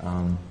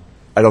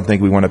I don't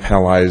think we want to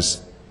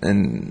penalize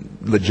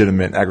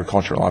legitimate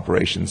agricultural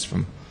operations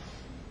from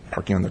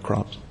parking on the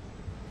crops.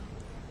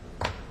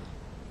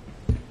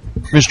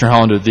 Mr.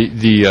 Hollander,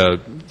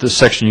 the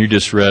section you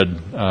just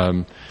read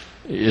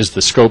is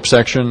the scope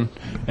section,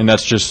 and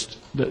that's just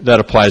that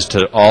applies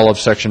to all of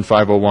Section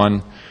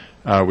 501,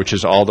 which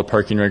is all the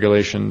parking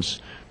regulations.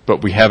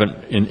 But we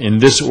haven't, in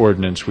this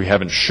ordinance, we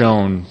haven't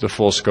shown the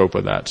full scope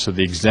of that. So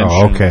the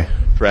exemption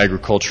for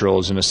agricultural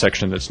is in a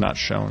section that's not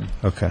shown.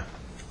 Okay.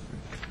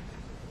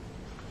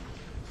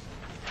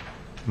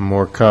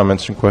 More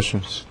comments and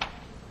questions?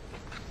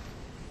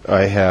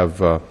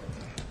 Would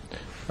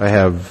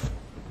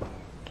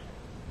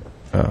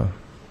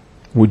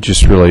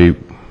just really,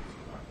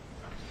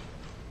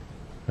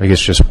 I guess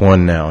just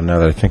one now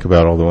that I think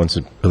about all the ones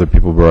that other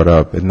people brought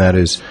up, and that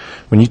is,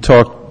 when you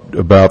talk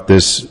about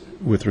this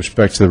with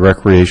respect to the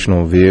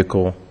recreational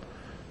vehicle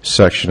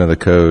section of the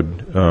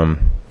code,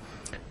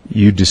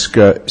 you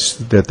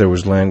discussed that there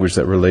was language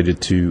that related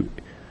to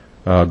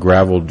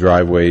gravel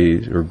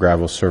driveways or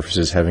gravel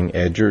surfaces having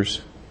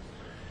edgers.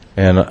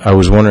 And I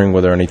was wondering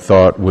whether any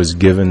thought was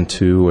given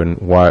to, and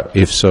why,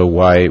 if so,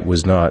 why it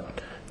was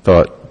not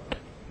thought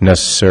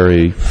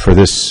necessary for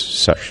this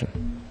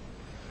section.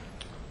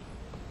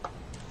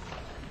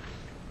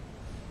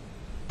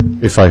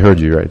 If I heard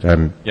you right, I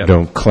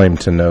don't claim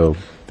to know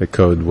the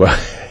code well.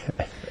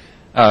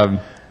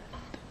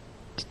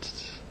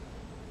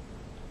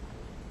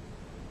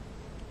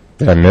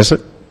 Did I miss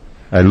it?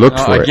 I looked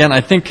for it. Again,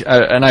 I think,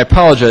 and I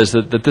apologize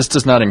that this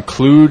does not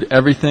include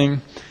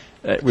everything,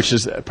 which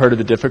is part of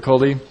the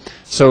difficulty.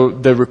 So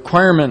the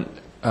requirement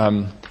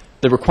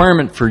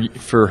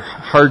for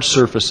hard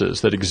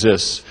surfaces that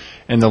exists,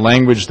 and the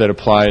language that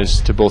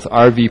applies to both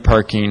RV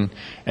parking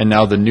and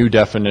now the new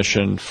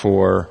definition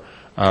for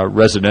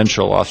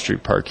residential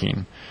off-street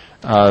parking,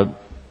 already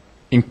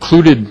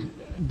included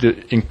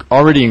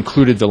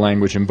the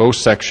language in both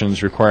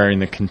sections requiring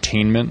the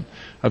containment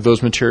of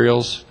those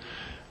materials.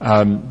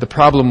 The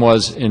problem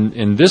was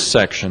in this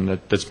section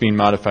that's being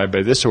modified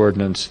by this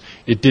ordinance,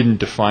 it didn't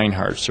define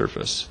hard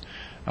surface.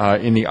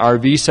 In the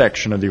RV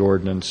section of the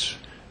ordinance,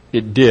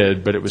 it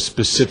did, but it was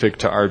specific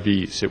to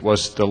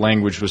RVs. The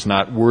language was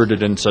not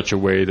worded in such a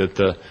way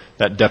that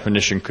that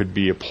definition could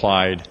be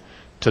applied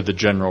to the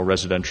general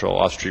residential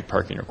off-street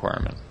parking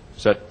requirement.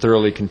 Is that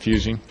thoroughly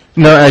confusing?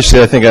 No,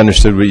 actually, I think I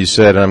understood what you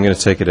said, and I'm going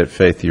to take it at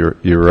faith. You're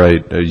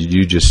right. I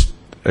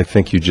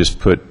think you just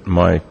put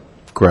my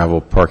gravel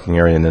parking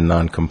area in the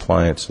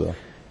non-compliance, though.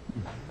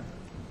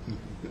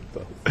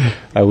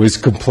 I was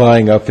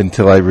complying up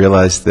until I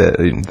realized that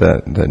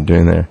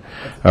doing there.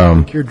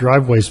 Your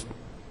driveway's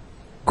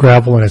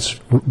gravel and it's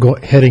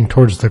heading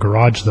towards the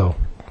garage, though.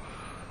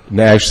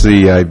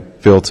 Actually, I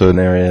built an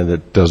area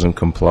that doesn't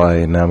comply,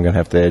 and now I'm going to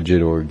have to edge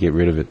it or get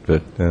rid of it.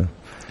 But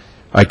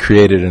I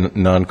created a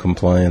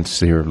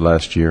non-compliance here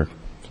last year,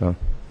 so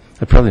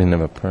I probably didn't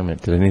have a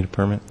permit. Did I need a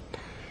permit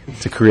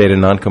to create a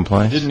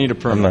non-compliance? Didn't need a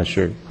permit. I'm not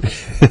sure.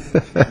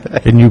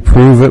 Didn't you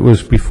prove it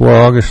was before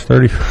August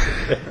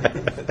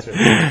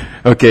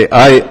 31st? Okay,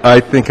 I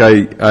think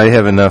I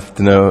have enough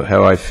to know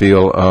how I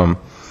feel.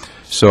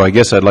 So I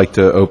guess I'd like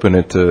to open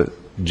it to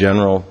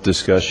general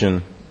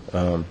discussion,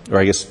 or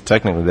I guess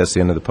technically that's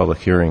the end of the public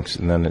hearings,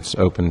 and then it's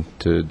open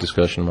to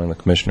discussion among the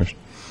commissioners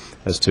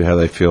as to how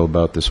they feel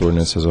about this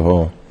ordinance as a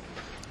whole.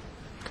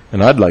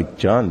 And I'd like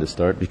John to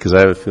start, because I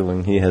have a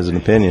feeling he has an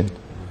opinion.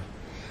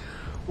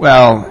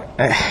 Well,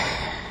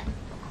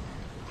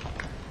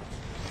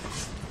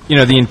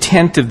 the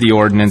intent of the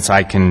ordinance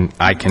I can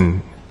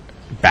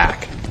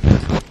back.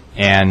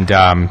 And,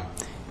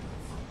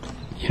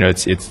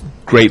 it's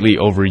greatly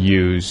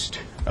overused.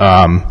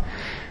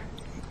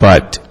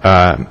 But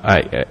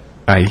I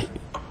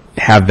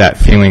have that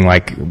feeling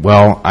like,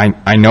 well,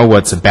 I know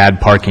what's a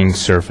bad parking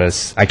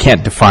surface. I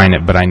can't define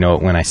it, but I know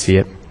it when I see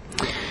it.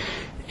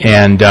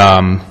 And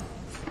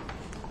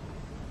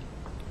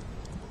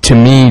to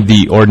me,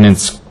 the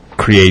ordinance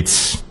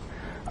creates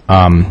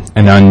an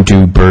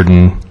undue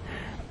burden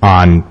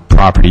on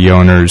property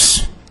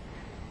owners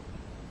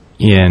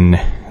in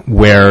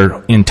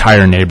where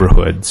entire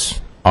neighborhoods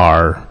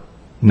are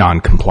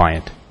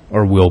non-compliant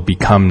or will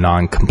become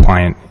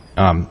non-compliant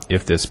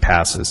if this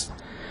passes.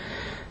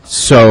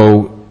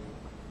 So,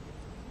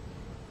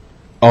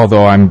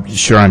 although I'm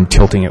sure I'm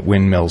tilting at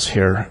windmills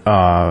here,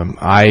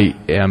 I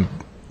am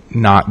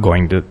not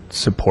going to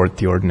support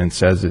the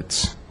ordinance as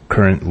it's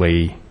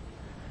currently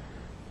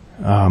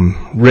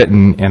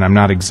written, and I'm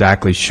not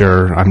exactly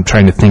sure. I'm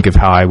trying to think of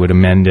how I would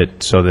amend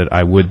it so that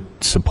I would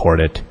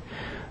support it.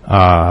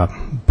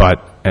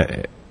 But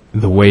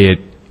the way it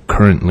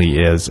currently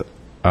is,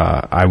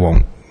 I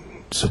won't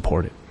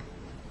support it.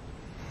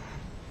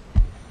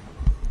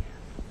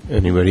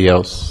 Anybody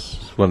else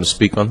want to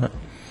speak on that?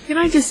 Can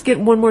I just get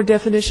one more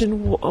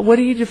definition? What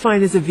do you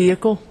define as a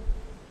vehicle?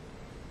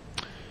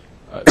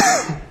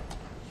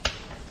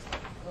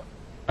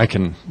 I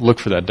can look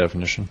for that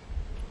definition.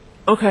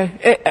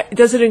 Okay.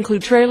 Does it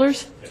include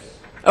trailers? Yes.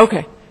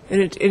 Okay.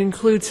 And it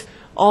includes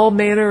all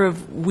manner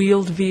of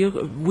wheeled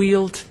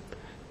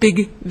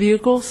big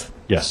vehicles?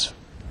 Yes.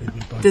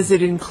 Does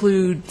it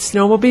include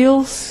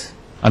snowmobiles?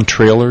 On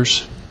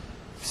trailers?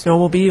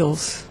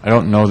 Snowmobiles. I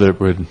don't know that it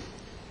would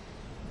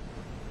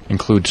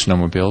include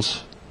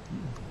snowmobiles.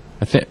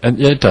 I think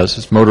it does.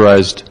 It's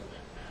motorized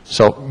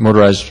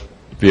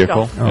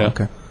vehicle. Oh, yeah.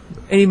 Okay.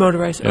 Any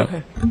motorized? Yeah.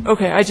 Okay.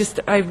 Okay.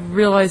 I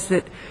realized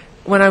that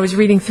when I was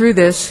reading through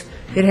this,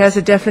 it has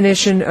a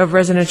definition of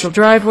residential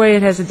driveway,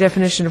 it has a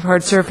definition of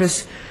hard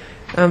surface,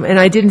 and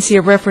I didn't see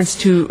a reference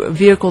to a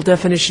vehicle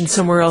definition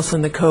somewhere else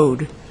in the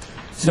code.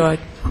 So I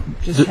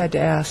just had to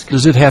ask.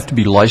 Does it have to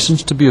be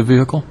licensed to be a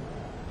vehicle?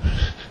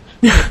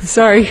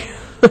 Sorry.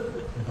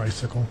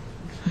 Bicycle.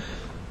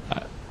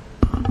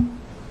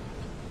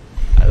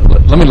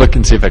 Let me look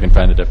and see if I can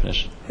find the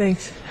definition.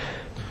 Thanks.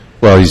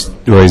 While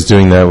he's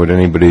doing that, would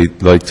anybody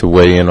like to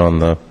weigh in on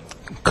the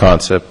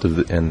concept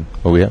of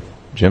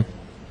Jim?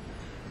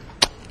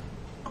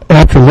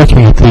 After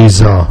looking at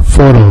these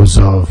photos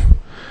of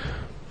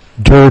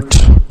dirt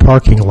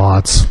parking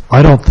lots,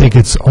 I don't think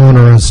it's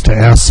onerous to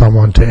ask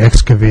someone to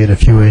excavate a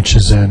few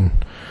inches and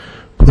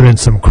put in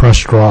some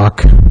crushed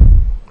rock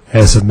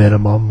as a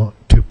minimum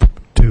to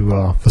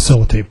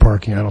facilitate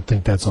parking. I don't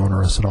think that's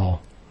onerous at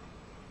all.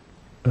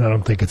 And I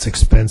don't think it's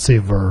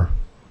expensive or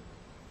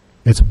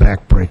it's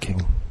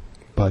backbreaking,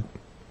 but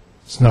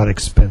it's not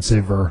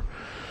expensive or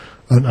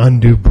an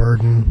undue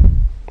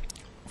burden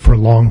for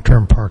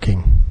long-term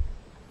parking.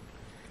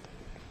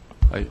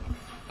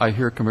 I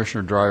hear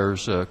Commissioner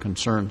Dreyer's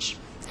concerns.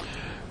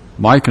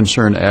 My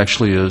concern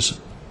actually is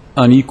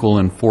unequal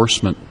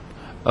enforcement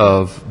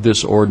of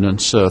this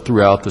ordinance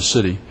throughout the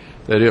city,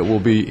 that it will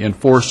be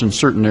enforced in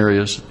certain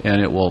areas and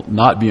it will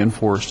not be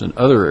enforced in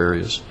other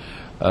areas.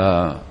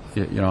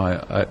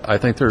 I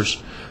think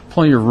there's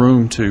plenty of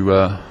room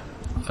to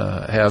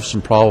have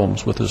some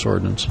problems with this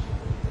ordinance.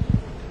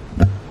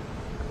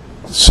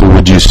 So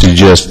would you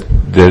suggest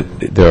that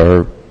there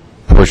are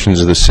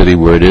portions of the city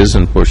where it is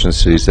and portions of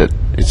the cities that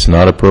it's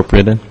not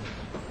appropriate in?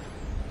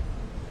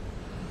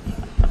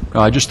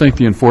 I just think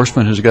the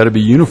enforcement has got to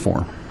be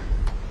uniform.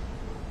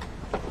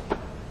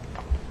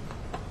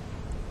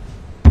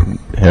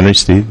 Henry,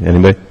 Steve,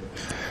 anybody?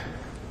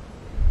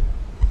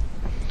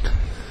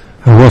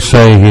 I will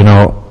say,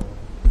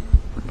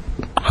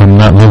 I'm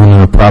not living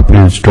in a property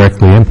that's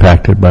directly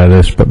impacted by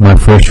this, but my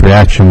first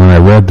reaction when I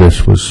read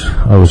this was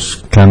I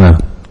was kind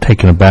of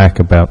taken aback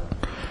about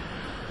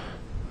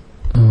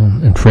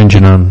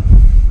infringing on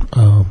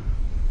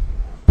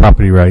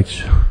property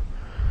rights.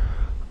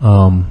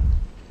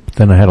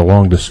 Then I had a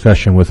long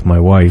discussion with my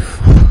wife,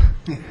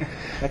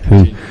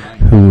 who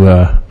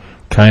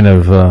kind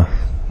of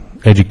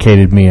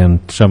educated me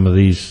on some of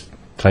these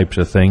types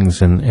of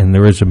things, and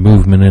there is a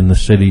movement in the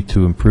city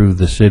to improve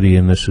the city,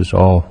 and this is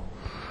all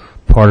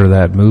part of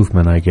that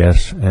movement, I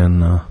guess.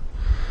 And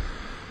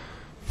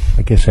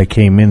I guess I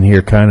came in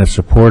here kind of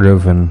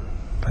supportive, and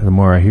the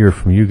more I hear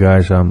from you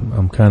guys,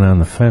 I'm kind of on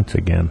the fence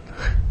again.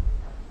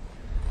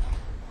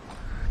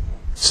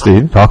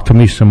 Steve? Talk to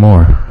me some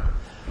more.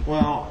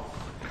 Well,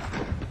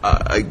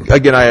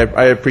 again,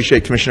 I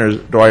appreciate Commissioner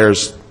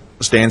Dwyer's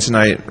stance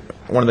tonight.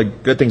 One of the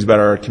good things about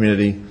our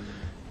community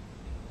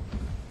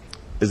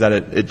is that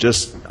it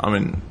just, I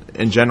mean,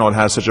 in general, it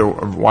has such a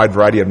wide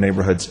variety of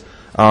neighborhoods.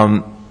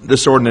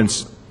 This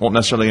ordinance won't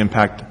necessarily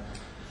impact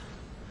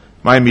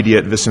my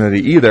immediate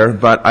vicinity either,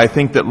 but I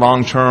think that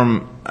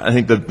long-term, I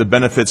think that the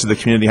benefits of the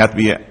community have to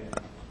be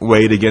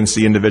weighed against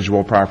the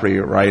individual property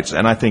rights.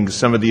 And I think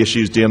some of the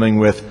issues dealing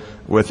with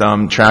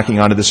tracking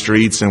onto the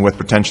streets and with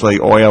potentially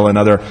oil and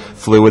other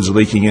fluids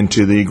leaking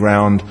into the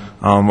ground,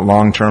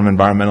 long-term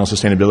environmental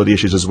sustainability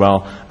issues as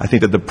well. I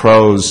think that the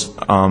pros,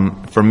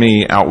 for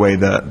me, outweigh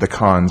the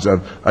cons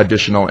of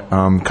additional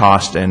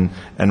cost and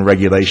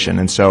regulation.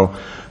 And so,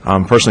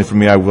 personally, for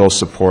me, I will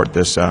support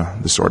this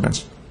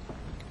ordinance.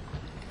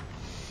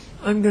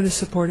 I'm going to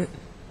support it.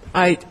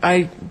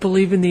 I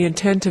believe in the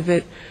intent of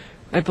it.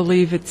 I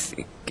believe it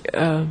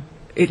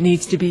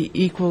needs to be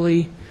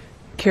equally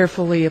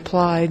carefully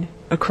applied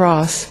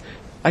across.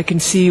 I can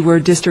see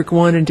where District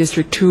 1 and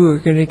District 2 are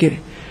going to get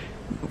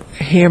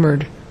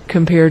hammered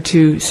compared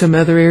to some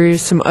other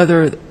areas, some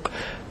other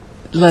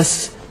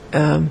less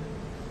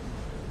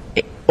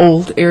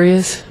old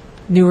areas,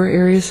 newer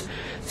areas.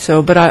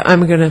 So, but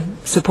I'm going to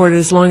support it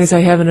as long as I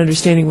have an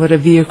understanding what a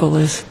vehicle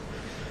is.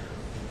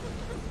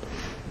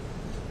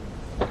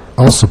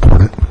 I'll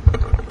support it.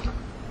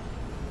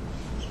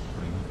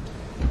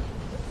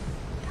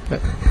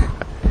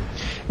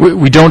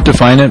 We don't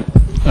define it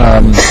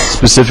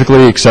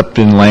specifically, except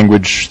in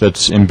language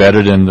that's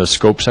embedded in the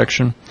scope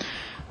section.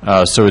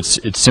 So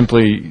it's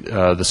simply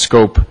the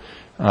scope,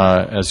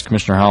 as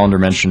Commissioner Hollander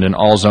mentioned, in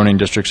all zoning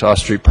districts,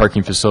 off-street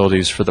parking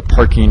facilities for the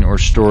parking or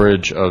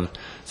storage of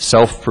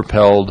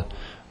self-propelled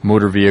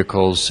motor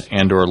vehicles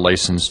and/or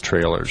licensed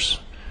trailers.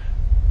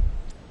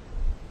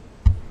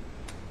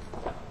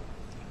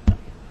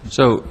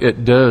 So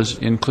it does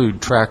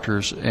include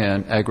tractors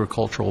and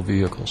agricultural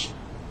vehicles.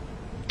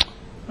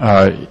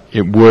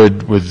 It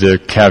would, with the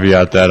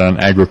caveat that on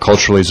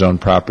agriculturally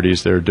zoned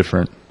properties, there are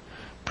different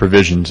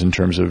provisions in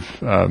terms of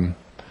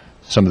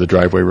some of the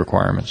driveway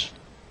requirements.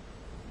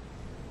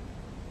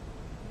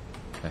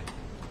 Okay.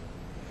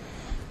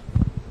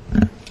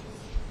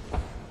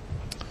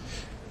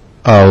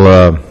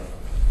 I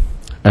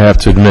have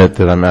to admit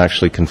that I'm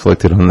actually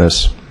conflicted on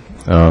this,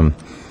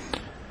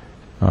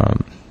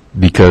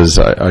 because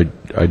I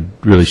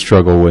really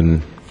struggle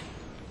when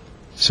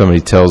somebody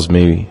tells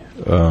me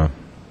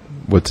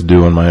what to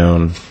do on my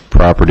own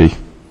property.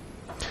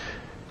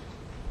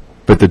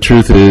 But the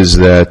truth is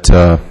that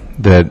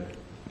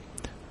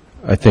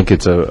I think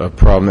it's a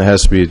problem that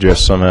has to be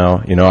addressed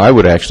somehow. You know, I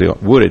would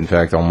in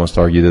fact almost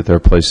argue that there are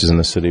places in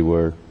the city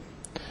where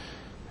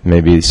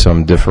maybe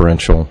some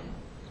differential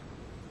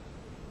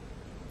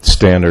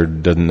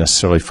standard doesn't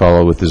necessarily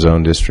follow with the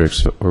zone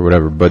districts or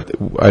whatever. But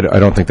I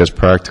don't think that's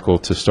practical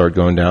to start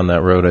going down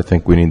that road. I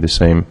think we need the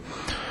same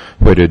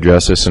way to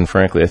address this. And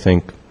frankly, I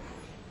think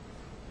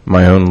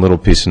my own little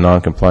piece of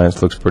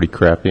noncompliance looks pretty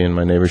crappy, and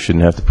my neighbors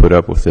shouldn't have to put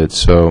up with it.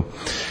 So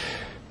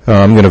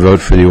I'm going to vote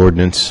for the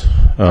ordinance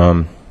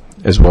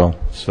as well.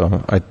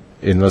 So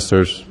unless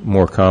there's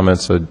more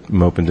comments,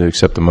 I'm open to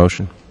accept the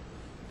motion.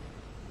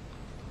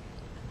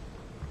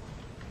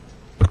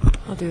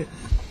 I'll do it.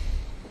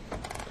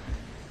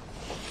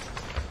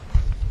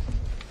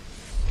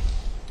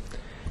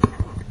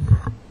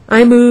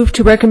 I move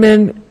to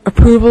recommend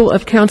approval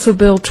of Council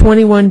Bill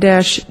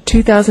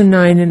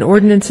 21-2009, an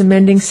ordinance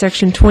amending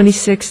Section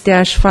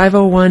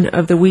 26-501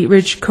 of the Wheat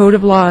Ridge Code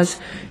of Laws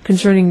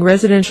concerning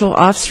residential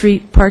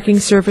off-street parking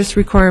surface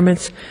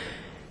requirements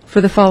for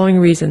the following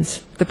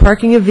reasons. The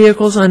parking of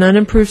vehicles on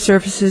unimproved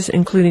surfaces,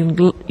 including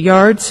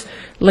yards,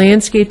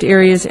 landscaped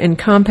areas, and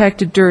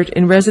compacted dirt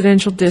in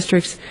residential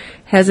districts,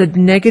 has a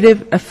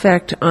negative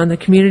effect on the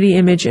community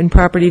image and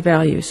property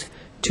values.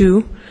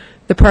 2,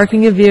 the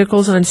parking of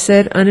vehicles on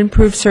said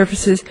unimproved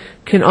surfaces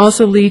can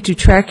also lead to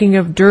tracking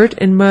of dirt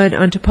and mud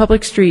onto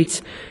public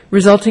streets,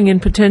 resulting in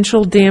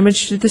potential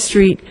damage to the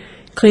street,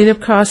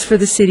 cleanup costs for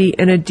the city,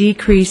 and a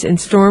decrease in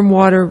storm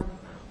runoff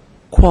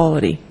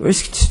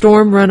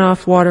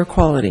water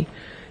quality.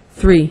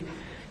 3,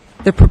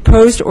 the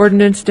proposed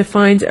ordinance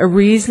defines a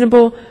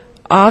reasonable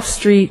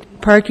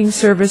off-street parking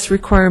service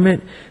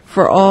requirement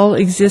for all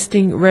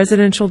existing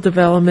residential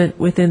development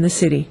within the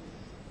city.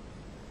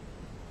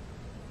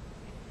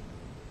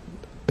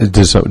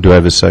 Do I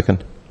have a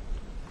second?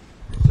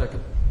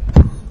 Second.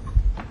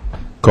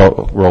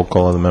 Roll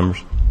call of the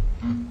members.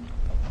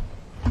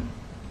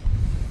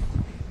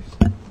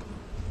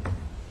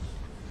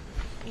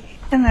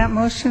 And that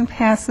motion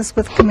passes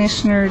with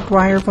Commissioner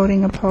Dwyer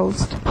voting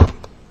opposed. Okay,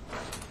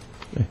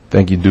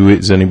 thank you.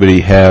 Does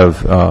anybody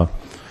have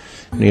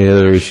any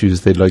other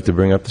issues they'd like to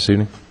bring up this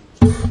evening?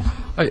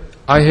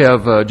 I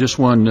have just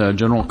one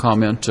general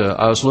comment.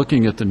 I was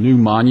looking at the new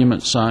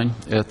monument sign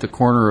at the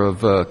corner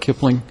of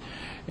Kipling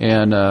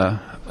and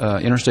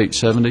Interstate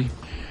 70,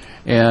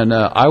 And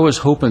I was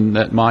hoping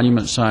that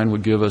monument sign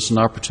would give us an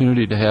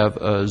opportunity to have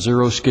a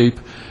Xeriscape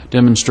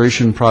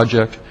demonstration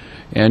project,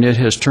 and it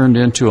has turned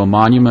into a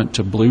monument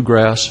to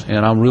bluegrass,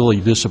 and I'm really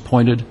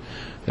disappointed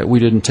that we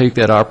didn't take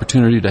that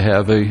opportunity to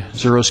have a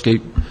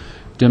Xeriscape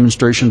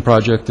demonstration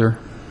project there.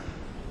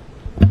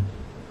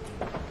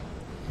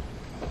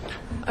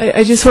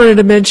 I just wanted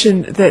to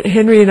mention that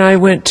Henry and I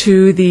went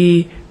to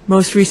the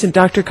most recent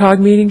Dr. Cog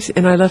meetings,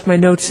 and I left my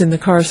notes in the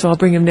car, so I'll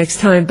bring them next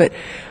time. But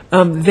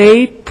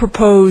they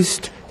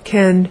proposed,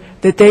 Ken,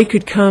 that they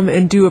could come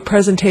and do a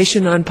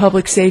presentation on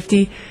public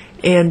safety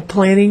and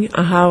planning,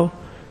 how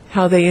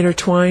they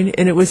intertwine,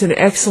 and it was an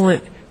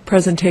excellent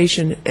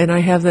presentation, and I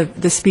have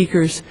the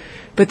speakers.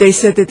 But they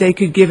said that they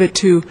could give it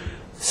to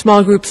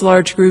small groups,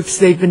 large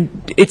groups.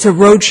 It's a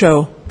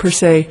roadshow per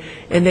se,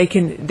 and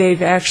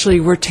they've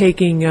actually, we're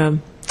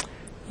taking,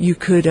 you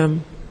could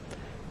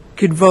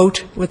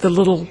vote with the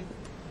little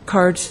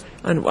cards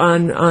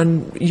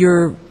on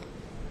your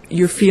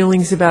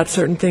feelings about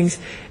certain things.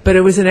 But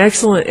it was an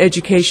excellent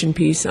education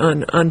piece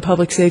on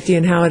public safety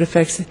and how it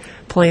affects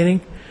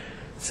planning.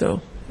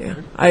 So, yeah,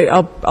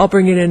 I'll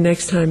bring it in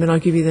next time, and I'll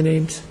give you the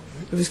names.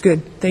 It was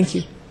good. Thank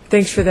you.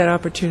 Thanks for that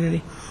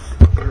opportunity.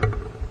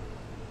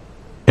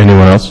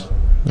 Anyone else?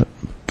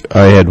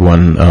 I had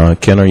one.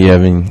 Ken, are you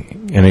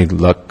having any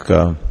luck?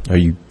 Are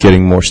you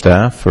getting more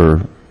staff,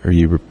 or are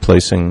you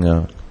replacing?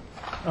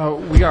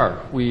 We are.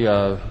 We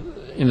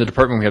in the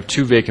department we have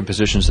 2 vacant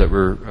positions that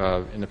we're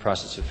in the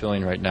process of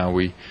filling right now.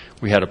 We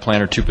had a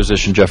planner 2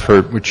 position, Jeff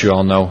Hurt, which you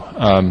all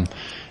know,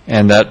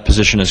 and that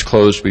position is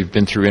closed. We've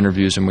been through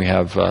interviews, and we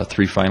have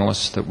 3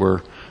 finalists that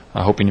we're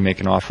hoping to make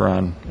an offer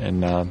on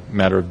in a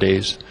matter of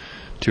days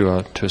to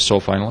a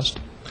sole finalist.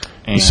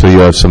 And so you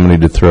have somebody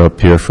to throw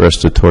up here for us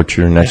to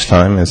torture next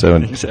time? Is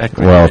that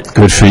exactly? Well, right.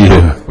 good for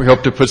you. We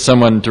hope to put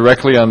someone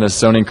directly on this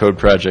zoning code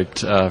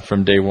project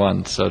from day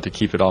one, so to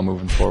keep it all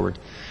moving forward.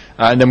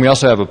 And then we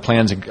also have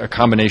a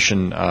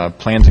combination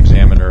plans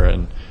examiner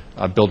and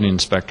a building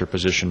inspector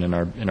position in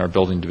our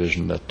building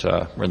division that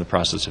we're in the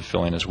process of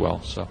filling as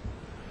well. So,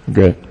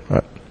 great.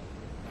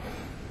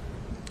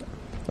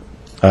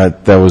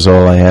 That was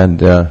all I had.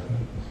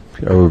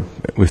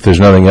 If there's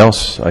nothing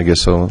else, I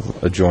guess I'll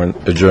adjourn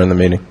the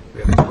meeting.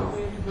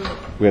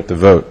 We have to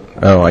vote.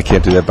 Oh, I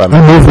can't do that by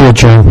myself. I move we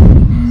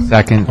adjourn.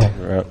 Second.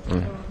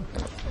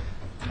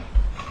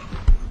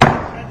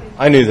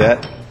 I knew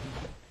that.